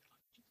Plant, but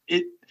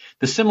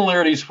the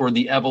similarities for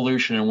the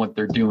evolution and what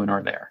they're doing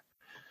are there.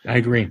 I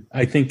agree.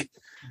 I think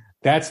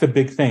that's the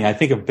big thing. I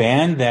think a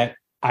band that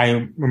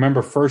I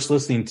remember first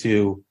listening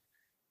to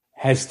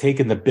has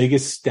taken the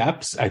biggest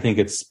steps. I think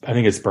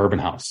it's Bourbon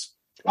House.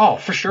 Oh,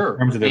 for sure. In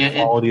terms of their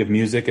quality of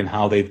music and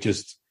how they've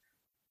just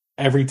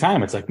every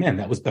time it's like, man,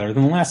 that was better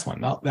than the last one.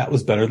 No, that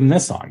was better than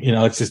this song.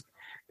 It's just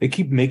they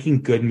keep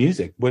making good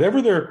music.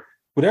 Whatever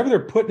they're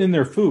putting in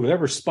their food,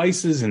 whatever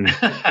spices and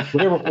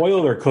whatever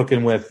oil they're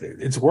cooking with,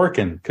 it's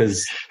working.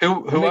 Because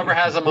whoever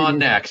has them on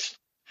next,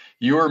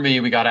 you or me,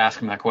 we got to ask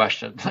them that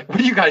question. Like, what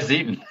are you guys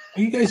eating?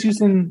 Are you guys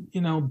using,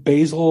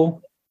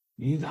 basil?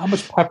 How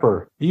much pepper?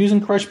 Are you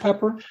using crushed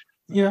pepper?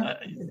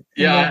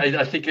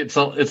 I think it's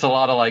a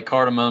lot of like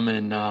cardamom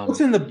and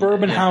what's in the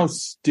Bourbon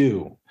House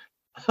stew?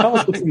 Tell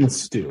us what's in the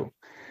stew.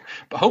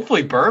 But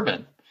hopefully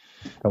bourbon.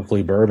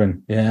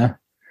 Yeah.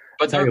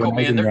 But they're cool,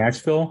 man. In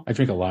Nashville, I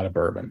drink a lot of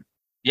bourbon.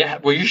 Yeah,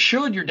 well, you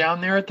should. You're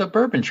down there at the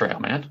Bourbon Trail,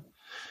 man.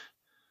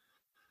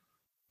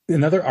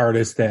 Another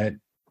artist that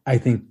I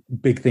think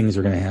big things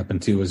are going to happen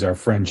to is our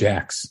friend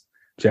Jax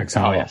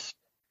Hollow. Oh, yes.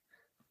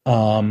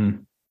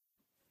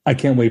 I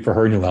can't wait for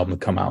her new album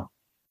to come out.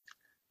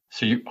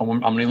 So I'm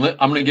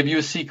going to give you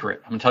a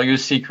secret. I'm going to tell you a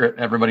secret,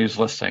 everybody who's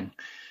listening.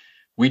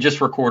 We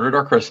just recorded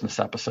our Christmas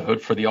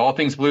episode for the All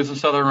Things Blues and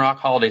Southern Rock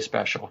Holiday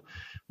Special.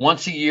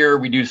 Once a year,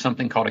 we do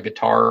something called a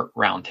guitar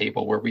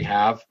roundtable where we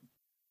have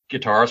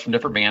guitarists from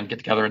different bands get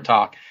together and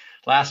talk.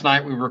 Last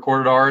night, we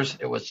recorded ours.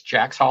 It was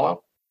Jax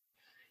Hollow.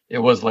 It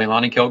was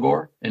Leilani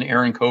Kilgore and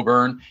Aaron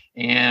Coburn.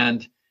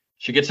 And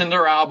she gets into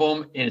her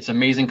album, and it's an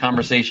amazing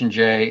conversation,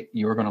 Jay.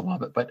 You are going to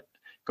love it. But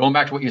going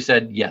back to what you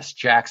said, yes,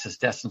 Jax is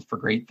destined for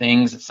great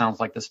things. It sounds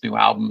like this new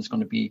album is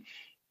going to be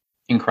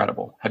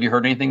incredible. Have you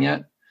heard anything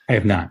yet? I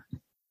have not.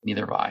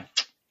 Neither have I.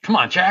 Come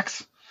on,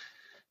 Jax.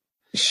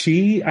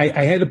 I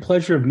had the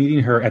pleasure of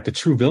meeting her at the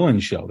True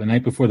Villains show the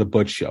night before the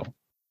Butch show.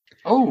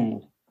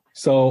 Oh.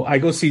 So I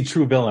go see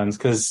True Villains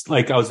because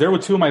I was there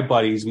with two of my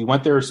buddies. We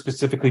went there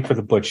specifically for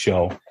the Butch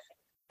show.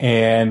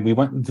 And we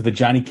went to the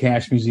Johnny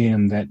Cash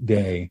Museum that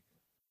day.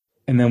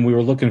 And then we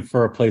were looking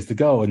for a place to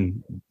go.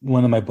 And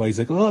one of my buddies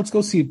like, well, let's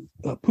go see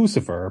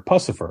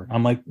Pussifer.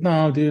 I'm like,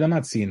 no, dude, I'm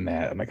not seeing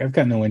that. I'm like, I've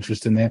got no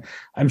interest in that.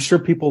 I'm sure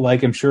people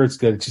I'm sure it's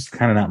good. It's just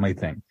kind of not my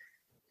thing.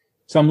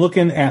 So I'm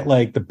looking at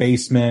the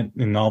basement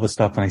and all the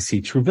stuff. And I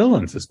see True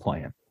Villains is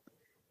playing.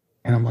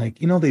 And I'm like,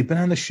 they've been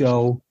on the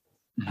show.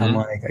 Mm-hmm. I'm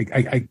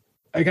like,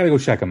 I got to go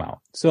check them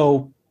out.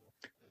 So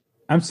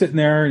I'm sitting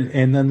there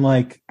and then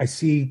I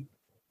see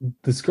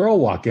this girl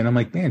walk in. I'm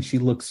like, man, she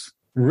looks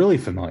really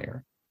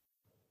familiar.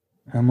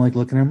 I'm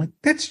looking at her, I'm like,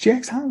 that's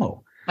Jax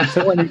Hollow.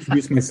 So I went and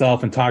introduced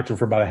myself and talked to her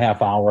for about a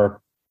half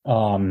hour.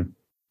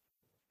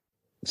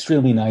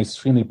 Extremely nice,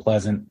 extremely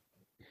pleasant.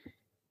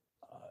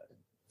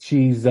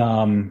 She's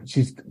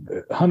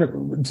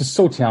 100, just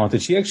so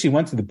talented. She actually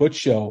went to the Butch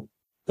show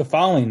the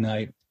following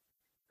night,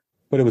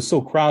 but it was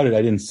so crowded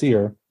I didn't see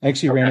her. I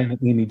actually ran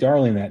into Amy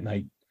Darling that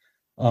night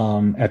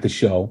at the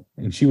show,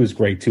 and she was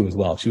great too as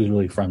well. She was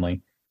really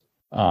friendly.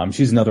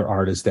 She's another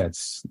artist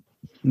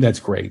that's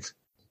great.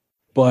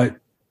 But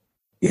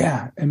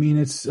yeah, I mean,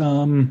 it's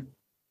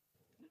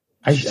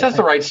she says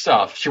the right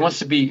stuff. She wants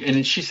to be,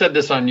 and she said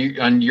this on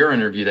your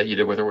interview that you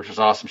did with her, which was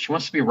awesome. She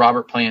wants to be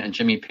Robert Plant and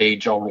Jimmy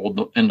Page all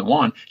rolled into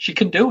one. She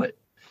can do it.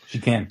 She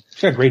can.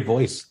 She's got a great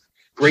voice.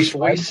 Great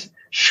voice.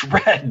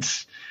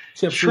 Shreds.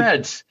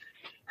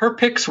 Her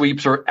pick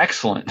sweeps are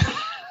excellent.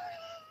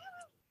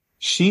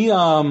 She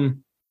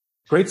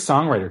great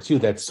songwriter too.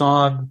 That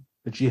song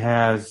that she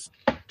has,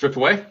 Drift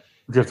Away.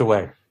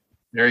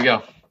 There you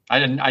go.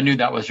 I knew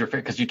that was your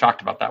favorite because you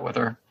talked about that with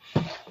her.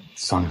 The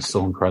song is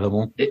so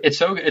incredible. It's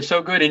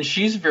so good, and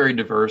she's very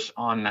diverse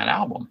on that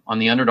album, on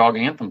the Underdog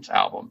Anthems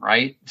album,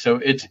 right?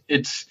 So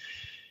it's.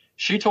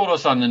 She told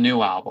us on the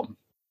new album,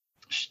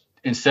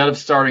 instead of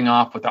starting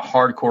off with a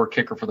hardcore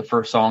kicker for the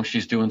first song,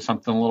 she's doing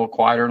something a little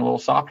quieter and a little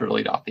softer to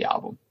lead off the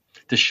album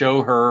to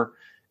show her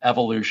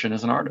evolution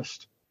as an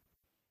artist.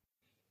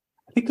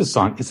 I think is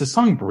the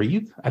song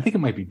Breathe? I think it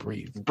might be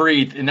Breathe.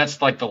 Breathe, and that's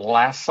the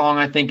last song,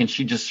 I think, and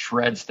she just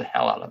shreds the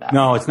hell out of that.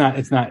 No, it's not,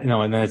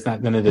 no, and then it's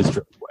not, then it is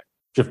Drift Away.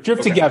 Drift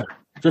okay. Together.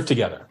 Drift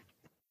Together.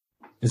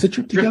 Is it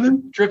Drift Together?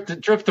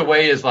 Drift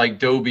Away is like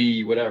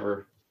Dobie,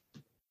 whatever.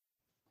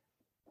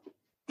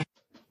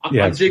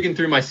 I'm digging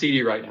through my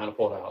CD right now to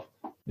pull it out.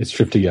 It's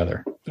Drift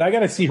Together. But I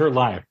got to see her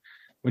live.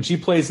 When she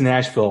plays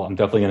Nashville, I'm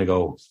definitely going to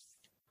go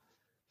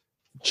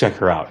check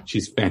her out.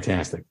 She's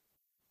fantastic.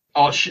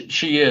 Oh,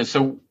 she is.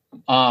 So,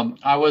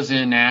 I was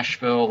in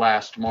Nashville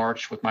last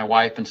March with my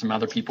wife and some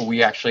other people.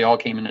 We actually all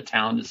came into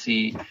town to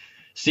see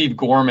Steve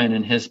Gorman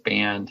and his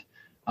band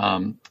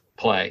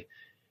play.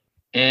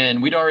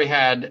 And we'd already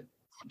had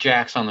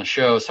Jax on the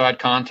show, so I'd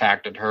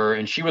contacted her,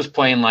 and she was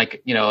playing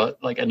like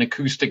an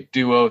acoustic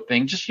duo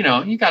thing. Just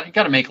you got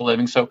to make a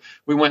living. So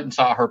we went and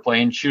saw her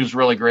play, and she was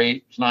really great.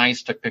 It was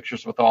nice. Took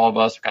pictures with all of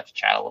us. We got to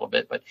chat a little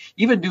bit. But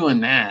even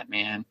doing that,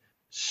 man,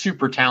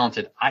 super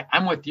talented.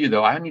 I'm with you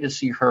though. I need to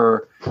see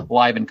her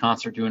live in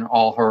concert doing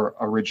all her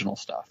original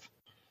stuff.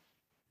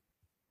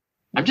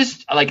 I'm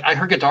just like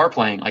her guitar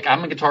playing. Like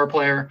I'm a guitar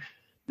player,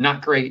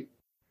 not great,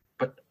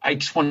 but I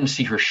just wanted to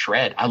see her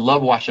shred. I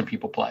love watching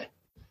people play.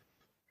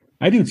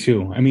 I do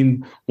too. I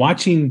mean,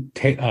 watching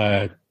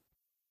Tyler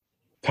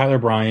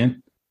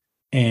Bryant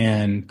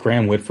and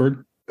Graham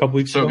Whitford a couple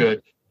weeks ago. So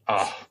good.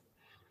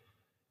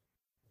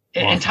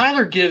 And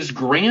Tyler gives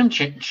Graham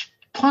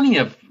plenty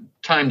of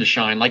time to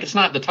shine. Like it's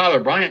not the Tyler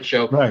Bryant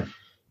show. Right.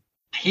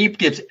 He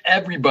gives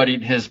everybody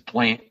in his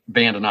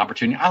band an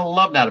opportunity. I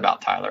love that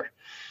about Tyler.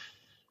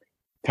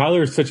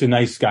 Tyler is such a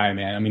nice guy,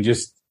 man. I mean,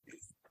 just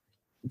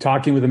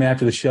talking with him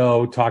after the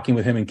show, talking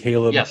with him and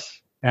Caleb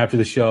after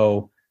the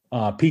show.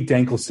 Pete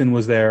Dankelson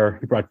was there.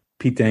 He brought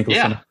Pete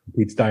Dankelson,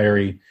 Pete's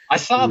Diary. I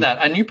saw that,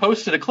 and you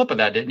posted a clip of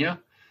that, didn't you?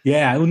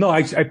 Yeah, no,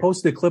 I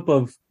posted a clip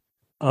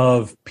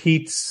of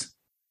Pete's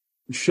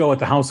show at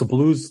the House of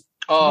Blues.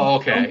 Oh,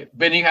 okay.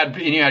 But you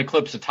had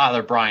clips of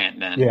Tyler Bryant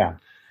then. Yeah,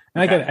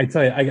 and okay. I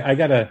tell you, I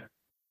gotta.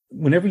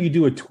 Whenever you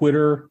do a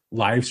Twitter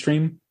live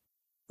stream,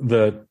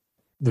 the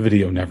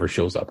video never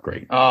shows up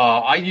great. Oh,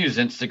 I use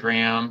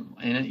Instagram,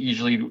 and it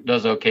usually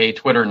does okay.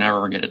 Twitter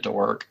never get it to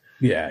work.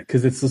 Yeah,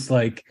 because it's just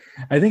like,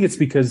 I think it's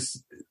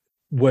because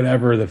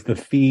whatever the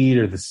feed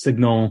or the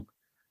signal,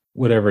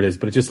 whatever it is,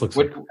 but it just looks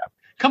like crap.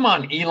 Come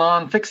on,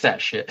 Elon, fix that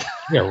shit.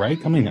 Yeah, right.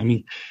 I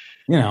mean,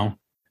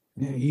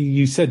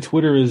 you said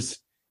Twitter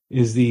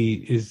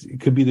it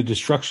could be the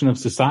destruction of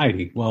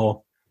society.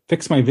 Well,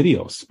 fix my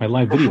videos, my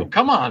live video.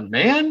 Come on,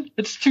 man!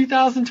 It's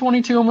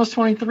 2022, almost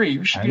 23.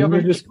 You should be able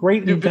to just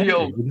great do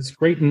video. You're just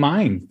great in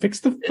mind.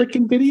 Fix the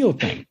freaking video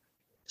thing.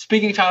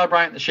 Speaking of Tyler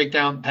Bryant, The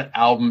Shakedown, that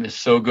album is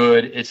so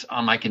good. It's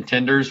on my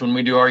contenders when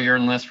we do our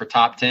year-end list for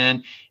top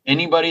 10.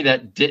 Anybody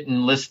that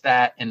didn't list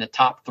that in the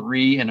top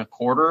 3 and a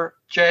quarter,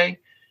 Jay,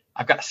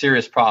 I've got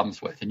serious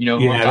problems with. And you know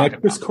who I'm talking about.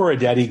 That Chris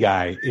Corradetti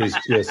guy is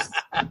just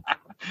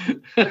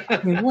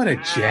I mean, what a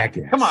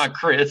jackass. Come on,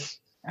 Chris.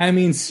 I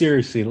mean,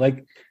 seriously,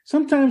 like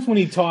sometimes when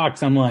he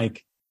talks, I'm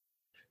like,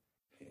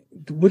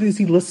 what is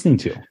he listening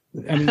to?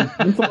 I mean,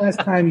 when's the last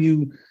time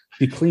you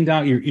cleaned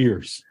out your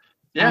ears?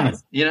 Yeah,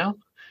 honestly.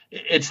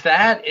 It's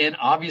that, and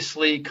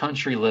obviously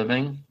Country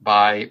Living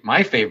by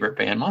my favorite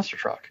band, Monster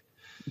Truck.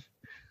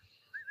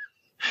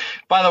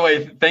 By the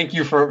way, thank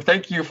you for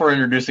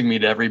introducing me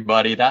to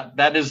everybody.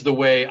 That is the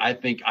way I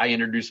think I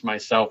introduced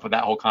myself with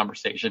that whole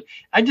conversation.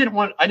 I didn't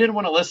want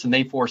to listen.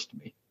 They forced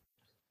me.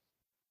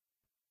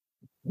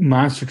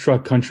 Monster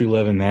Truck, Country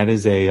Living. That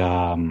is it's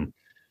an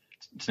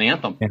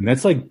anthem, and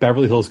that's like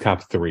Beverly Hills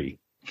Cop 3.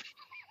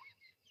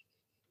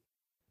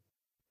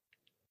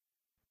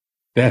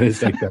 That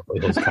is like Beverly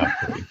Hills Cop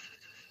 3.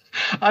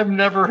 I've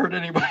never heard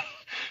anybody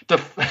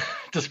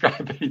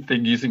describe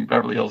anything using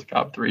Beverly Hills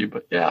Cop 3,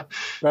 but yeah.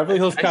 Beverly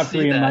Hills Cop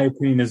 3, in my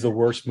opinion, is the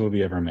worst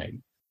movie ever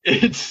made.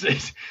 It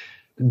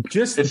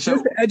just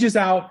edges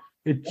out.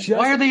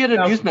 Why are they at an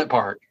amusement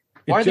park?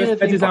 It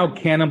just edges out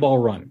Cannonball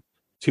Run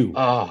 2.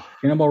 Oh,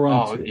 Cannonball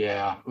Run 2.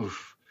 Yeah.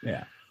 Oof.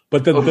 Yeah.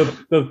 But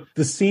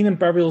the scene in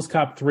Beverly Hills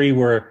Cop 3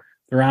 where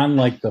they're on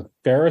like the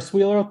Ferris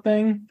wheel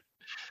thing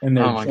and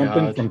they're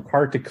jumping from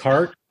cart to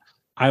cart,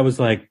 I was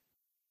like,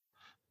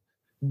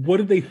 what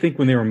did they think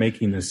when they were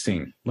making this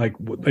scene? Like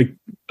this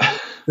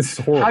is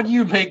horrible. How do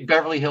you make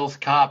Beverly Hills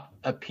Cop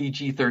a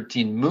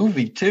PG-13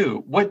 movie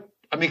too?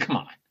 Come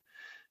on.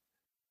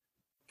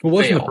 Well,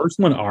 wasn't the first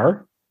one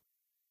R?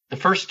 The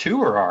first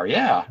 2 are R,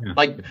 yeah.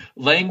 Like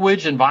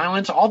language and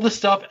violence, all the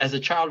stuff as a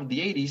child of the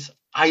 80s,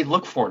 I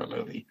look for in a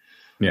movie.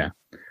 Yeah.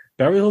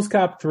 Beverly Hills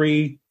Cop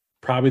 3,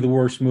 probably the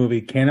worst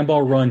movie.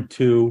 Cannonball Run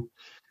 2,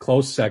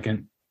 close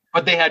second.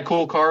 But they had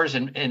cool cars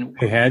and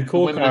they had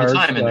cool women cars. Of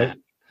the time in that.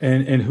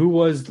 And who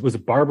was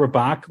it Barbara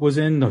Bach was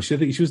in? No, she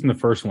was in the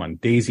first one.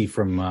 Daisy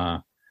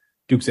from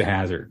Dukes of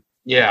Hazzard.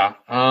 Yeah.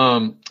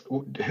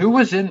 Who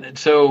was in?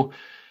 So,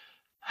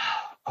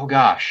 oh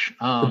gosh.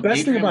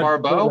 Adrienne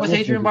Barbeau. Was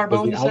Adrienne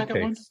Barbeau in the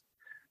second one?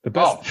 The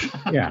best.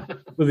 Yeah.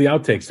 With the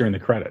outtakes during the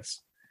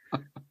credits.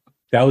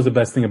 That was the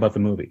best thing about the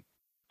movie.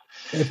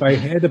 If I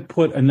had to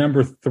put a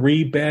number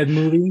 3 bad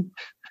movie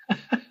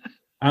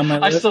on my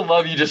list. I still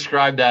love you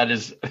described that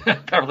as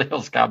Beverly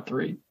Hills Cop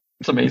 3.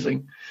 It's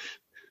amazing.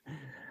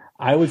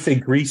 I would say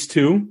Grease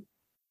 2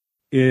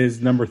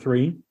 is number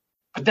 3.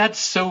 But that's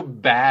so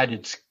bad,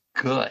 it's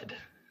good.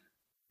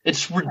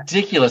 It's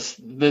ridiculous.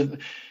 The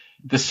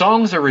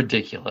songs are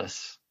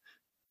ridiculous.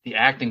 The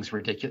acting's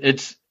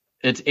ridiculous.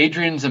 It's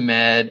Adrian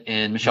Zmed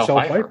and Michelle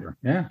Pfeiffer.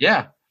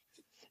 Yeah.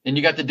 And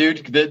you got the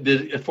dude,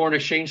 the foreign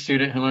exchange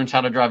student who learns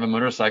how to drive a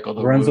motorcycle.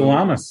 Lorenzo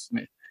Lamas.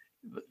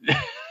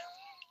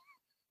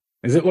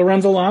 Is it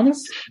Lorenzo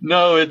Lamas?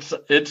 No, it's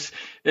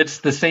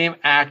the same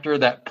actor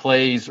that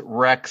plays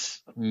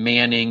Rex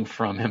Manning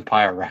from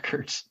Empire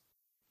Records.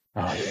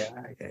 Oh,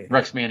 yeah.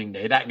 Rex Manning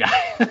Day, that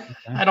guy.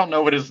 I don't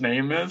know what his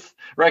name is.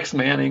 Rex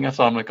Manning, that's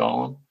what I'm going to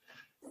call him.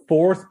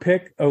 Fourth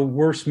pick, a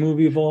worst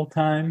movie of all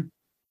time.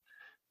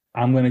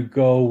 I'm going to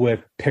go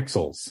with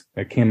Pixels.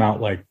 That came out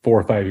like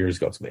 4 or 5 years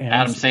ago. So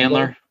Adam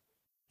Sandler.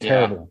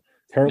 Terrible.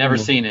 Terrible. Never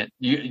movie. seen it.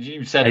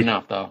 You said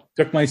enough, though.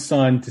 Took my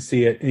son to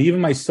see it. And even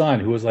my son,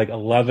 who was like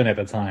 11 at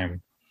the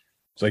time,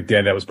 was like,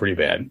 Dad, that was pretty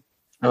bad.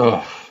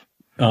 Ugh.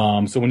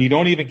 So when you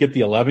don't even get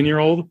the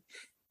 11-year-old,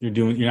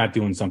 you're not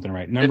doing something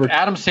right. If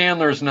Adam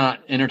Sandler is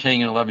not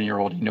entertaining an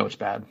 11-year-old, you know it's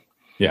bad.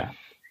 Yeah.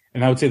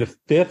 And I would say the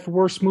fifth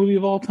worst movie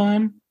of all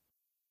time,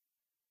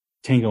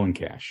 Tango and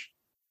Cash.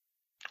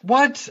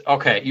 What?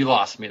 Okay, you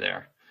lost me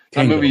there.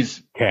 Tango, that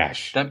movie's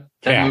Cash. That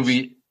Cash,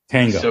 movie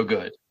Tango. is so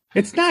good.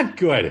 It's not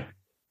good.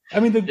 I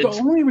mean, the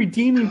only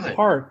redeeming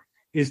part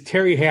is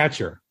Terry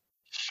Hatcher.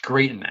 She's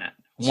great in that.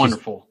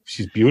 Wonderful.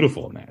 She's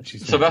beautiful in that.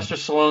 She's Sylvester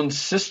Stallone's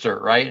sister,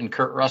 right? And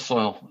Kurt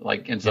Russell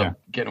ends up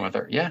getting with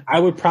her. Yeah. I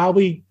would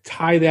probably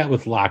tie that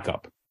with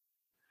Lockup.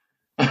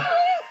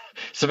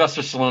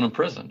 Sylvester Stallone in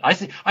prison.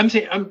 I'm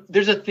saying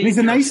there's a theme. He's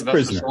a nice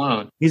prisoner.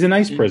 Stallone. He's a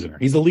nice prisoner.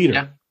 He's a leader.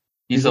 Yeah.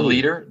 He's a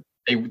leader.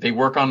 They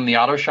work on the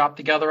auto shop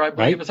together, I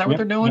believe. Right? Is that what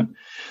they're doing?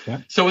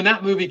 Yeah. So when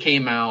that movie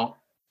came out,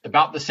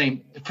 about the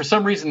same, for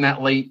some reason,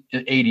 that late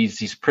 80s,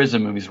 these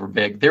prison movies were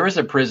big. There was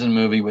a prison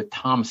movie with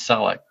Tom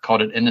Selleck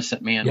called An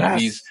Innocent Man.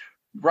 Yes.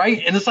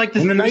 Right? And it's like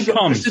this. When the night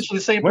comes. Essentially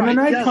the same. When the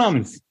night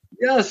comes.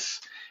 Yes.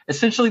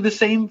 Essentially the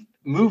same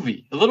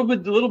movie. A little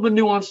bit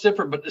nuanced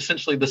different, but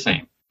essentially the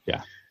same.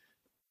 Yeah.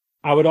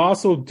 I would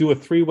also do a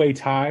 3-way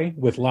tie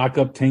with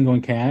Lockup, Tango,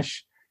 and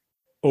Cash.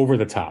 Over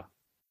the Top.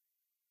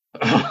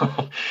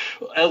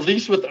 At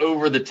least with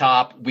Over the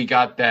Top, we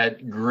got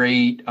that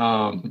great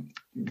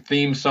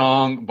theme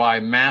song by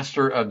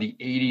master of the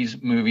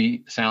 80s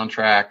movie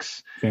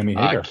soundtracks. Sammy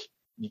Hagar.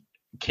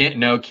 Kenny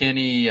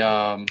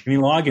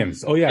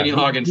Loggins. Oh, yeah. Kenny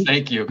Loggins,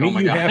 thank you. Oh,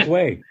 my God.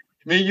 Halfway.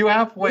 Meet you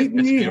halfway.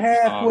 Meet me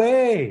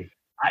halfway.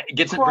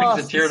 It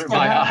brings a tear to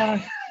my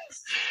eye.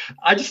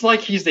 I just like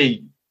he's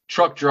a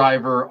truck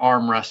driver,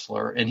 arm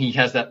wrestler, and he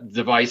has that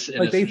device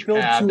in his they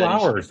filled 2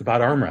 hours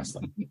about arm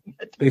wrestling.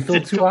 They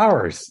filled 2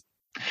 hours.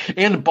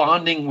 And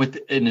bonding with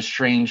an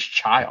estranged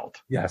child.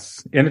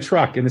 Yes, in a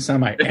truck, in a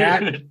semi,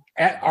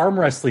 at arm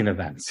wrestling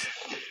events.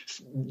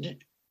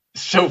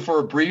 So for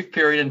a brief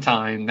period in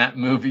time, that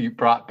movie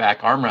brought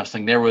back arm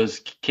wrestling. There was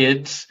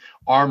kids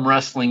arm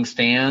wrestling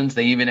stands.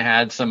 They even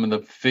had some of the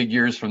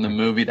figures from the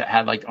movie that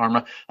had like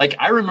arm. Like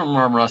I remember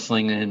arm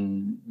wrestling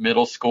in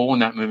middle school when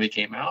that movie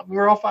came out. We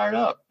were all fired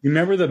up. You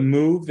remember the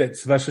move that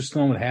Sylvester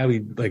Stallone would have?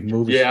 He'd like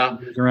move his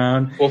fingers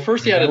around. Well,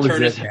 first he had to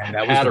turn his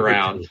hat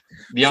around,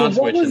 the on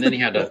switch, and then he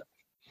had to.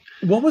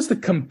 What was the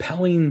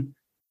compelling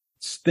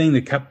thing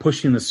that kept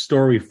pushing the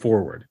story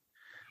forward?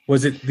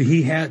 Was it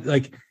he had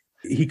like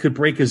he could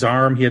break his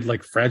arm? He had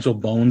like fragile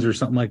bones or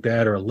something like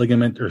that, or a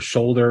ligament or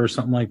shoulder or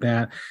something like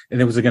that,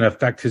 and it was going to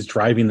affect his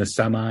driving the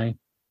semi,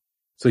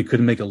 so he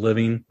couldn't make a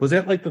living. Was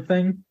that like the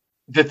thing?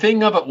 The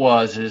thing of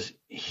it is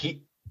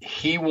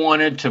he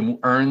wanted to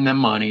earn the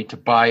money to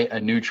buy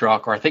a new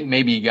truck, or I think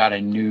maybe he got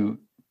a new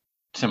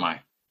semi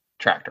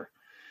tractor,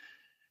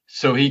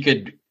 so he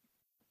could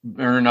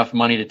earn enough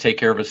money to take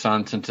care of his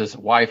son since his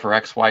wife or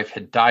ex-wife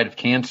had died of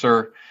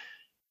cancer.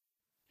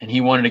 And he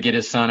wanted to get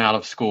his son out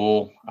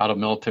of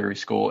military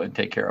school and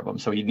take care of him.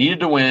 So he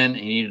needed to win and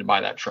he needed to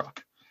buy that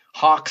truck.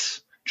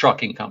 Hawks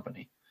Trucking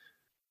Company.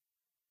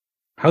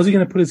 How's he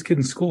going to put his kid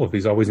in school if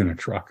he's always in a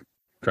truck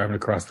driving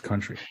across the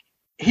country?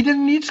 He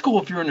didn't need school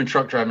if you're in a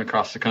truck driving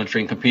across the country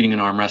and competing in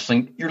arm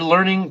wrestling. You're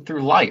learning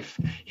through life.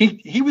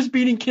 He was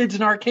beating kids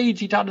in arcades.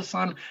 He taught his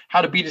son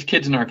how to beat his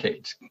kids in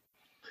arcades.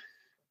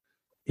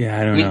 Yeah,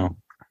 I don't know.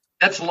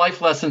 That's life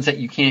lessons that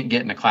you can't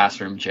get in a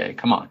classroom, Jay.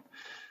 Come on.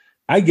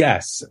 I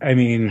guess. I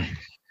mean,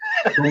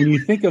 when you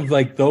think of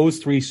like those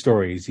 3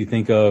 stories, you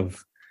think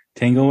of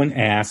Tango and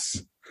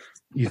Ass,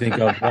 you think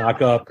of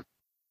Lockup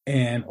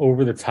and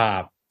Over the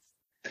Top.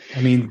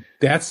 I mean,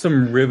 that's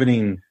some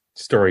riveting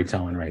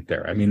storytelling right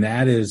there. I mean,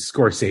 that is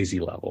Scorsese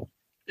level.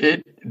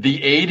 The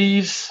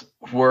 80s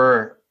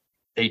were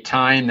a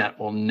time that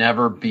will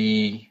never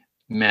be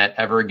met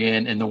ever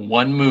again. And the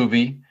one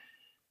movie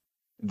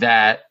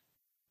that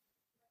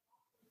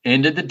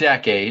ended the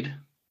decade,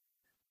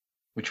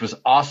 which was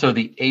also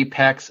the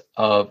apex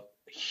of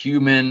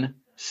human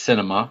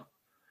cinema,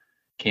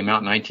 came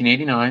out in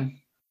 1989,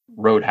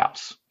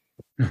 Roadhouse.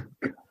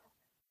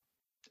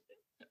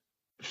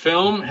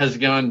 Film has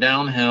gone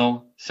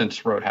downhill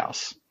since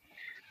Roadhouse.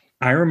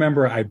 I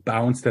remember I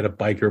bounced at a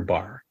biker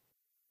bar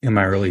in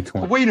my early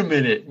 20s. Wait a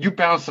minute. You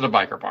bounced at a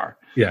biker bar?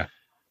 Yeah.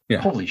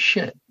 Holy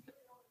shit.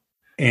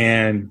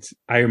 And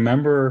I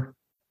remember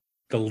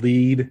the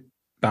lead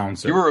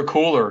bouncer. You were a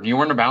cooler. You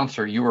weren't a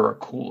bouncer. You were a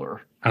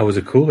cooler. I was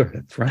a cooler.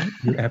 That's right.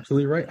 You're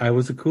absolutely right. I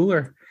was a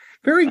cooler.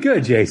 Very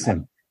good,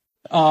 Jason.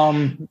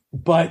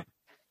 But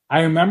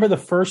I remember the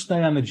first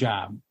night on the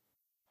job,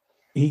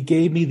 he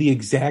gave me the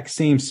exact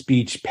same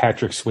speech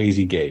Patrick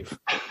Swayze gave.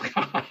 Oh,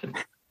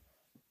 God.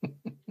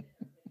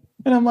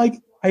 And I'm like,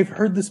 I've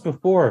heard this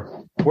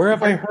before. Where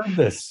have I heard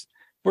this?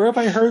 Where have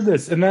I heard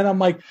this? And then I'm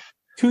like,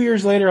 2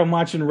 years later, I'm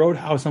watching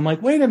Roadhouse. I'm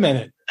like, wait a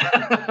minute.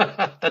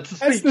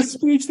 That's the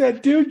speech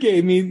that dude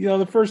gave me,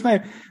 the first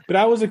night. But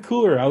I was a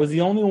cooler. I was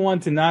the only one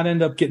to not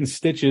end up getting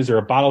stitches or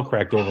a bottle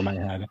cracked over my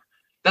head.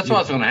 That's what I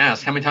was going to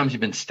ask. How many times have you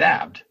been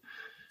stabbed?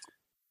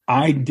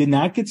 I did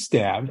not get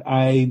stabbed.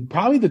 I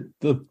probably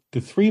the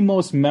three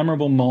most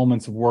memorable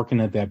moments of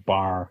working at that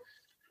bar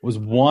was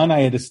one,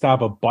 I had to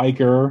stop a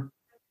biker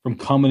from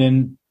coming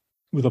in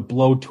with a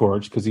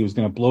blowtorch because he was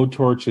going to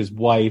blowtorch his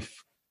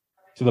wife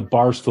to the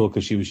bar stool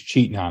because she was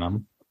cheating on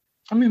him.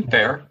 I mean,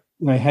 fair.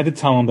 And I had to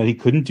tell him that he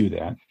couldn't do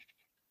that.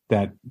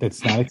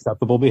 That's not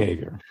acceptable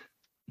behavior.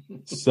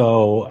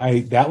 So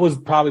that was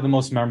probably the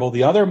most memorable.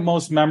 The other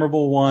most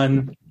memorable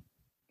one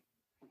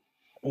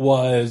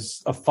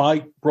was a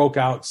fight broke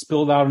out,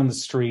 spilled out in the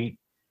street,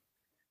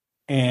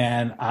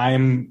 and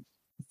I'm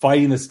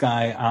fighting this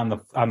guy on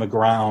the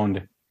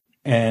ground,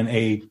 and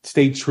a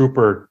state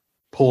trooper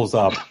pulls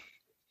up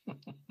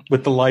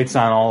with the lights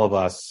on all of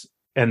us,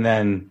 and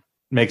then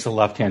makes a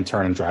left-hand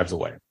turn and drives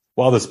away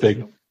while this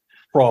big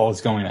brawl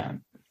is going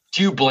on.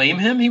 Do you blame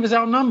him? He was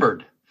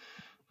outnumbered.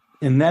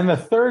 And then the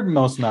third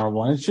most memorable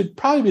one, it should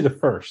probably be the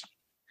first.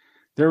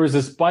 There was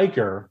this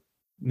biker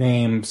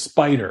named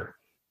Spider.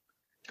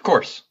 Of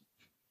course.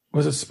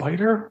 Was it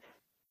Spider?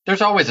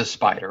 There's always a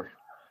spider.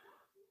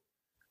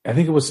 I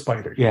think it was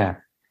Spider, yeah.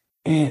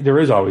 And there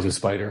is always a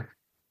spider.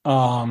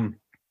 And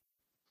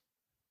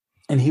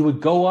he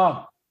would go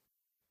up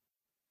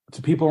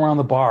to people around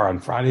the bar on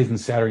Fridays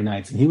and Saturday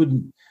nights, and he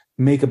would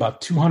make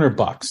about $200,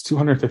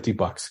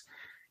 $250,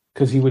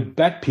 because he would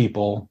bet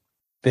people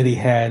that he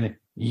had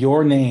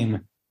your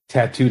name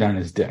tattooed on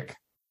his dick.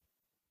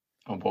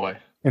 Oh boy.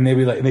 And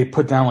they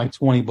put down like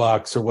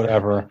 $20 or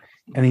whatever,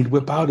 and he'd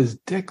whip out his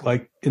dick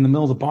like in the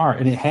middle of the bar,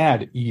 and it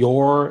had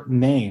your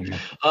name.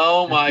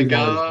 Oh my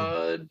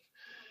God.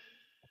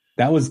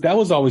 That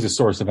was always a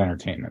source of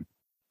entertainment.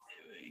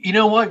 You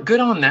know what?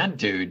 Good on that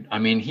dude. I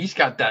mean, he's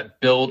got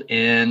that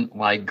built-in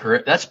like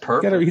grip. That's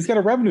perfect. He's got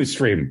a revenue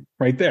stream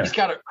right there.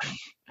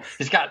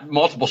 He's got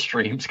multiple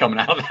streams coming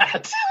out of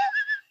that.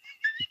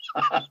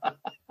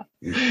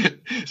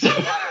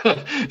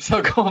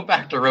 So going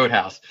back to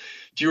Roadhouse,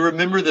 do you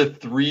remember the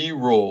 3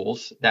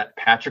 rules that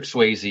Patrick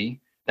Swayze,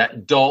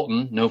 that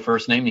Dalton, no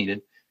first name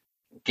needed,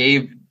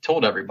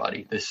 told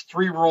everybody? There's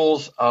 3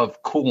 rules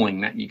of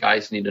cooling that you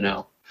guys need to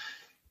know.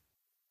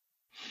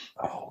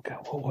 Oh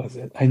God, what was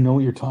it? I know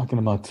what you're talking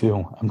about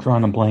too. I'm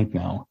drawing a blank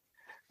now.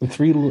 The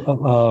 3.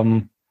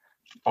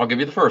 I'll give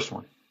you the first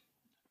one.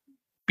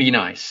 Be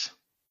nice.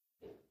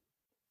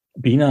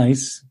 Be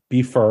nice.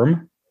 Be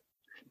firm.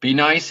 Be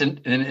nice,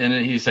 and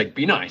he's like,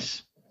 be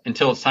nice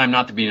until it's time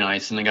not to be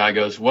nice. And the guy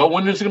goes, well,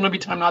 when is it going to be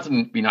time not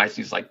to be nice?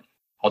 He's like,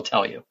 I'll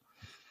tell you.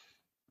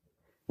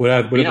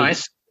 Be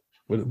nice.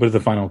 What are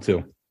the final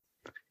 2?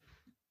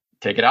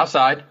 Take it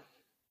outside.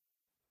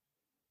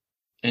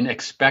 And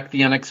expect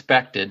the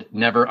unexpected.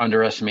 Never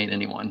underestimate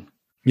anyone.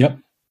 Yep.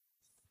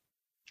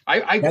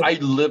 I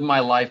live my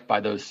life by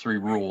those 3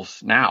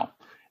 rules now.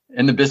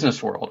 In the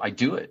business world, I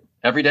do it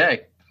every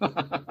day.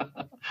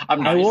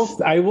 I'm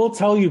nice. I will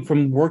tell you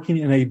from working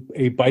in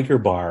a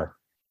biker bar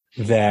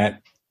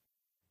that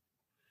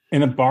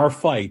in a bar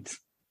fight,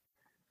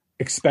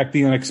 expect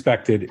the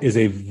unexpected is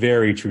a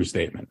very true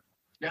statement.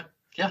 Yeah.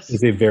 Yes.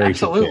 Is a very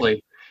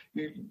absolutely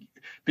true statement.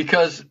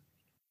 Because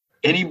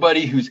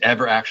anybody who's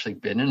ever actually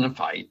been in a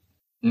fight,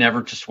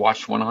 never just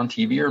watched one on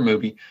TV or a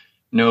movie,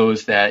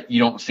 knows that you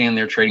don't stand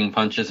there trading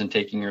punches and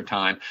taking your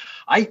time.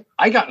 I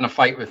got in a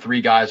fight with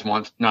 3 guys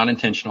once, not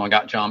intentional. I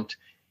got jumped.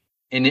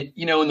 And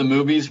in the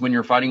movies, when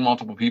you're fighting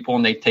multiple people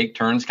and they take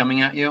turns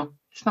coming at you,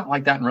 it's not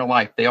like that in real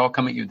life. They all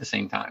come at you at the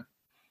same time.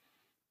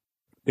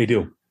 They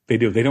do. They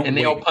don't. And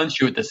they all punch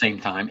you at the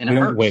same time. And they it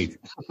don't hurts. wait.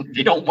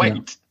 They don't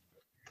wait.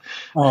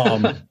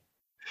 Yeah.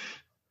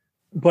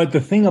 But the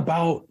thing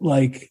about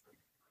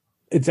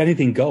it's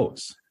anything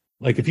goes.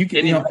 Like if you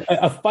get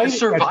a fight, it's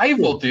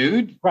survival,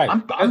 dude. Right.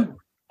 I'm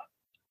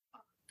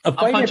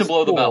punching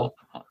below the belt.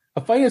 A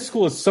fight at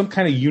school is some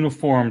kind of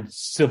uniformed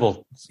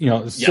civil,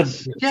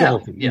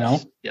 civility,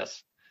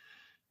 Yes.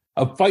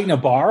 A fight in a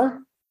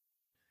bar,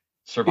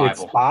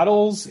 survival. It's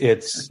bottles,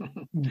 it's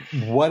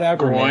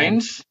whatever.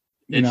 Groins,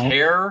 it's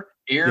hair,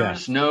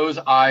 ears, nose,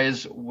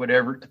 eyes,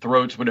 whatever,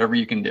 throats, whatever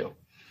you can do.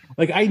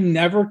 Like I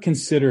never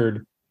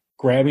considered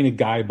grabbing a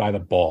guy by the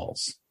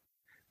balls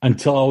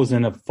until I was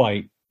in a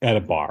fight at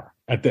a bar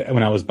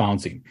when I was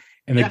bouncing,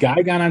 and the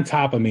guy got on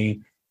top of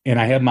me, and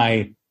I had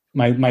my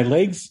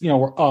legs,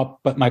 were up,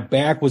 but my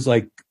back was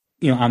on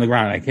the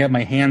ground. I had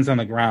my hands on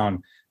the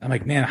ground. I'm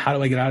like, man, how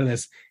do I get out of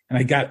this?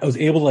 And I was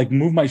able to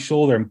move my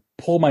shoulder and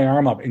pull my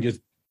arm up and just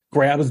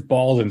grab his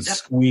balls and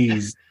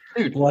squeeze.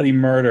 Dude. Bloody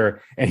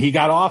murder. And he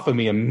got off of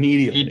me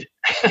immediately.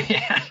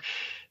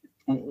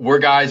 We're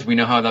guys, we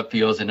know how that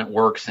feels, and it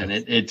works. And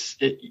it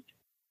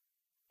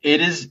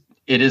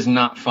is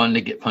not fun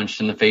to get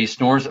punched in the face,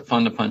 nor is it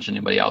fun to punch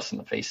anybody else in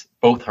the face.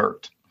 Both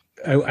hurt.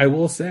 I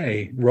will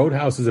say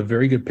Roadhouse is a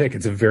very good pick.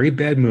 It's a very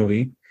bad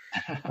movie.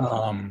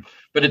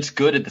 But it's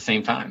good at the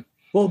same time.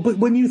 Well, but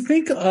when you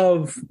think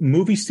of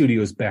movie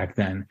studios back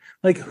then,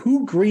 like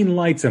who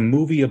greenlights a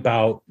movie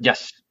about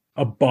Yes.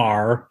 a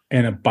bar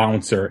and a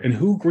bouncer, and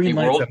who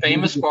greenlights world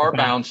famous movie bar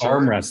about bouncer.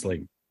 arm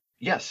wrestling?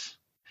 Yes.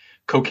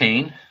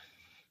 Cocaine.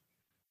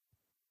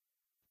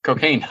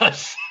 Cocaine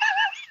does.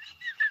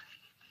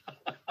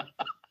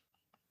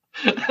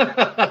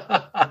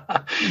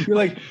 You're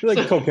like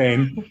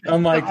cocaine.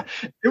 I'm like,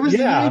 it was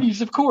yeah. the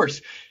 80s, of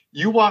course.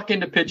 You walk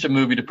in to pitch a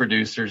movie to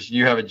producers,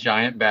 you have a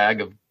giant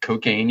bag of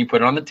cocaine, you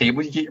put it on the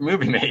table, you get your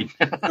movie made.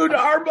 Dude,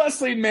 arm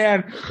wrestling,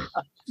 man.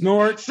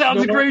 Snort.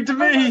 Sounds great to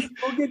me.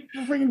 We'll get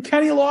freaking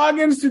Kenny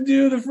Loggins to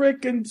do the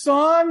freaking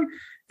song,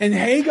 and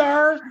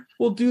Hagar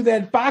will do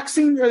that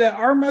boxing or that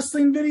arm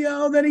wrestling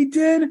video that he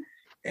did.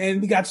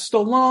 And we got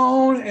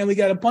Stallone, and we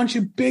got a bunch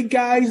of big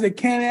guys that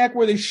can't act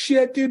worth a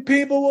shit, dude.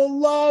 People will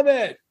love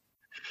it.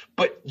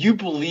 But you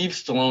believe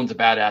Stallone's a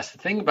badass. The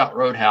thing about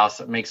Roadhouse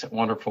that makes it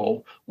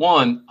wonderful,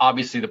 one,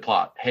 obviously the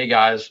plot. Hey,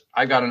 guys,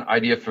 I got an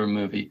idea for a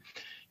movie.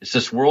 It's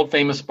this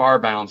world-famous bar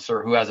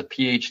bouncer who has a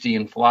PhD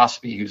in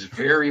philosophy, who's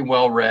very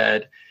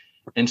well-read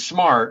and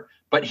smart,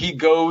 but he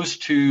goes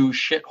to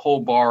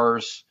shithole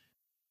bars.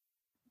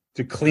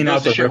 To clean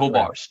out the shithole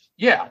bars.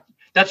 Yeah,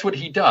 that's what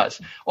he does.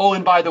 Oh,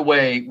 and by the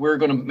way, we're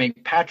going to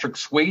make Patrick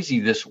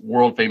Swayze this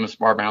world-famous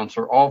bar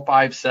bouncer, all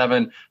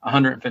 5'7",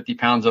 150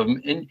 pounds of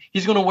him. And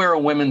he's going to wear a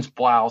women's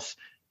blouse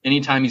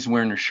anytime he's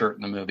wearing a shirt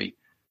in the movie.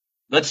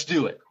 Let's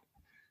do it.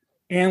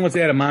 And let's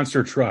add a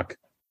monster truck.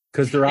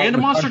 Because they're out in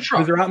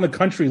the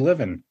country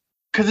living.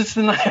 Because it's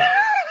the night.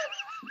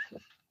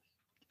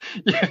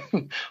 Yeah,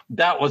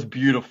 that was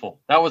beautiful.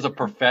 That was a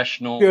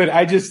professional. Dude,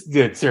 I just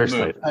did.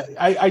 Seriously.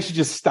 I should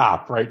just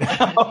stop right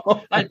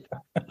now.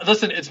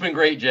 Listen, it's been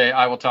great, Jay.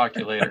 I will talk to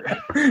you later.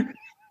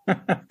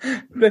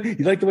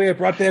 You like the way I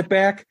brought that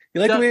back?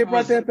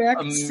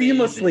 Amazing.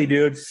 Seamlessly,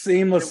 dude.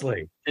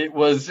 Seamlessly. It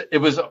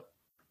was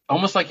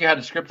almost like you had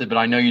it scripted, but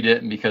I know you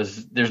didn't,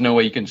 because there's no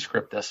way you can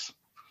script this.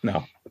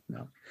 No.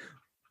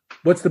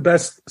 What's the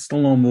best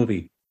Stallone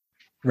movie?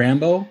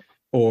 Rambo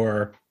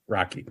or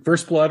Rocky?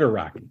 First Blood or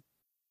Rocky?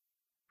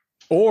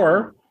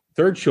 Or,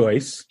 third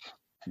choice,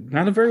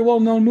 not a very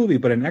well-known movie,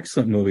 but an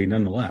excellent movie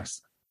nonetheless,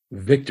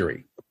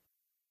 Victory.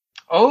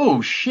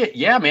 Oh, shit.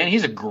 Yeah, man.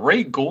 He's a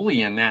great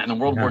goalie in that in the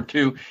World War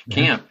II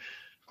camp.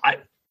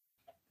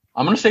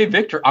 I'm going to say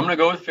Victory. I'm going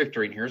to go with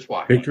Victory, and here's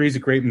why. Victory is a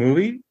great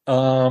movie.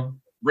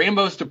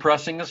 Rambo's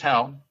depressing as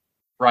hell,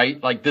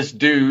 right? Like this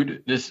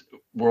dude, this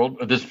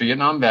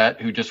Vietnam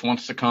vet who just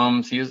wants to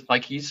come see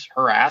he's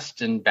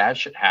harassed and bad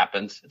shit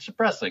happens. It's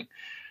depressing.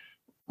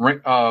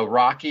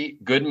 Rocky,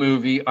 good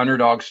movie,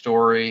 underdog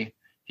story.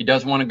 He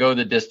does want to go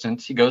the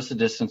distance. He goes the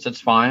distance. It's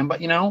fine.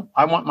 But,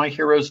 I want my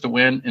heroes to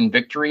win in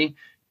Victory.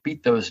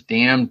 Beat those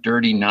damn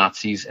dirty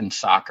Nazis in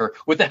soccer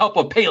with the help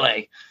of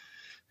Pele.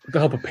 With the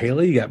help of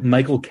Pele, you got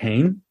Michael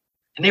Caine.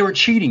 And they were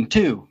cheating,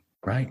 too.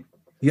 Right.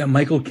 You got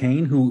Michael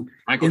Caine,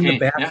 the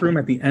bathroom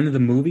at the end of the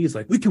movie is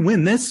like, we can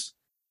win this.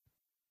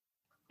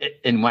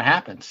 And what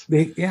happens?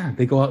 They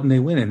go out and they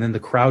win. And then the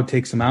crowd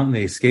takes them out and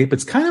they escape.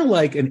 It's kind of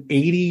like an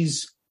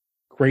 80s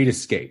Great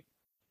Escape.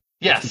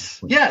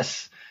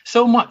 Yes.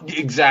 So much.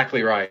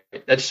 Exactly right.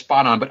 That's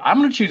spot on. But I'm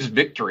going to choose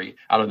Victory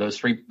out of those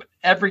three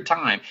every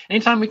time.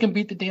 Anytime we can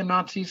beat the damn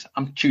Nazis,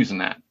 I'm choosing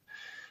that.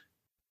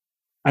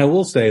 I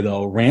will say,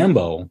 though,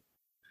 Rambo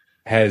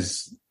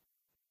has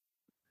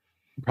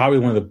probably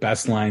one of the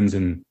best lines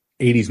in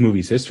 80s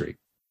movies history.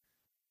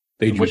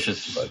 They drew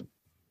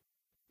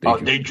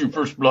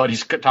first blood.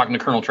 He's talking to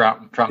Colonel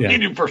Trout. Yeah. They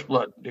drew first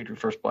blood. In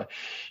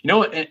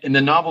the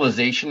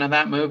novelization of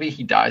that movie,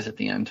 he dies at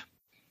the end.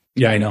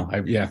 Yeah, I know.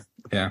 Yeah.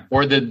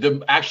 Or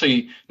the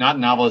actually not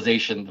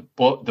novelization. The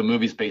book, the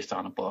movie's based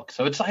on a book,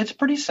 so it's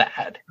pretty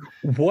sad.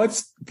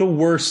 What's the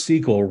worst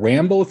sequel,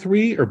 Rambo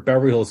 3 or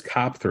Beverly Hills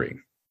Cop 3?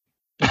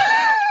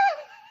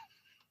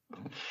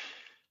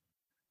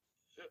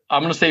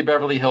 I'm going to say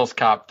Beverly Hills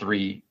Cop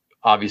 3,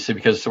 obviously,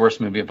 because it's the worst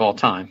movie of all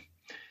time.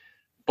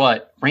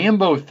 But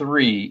Rambo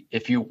 3,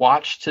 if you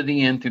watch to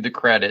the end through the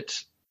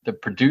credits, the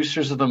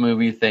producers of the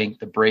movie thank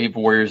the brave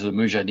warriors of the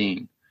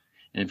Mujahideen.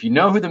 And if you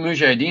know who the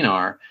Mujahideen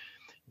are,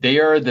 they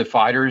are the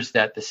fighters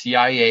that the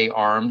CIA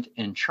armed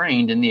and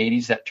trained in the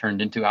 80s that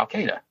turned into Al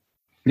Qaeda.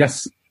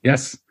 Yes.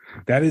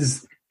 That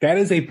is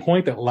a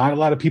point that a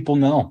lot of people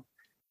know.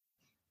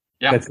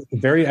 Yeah. That's a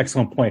very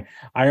excellent point.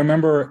 I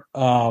remember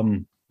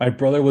my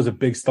brother was a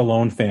big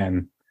Stallone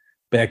fan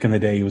back in the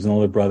day. He was an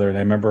older brother, and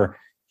I remember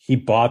he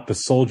bought the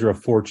Soldier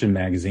of Fortune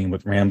magazine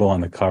with Rambo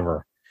on the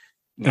cover.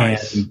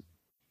 Nice. And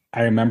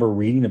I remember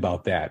reading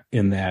about that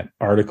in that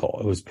article.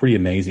 It was pretty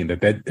amazing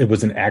that it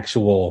was an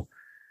actual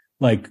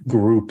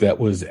group that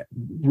was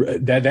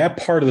that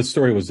part of the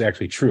story was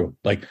actually true.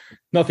 Like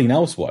nothing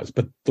else was,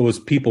 but those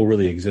people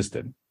really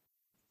existed.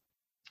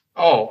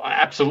 Oh,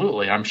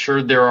 absolutely. I'm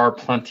sure there are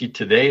plenty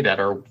today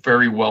that are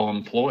very well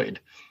employed.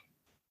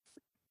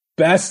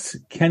 Best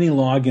Kenny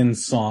Loggins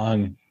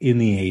song in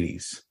the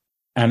 80s.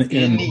 In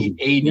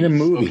a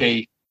movie.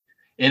 Okay.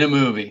 In a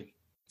movie.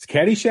 It's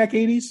Caddyshack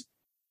 80s?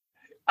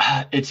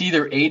 It's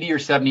either 80 or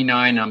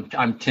 79.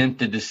 I'm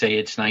tempted to say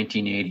it's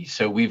 1980.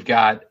 So we've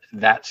got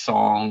that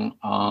song.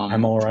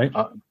 I'm All Right.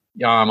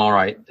 Yeah, I'm All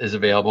Right is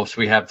available. So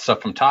we have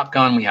stuff from Top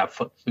Gun. We have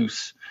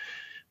Footloose.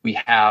 We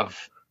have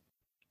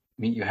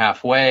Meet You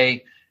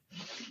Halfway.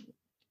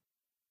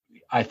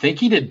 I think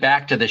he did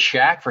Back to the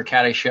Shack for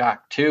Caddyshack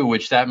 2,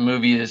 which that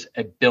movie is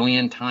a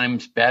billion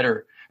times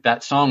better.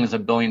 That song is a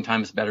billion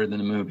times better than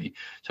the movie.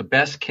 So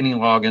best Kenny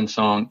Loggins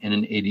song in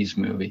an 80s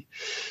movie.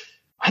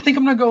 I think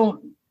I'm going to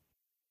go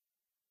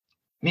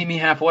Meet Me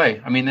Halfway.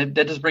 I mean, that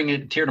does bring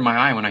a tear to my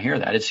eye when I hear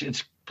that.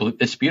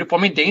 It's beautiful.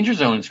 I mean, Danger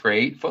Zone is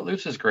great.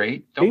 Footloose is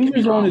great.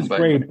 Danger Zone is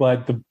great,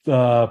 but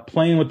the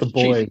Playing with the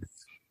Boys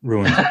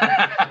ruined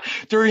it.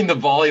 During the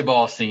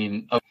volleyball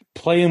scene.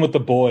 Playing with the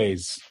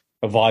Boys,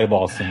 a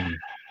volleyball scene,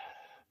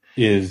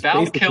 is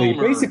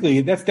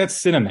basically that's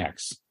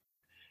Cinemax.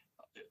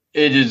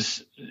 It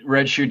is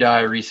Red Shoe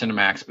Diary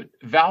Cinemax, but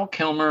Val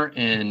Kilmer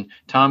and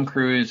Tom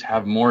Cruise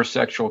have more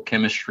sexual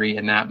chemistry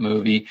in that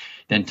movie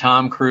than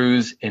Tom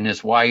Cruise and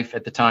his wife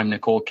at the time,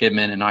 Nicole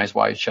Kidman, in Eyes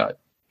Wide Shut.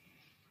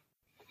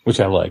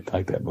 Which I liked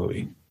that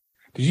movie.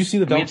 Did you see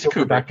the Val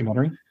Kilmer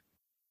documentary?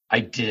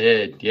 I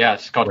did. Yeah,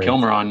 it's called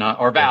Kilmer on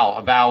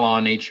Val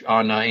on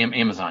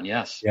Amazon.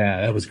 Yes. Yeah,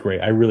 that was great.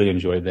 I really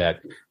enjoyed that.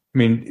 I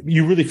mean,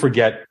 you really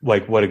forget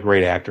like what a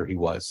great actor he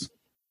was.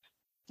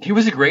 He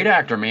was a great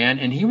actor, man,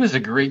 and he was a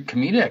great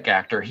comedic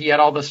actor. He had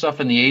all the stuff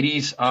in the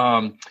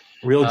 80s.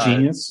 Real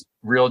Genius.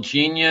 Real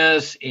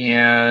Genius,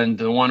 and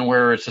the one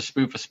where it's a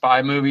spoof of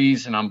spy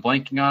movies, and I'm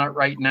blanking on it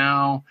right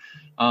now.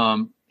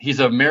 He's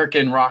an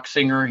American rock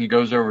singer. He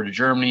goes over to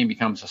Germany,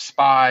 becomes a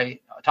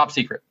spy. Top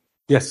Secret.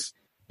 Yes.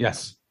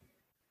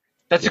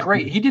 That's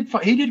great. He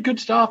did good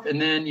stuff,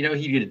 and then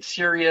he did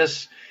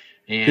Sirius.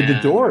 And did the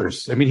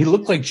Doors. I mean, he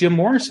looked like Jim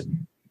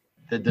Morrison.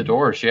 The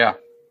Doors, yeah.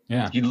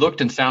 Yeah. He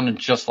looked and sounded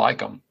just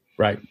like him.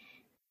 Right.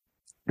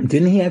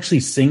 Didn't he actually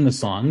sing the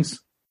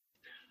songs?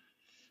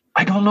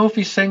 I don't know if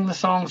he sang the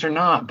songs or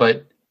not,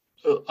 but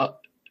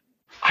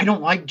I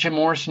don't like Jim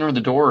Morrison or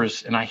the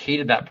Doors, and I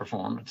hated that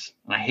performance,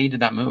 and I hated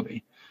that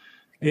movie.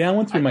 Yeah, I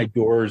went through my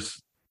Doors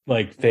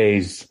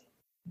phase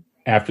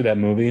after that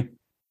movie,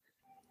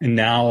 and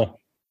now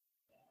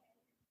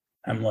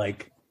I'm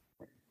like,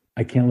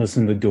 I can't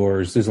listen to the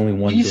Doors. There's only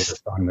one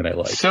Doors song that I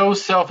like. So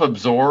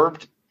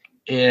self-absorbed.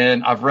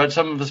 And I've read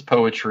some of his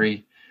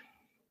poetry.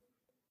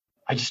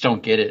 I just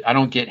don't get it. I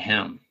don't get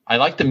him. I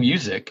like the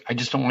music. I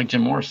just don't like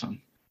Jim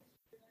Morrison.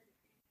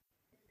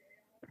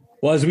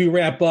 Well, as we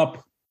wrap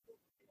up,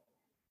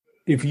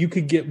 if you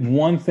could get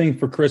one thing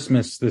for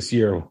Christmas this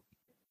year,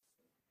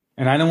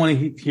 and I don't want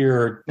to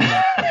hear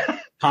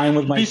time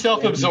with my be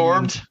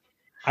self-absorbed.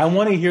 I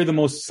want to hear the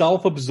most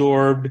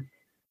self-absorbed,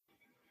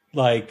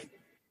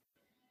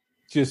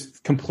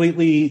 just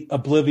completely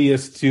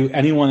oblivious to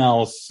anyone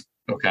else.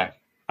 Okay.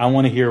 I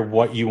want to hear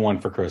what you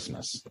want for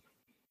Christmas.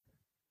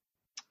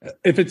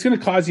 If it's going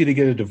to cause you to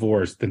get a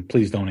divorce, then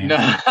please don't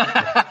answer.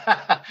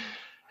 No.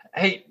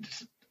 Hey,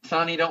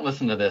 Sonny, don't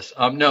listen to this.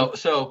 No.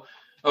 So,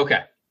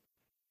 okay.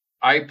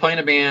 I play in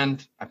a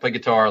band. I play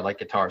guitar. I like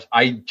guitars.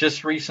 I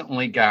just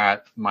recently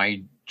got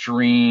my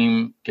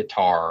dream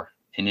guitar,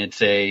 and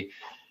it's a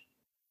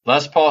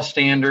Les Paul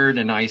Standard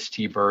and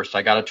Ice-T Burst.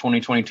 I got a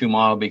 2022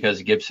 model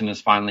because Gibson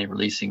is finally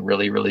releasing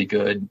really, really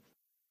good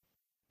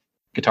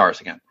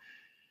guitars again.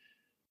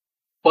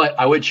 But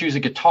I would choose a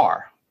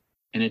guitar,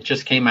 and it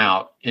just came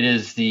out. It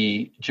is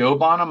the Joe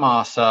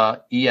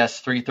Bonamassa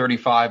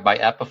ES335 by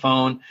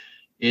Epiphone.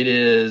 It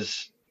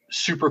is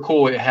super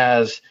cool. It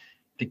has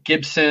the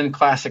Gibson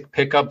classic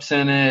pickups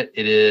in it.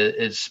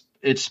 It's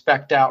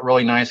spec'd out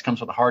really nice.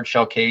 Comes with a hard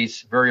shell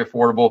case, very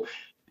affordable.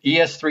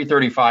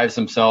 ES335s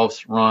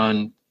themselves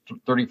run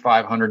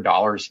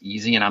 $3,500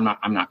 easy, and I'm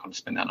not going to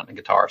spend that on a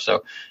guitar.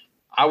 So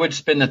I would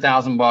spend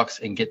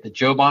 $1,000 and get the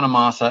Joe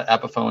Bonamassa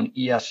Epiphone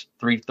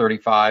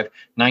ES335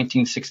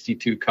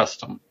 1962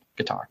 custom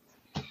guitar.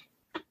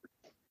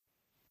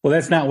 Well,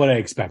 that's not what I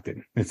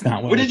expected. It's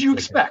not what did you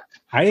expect?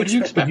 I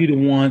expected you to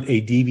want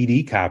a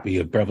DVD copy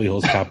of Beverly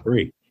Hills Cop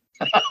 3.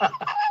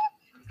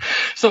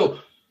 So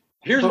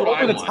here's what I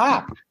want.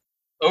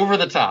 Over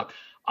the top.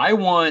 I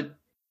want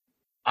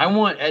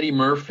Eddie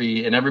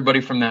Murphy and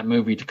everybody from that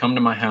movie to come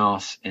to my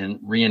house and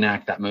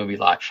reenact that movie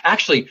live.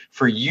 Actually,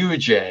 for you,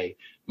 Jay,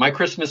 my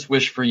Christmas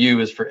wish for you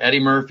is for Eddie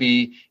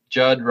Murphy,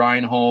 Judd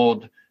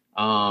Reinhold,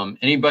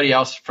 anybody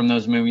else from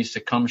those movies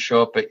to come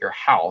show up at your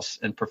house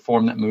and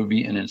perform that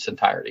movie in its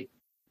entirety.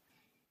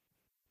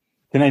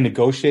 Can I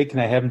negotiate? Can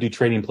I have them do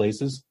Trading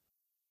Places?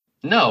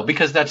 No,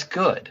 because that's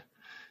good.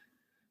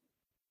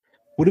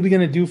 What are we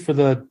going to do for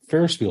the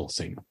Ferris wheel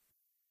scene?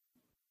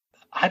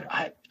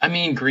 I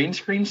mean, green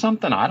screen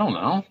something? I don't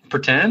know.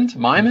 Pretend?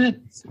 Mime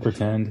it?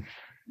 Pretend.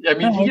 I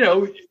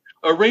mean,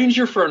 arrange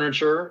your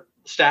furniture,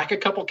 stack a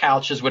couple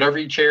couches,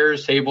 whatever,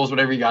 chairs, tables,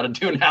 whatever you got to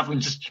do, and have them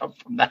just jump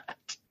from that.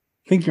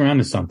 I think you're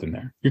onto something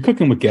there. You're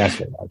cooking with gas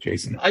right now,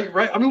 Jason.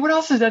 Right. I mean, what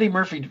else is Eddie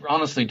Murphy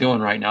honestly doing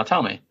right now?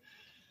 Tell me.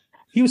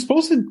 He was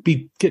supposed to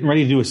be getting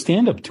ready to do a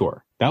stand-up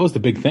tour. That was the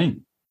big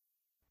thing.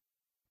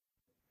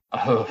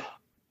 Oh,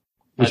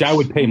 which I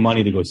would pay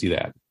money to go see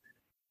that.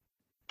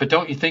 But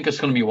don't you think it's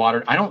going to be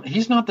watered?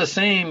 He's not the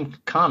same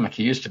comic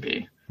he used to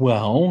be.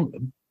 Well,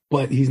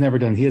 but he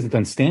hasn't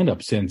done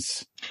stand-up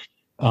since,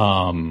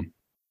 what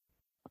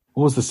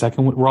was the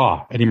second one?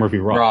 Raw, Eddie Murphy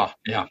Raw. Raw,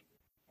 yeah.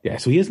 Yeah,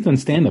 so he hasn't done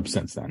stand-up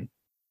since then.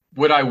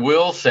 What I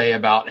will say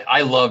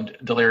I loved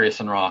Delirious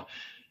and Raw.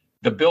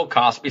 The Bill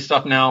Cosby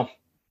stuff now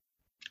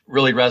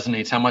really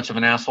resonates, how much of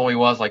an asshole he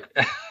was. Like,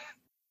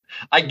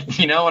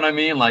 you know what I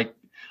mean? Like,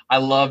 I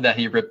love that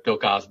he ripped Bill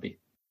Cosby.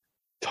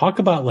 Talk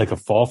about like a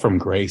fall from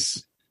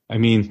grace. I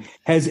mean,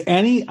 has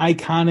any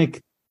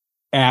iconic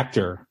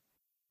actor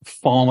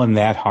fallen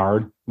that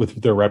hard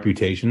with their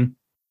reputation?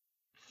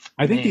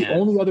 I think the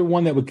only other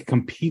one that would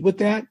compete with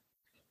that,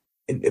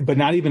 but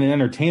not even in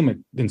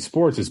entertainment, in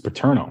sports, is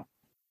Paterno.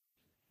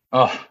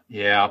 Oh,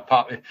 yeah.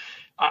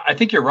 I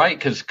think you're right,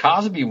 because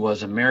Cosby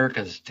was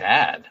America's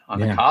dad on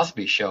the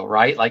Cosby Show,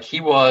 right? Like,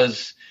 he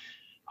was,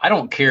 I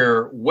don't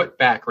care what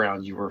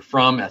background you were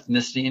from,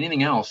 ethnicity,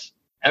 anything else.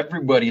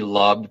 Everybody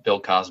loved Bill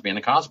Cosby and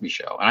the Cosby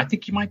Show. And I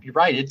think you might be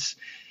right. It's,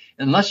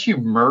 unless you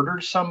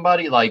murdered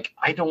somebody, like,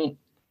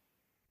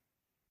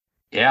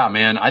 yeah,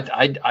 man,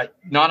 I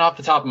not off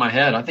the top of my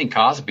head, I think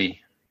Cosby,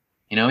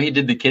 you know, he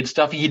did the kid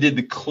stuff. He did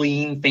the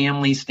clean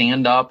family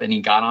stand up, and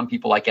he got on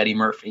people like Eddie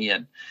Murphy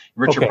and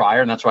Richard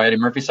Pryor. And that's why Eddie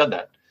Murphy said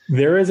that.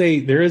 There is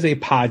a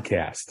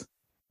podcast,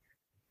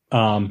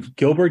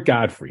 Gilbert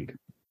Gottfried.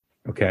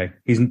 Okay.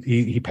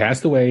 He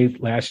passed away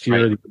last year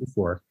or the year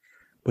before,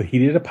 but he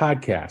did a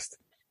podcast,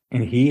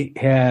 and he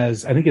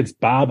has, I think it's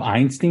Bob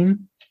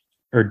Einstein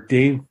who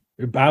did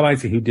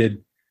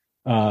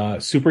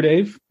Super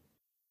Dave.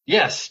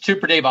 Yes,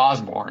 Super Dave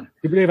Osborne.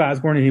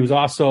 And he was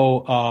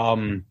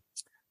also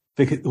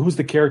who's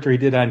the character he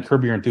did on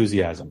Curb Your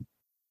Enthusiasm?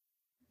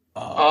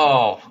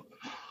 I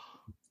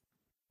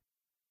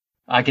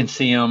can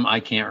see him. I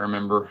can't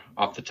remember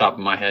off the top of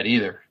my head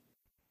either.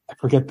 I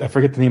forget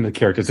the name of the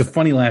character. It's a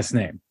funny last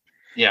name.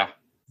 Yeah.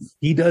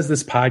 He does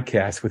this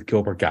podcast with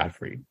Gilbert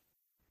Gottfried.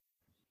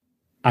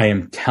 I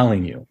am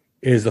telling you,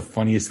 it is the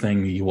funniest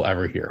thing that you will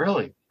ever hear.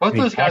 Really? Both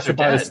those guys are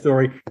dead.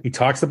 He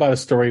talks about a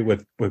story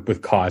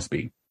with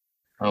Cosby.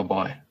 Oh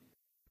boy.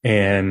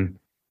 And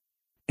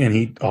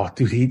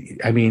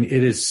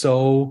it is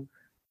so.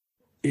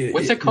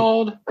 What's it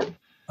called?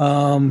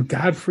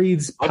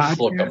 Gottfried's I'll podcast. Just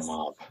look them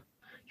up.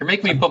 You're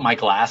making me put my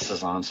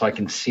glasses on so I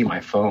can see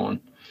my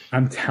phone.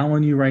 I'm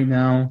telling you right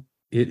now,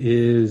 it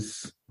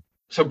is.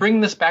 So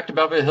bringing this back to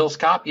Beverly Hills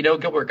Cop, you know,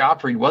 Gilbert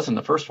Gottfried wasn't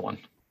the first one.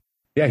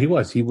 Yeah, he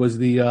was. He was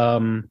the.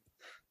 Oh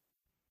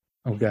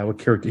God, what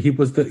character? He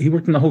worked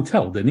in the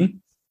hotel, didn't he?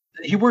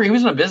 He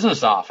was in a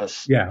business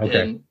office. Yeah.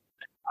 Okay.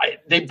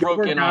 They broke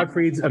Gilbert in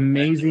Gottfried's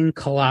amazing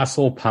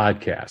colossal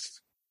podcast.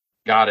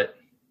 Got it.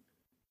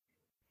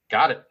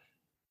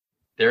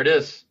 There it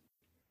is.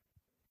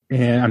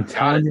 And I'm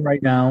telling you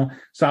right now.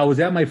 So I was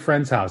at my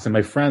friend's house, and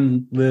my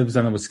friend lives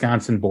on the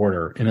Wisconsin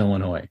border in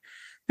Illinois.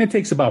 And it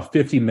takes about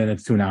 50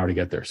 minutes to an hour to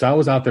get there. So I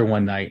was out there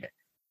one night,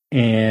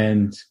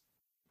 and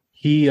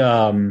he's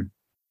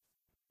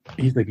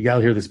like, "You got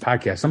to hear this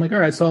podcast." I'm like, "All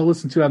right." So I'll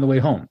listen to it on the way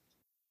home.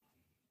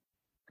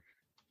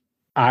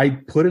 I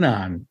put it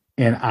on,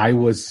 and I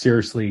was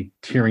seriously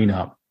tearing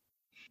up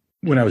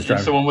when I was driving.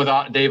 It's the one with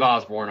Dave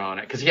Osborne on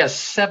it, because he has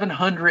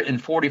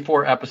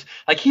 744 episodes.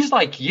 Like, he's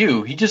like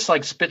you. He just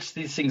like spits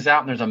these things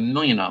out, and there's a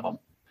million of them.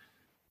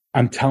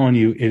 I'm telling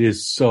you, it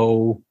is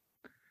so.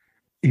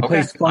 He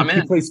plays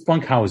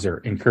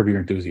Funkhauser in Curb Your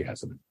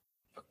Enthusiasm.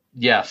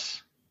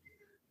 Yes.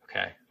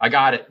 Okay, I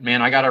got it,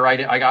 man. I got to write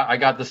it. I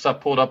got the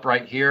stuff pulled up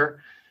right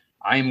here.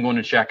 I am going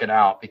to check it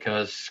out,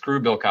 because screw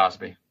Bill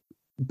Cosby.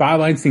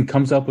 Bob Einstein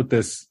comes up with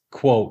this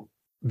quote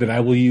that I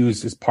will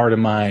use as part of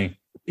my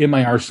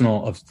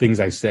arsenal of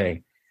things I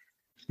say.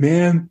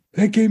 Man,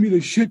 that gave me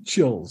the shit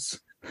chills.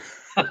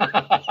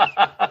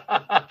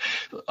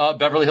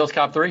 Beverly Hills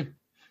Cop 3.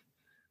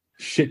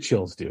 Shit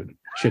chills, dude.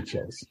 Shit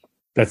chills.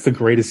 That's the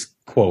greatest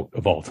quote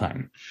of all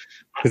time.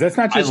 Because that's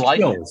not just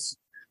chills.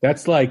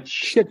 That's like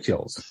shit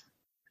chills.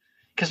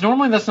 Because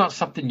normally that's not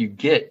something you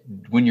get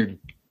when you're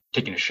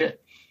taking a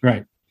shit.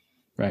 Right.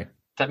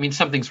 That means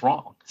something's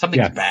wrong.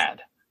 Something's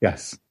bad.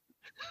 Yes.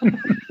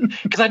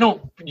 Because I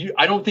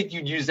don't think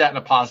you'd use that in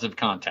a positive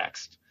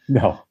context.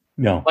 No.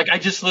 Like, I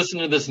just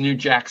listened to this new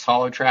Jax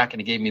Hollow track,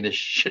 and it gave me this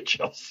shit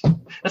chills.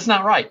 That's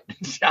not right.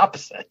 It's the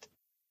opposite.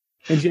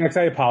 And Jax,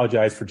 I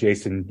apologize for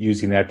Jason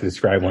using that to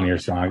describe one of your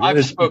songs.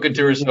 I've spoken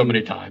to her so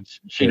many times.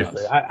 She knows.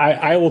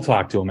 I will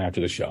talk to him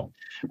after the show.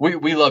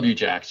 We love you,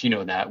 Jax. You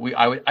know that.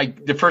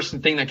 The first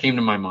thing that came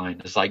to my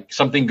mind is like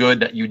something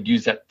good that you'd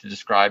use that to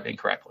describe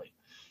incorrectly.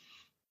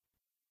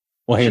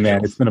 Well, hey,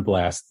 man, it's been a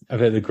blast.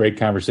 I've had a great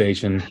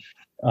conversation.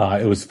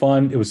 It was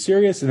fun. It was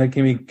serious, and then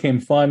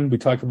became fun. We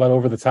talked about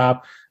Over the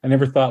Top. I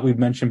never thought we'd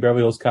mention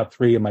Beverly Hills Cop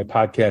 3 in my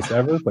podcast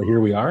ever, but here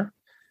we are.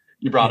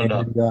 You brought it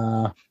up.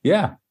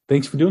 Yeah.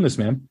 Thanks for doing this,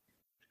 man.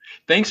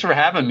 Thanks for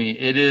having me.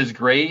 It is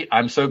great.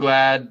 I'm so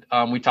glad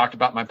we talked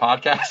about my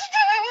podcast.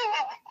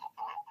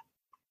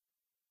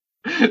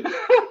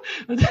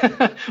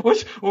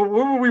 What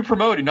were we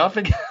promoting?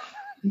 Nothing.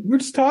 We're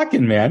just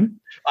talking, man.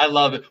 I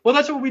love it. Well,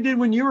 that's what we did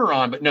when you were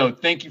on. But no,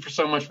 thank you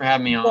so much for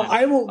having me on. Well,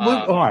 I will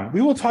on.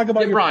 We will talk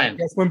about your Brian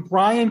podcast when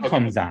Brian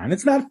comes on.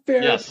 It's not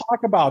fair to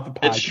talk about the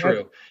podcast. It's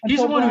true. He's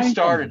the one who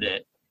started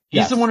it.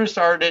 He's the one who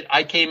started it.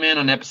 I came in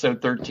on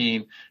episode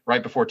 13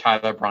 right before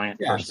Tyler Bryant.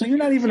 Yeah, so you're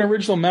not even an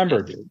original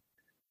member, dude.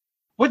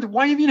 What?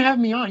 Why have you have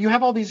me on? You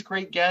have all these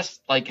great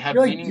guests, like have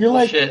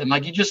meaningful shit, and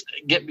like you just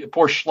get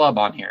poor schlub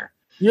on here.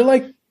 You're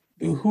like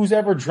who's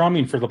ever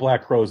drumming for the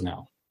Black Crowes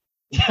now.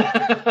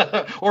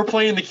 Or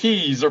playing the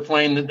keys, or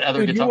playing the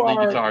other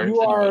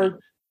guitar.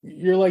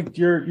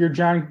 You're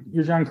John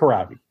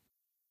Corabi.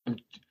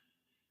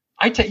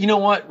 You know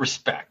what?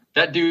 Respect.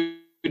 That dude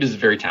is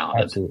very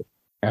talented.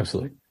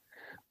 Absolutely.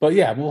 But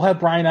yeah, we'll have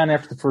Brian on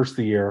after the first of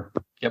the year.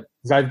 Yep.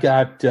 Because I've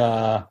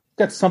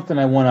got something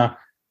I want to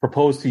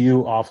propose to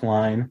you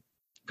offline.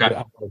 Okay. That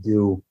I'm going to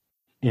do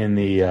in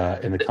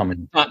the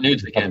coming. It's not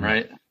nudes again,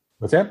 right?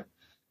 What's that?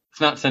 It's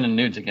not sending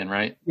nudes again,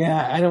 right?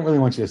 Yeah, I don't really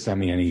want you to send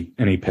me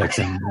any pics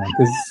anymore.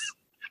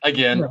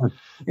 Again,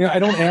 I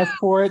don't ask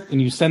for it,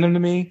 and you send them to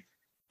me,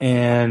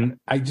 and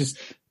I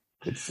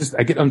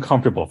get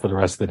uncomfortable for the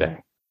rest of the day.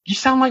 You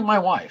sound like my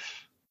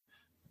wife.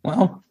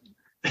 Well,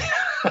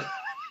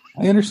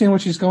 I understand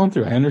what she's going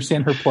through. I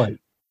understand her plight.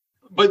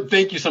 But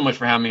thank you so much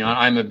for having me on.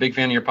 I'm a big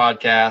fan of your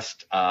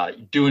podcast,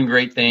 doing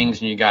great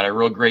things, and you got a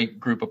real great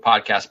group of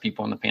podcast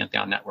people on the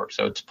Pantheon Network.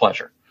 So it's a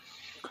pleasure.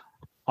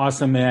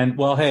 Awesome, man.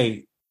 Well,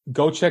 hey,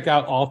 go check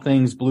out All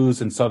Things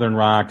Blues and Southern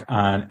Rock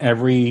on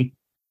every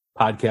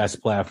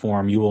podcast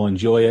platform. You will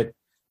enjoy it.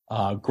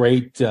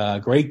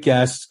 Great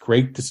guests,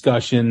 great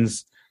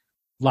discussions,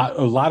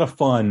 a lot of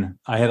fun.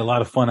 I had a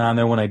lot of fun on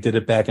there when I did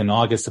it back in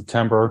August,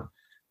 September,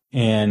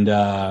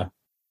 and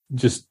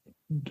just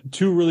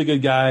two really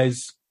good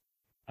guys.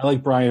 I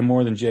like Brian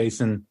more than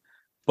Jason,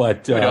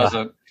 but who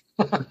doesn't?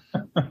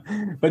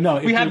 But no,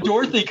 we have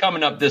Dorothy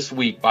coming up this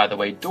week, by the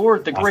way.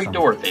 Great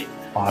Dorothy.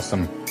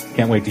 Awesome.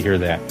 Can't wait to hear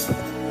that.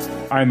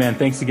 All right, man.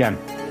 Thanks again.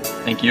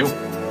 Thank you.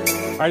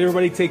 All right,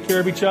 everybody. Take care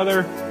of each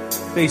other.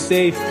 Stay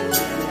safe.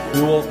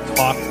 We will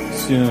talk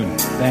soon.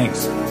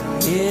 Thanks.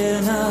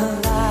 In a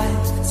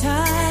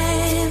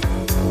lifetime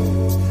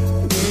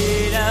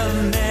made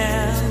of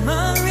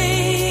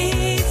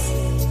memories,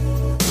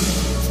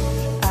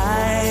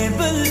 I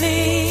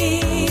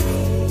believe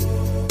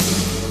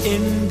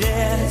in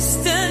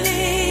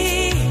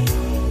destiny.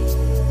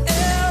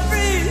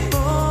 Every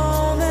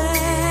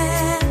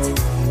moment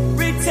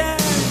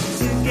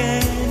returns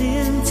again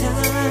in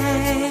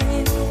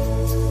time.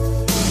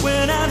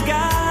 When I've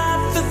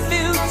got the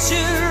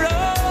future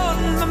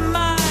on my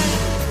mind,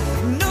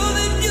 know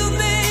that you'll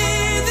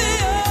be the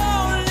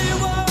only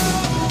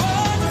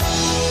one.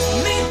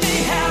 Meet me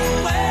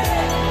halfway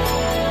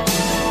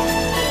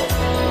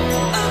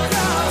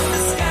across the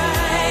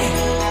sky,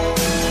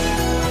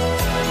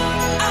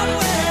 out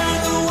where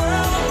the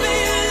world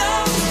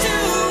belongs to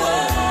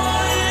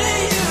only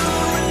you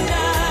and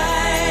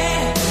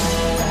I.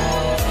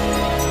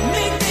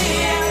 Meet me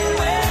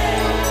halfway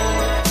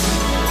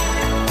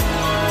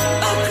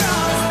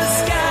across the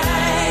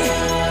sky.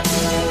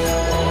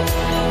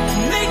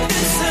 Make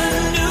this a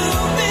new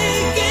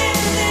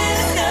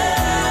beginning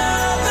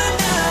of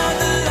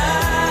another life.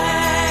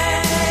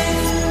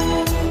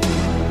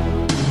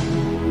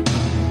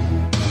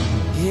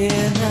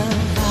 In a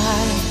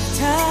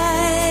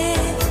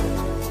lifetime,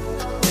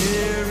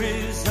 there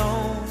is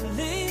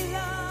only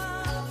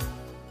love.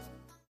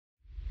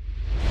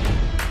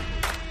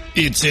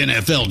 It's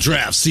NFL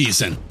draft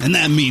season, and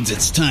that means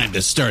it's time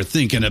to start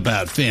thinking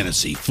about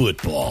fantasy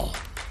football.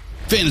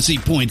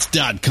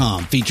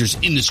 FantasyPoints.com features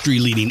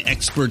industry-leading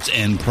experts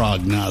and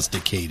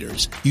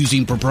prognosticators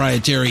using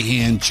proprietary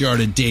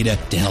hand-charted data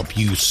to help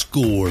you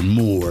score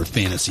more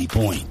fantasy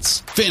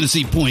points.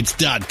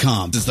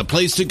 FantasyPoints.com is the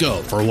place to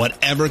go for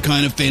whatever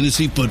kind of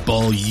fantasy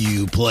football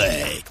you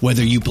play.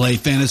 Whether you play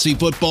fantasy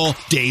football,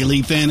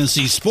 daily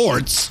fantasy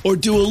sports, or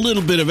do a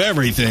little bit of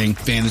everything,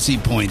 Fantasy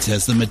Points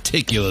has the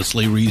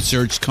meticulously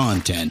researched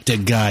content to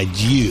guide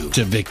you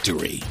to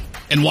victory.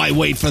 And why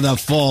wait for the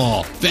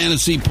fall?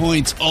 Fantasy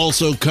Points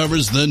also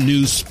covers the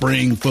new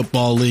spring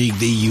football league,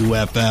 the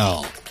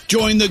UFL.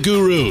 Join the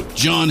guru,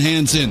 John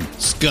Hansen,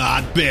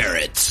 Scott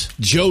Barrett,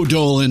 Joe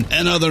Dolan,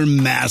 and other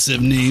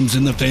massive names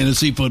in the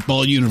fantasy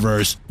football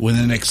universe with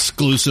an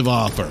exclusive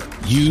offer.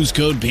 Use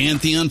code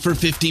Pantheon for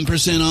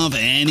 15% off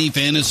any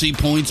Fantasy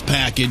Points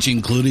package,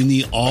 including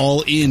the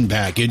all-in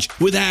package,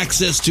 with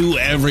access to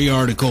every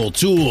article,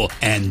 tool,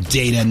 and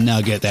data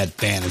nugget that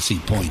Fantasy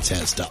Points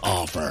has to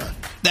offer.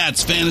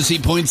 That's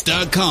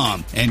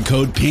FantasyPoints.com and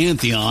code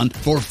Pantheon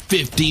for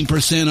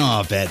 15%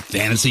 off at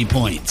Fantasy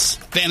Points.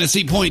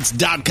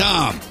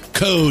 FantasyPoints.com,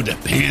 code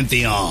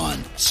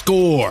Pantheon.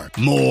 Score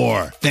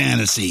more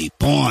fantasy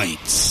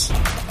points.